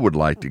 I would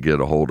like to get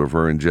a hold of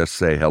her and just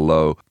say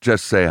hello,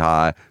 just say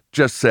hi,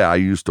 just say I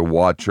used to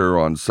watch her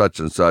on such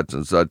and such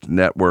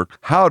network.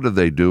 How do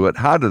they do it?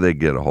 How do they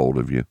get a hold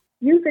of you?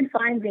 You can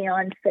find me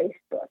on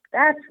Facebook.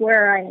 That's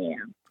where I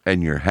am.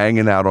 And you're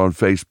hanging out on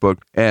Facebook,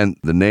 and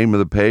the name of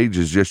the page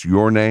is just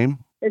your name?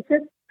 It's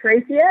just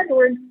Tracey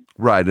Edwards.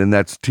 Right, and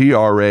that's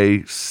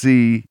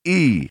TRACEY.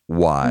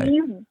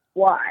 E-Y.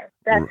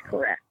 That's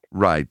correct.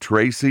 Right,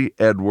 Tracey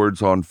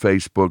Edwards on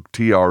Facebook,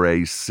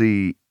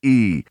 TRACEY.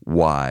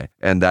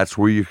 And that's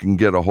where you can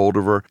get a hold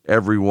of her.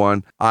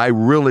 Everyone, I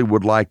really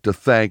would like to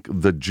thank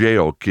the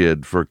jail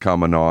kid for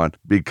coming on,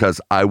 because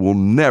I will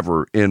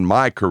never in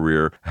my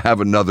career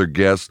have another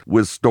guest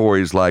with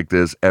stories like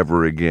this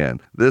ever again.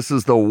 This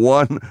is the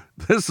one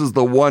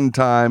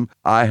time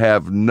I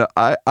have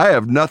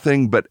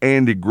nothing but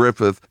Andy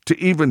Griffith to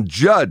even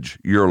judge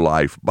your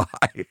life by,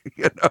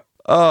 you know.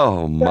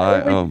 Oh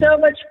my! It was so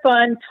much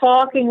fun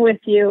talking with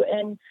you,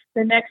 and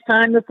the next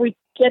time, if we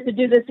get to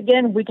do this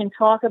again, we can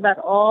talk about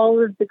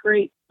all of the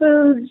great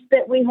foods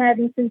that we had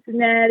in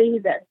Cincinnati.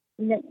 That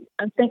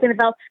I'm thinking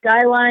about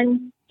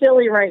Skyline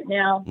Chili right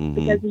now,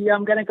 because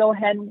I'm going to go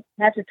ahead and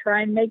have to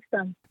try and make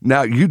some.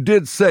 Now, you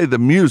did say the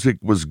music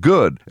was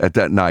good at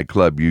that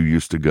nightclub you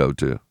used to go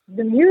to.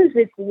 The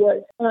music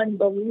was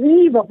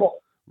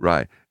unbelievable.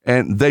 Right.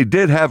 And they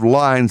did have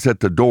lines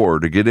at the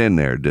door to get in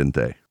there, didn't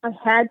they? I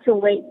had to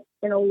wait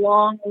in a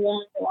long,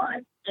 long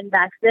line. And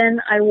back then,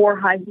 I wore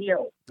high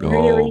heels,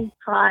 really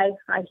high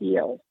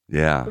heels.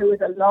 Yeah. It was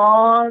a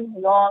long,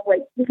 long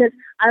wait, because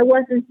I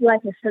wasn't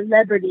like a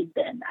celebrity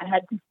then.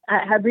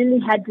 I really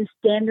had to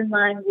stand in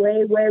line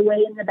way, way, way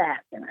in the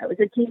back, and I was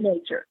a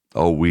teenager.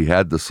 Oh, we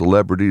had the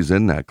celebrities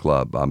in that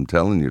club. I'm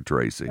telling you,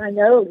 Tracey. I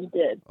know we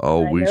did.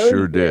 Oh, we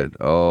sure did.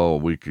 Oh,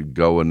 we could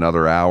go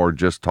another hour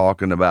just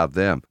talking about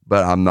them,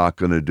 but I'm not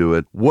going to do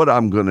it. What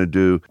I'm going to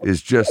do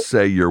is just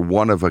say you're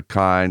one of a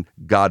kind.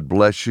 God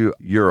bless you.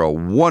 You're a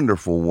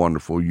wonderful,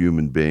 wonderful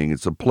human being.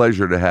 It's a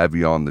pleasure to have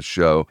you on the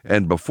show.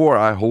 And before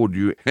I hold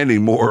you any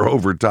more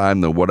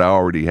overtime than what I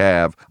already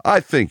have,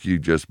 I think you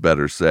just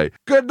better say,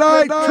 good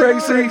night,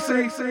 Tracey.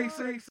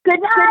 Good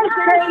night,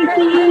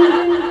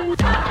 Tracey.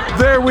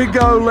 There we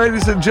go,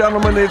 ladies and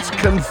gentlemen. It's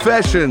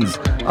Confessions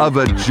of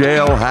a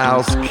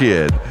Jailhouse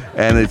Kid,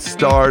 and it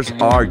stars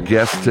our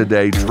guest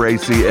today,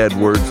 Tracey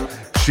Edwards.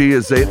 She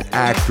is an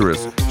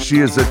actress. She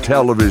is a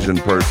television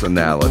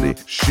personality.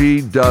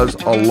 She does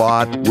a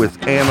lot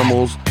with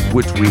animals,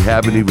 which we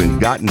haven't even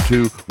gotten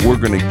to. We're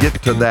going to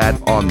get to that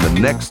on the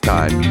next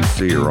time you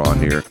see her on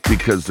here,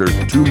 because there's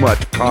too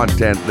much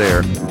content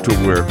there to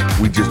where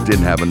we just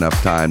didn't have enough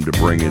time to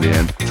bring it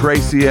in.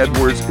 Tracey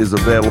Edwards is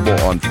available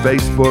on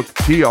Facebook,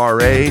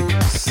 TRACEY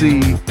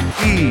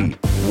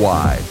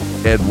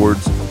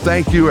Edwards.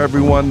 Thank you,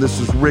 everyone. This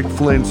is Rick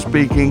Flynn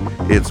speaking.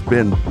 It's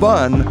been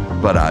fun,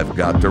 but I've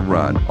got to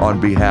run. On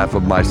behalf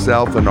of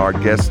myself and our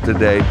guest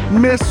today,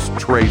 Miss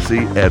Tracey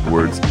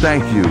Edwards,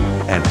 thank you,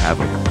 and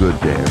have a good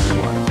day,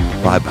 everyone.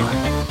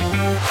 Bye-bye.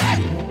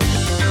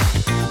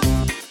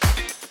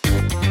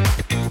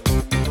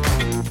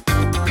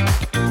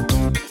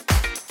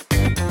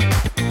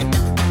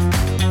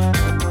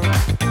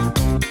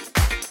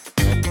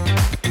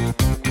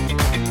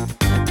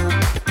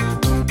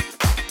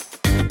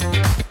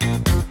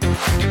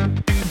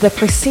 The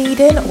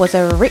preceding was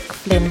a Rick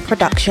Flynn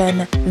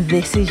production.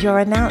 This is your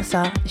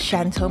announcer,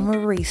 Chantal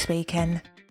Marie speaking.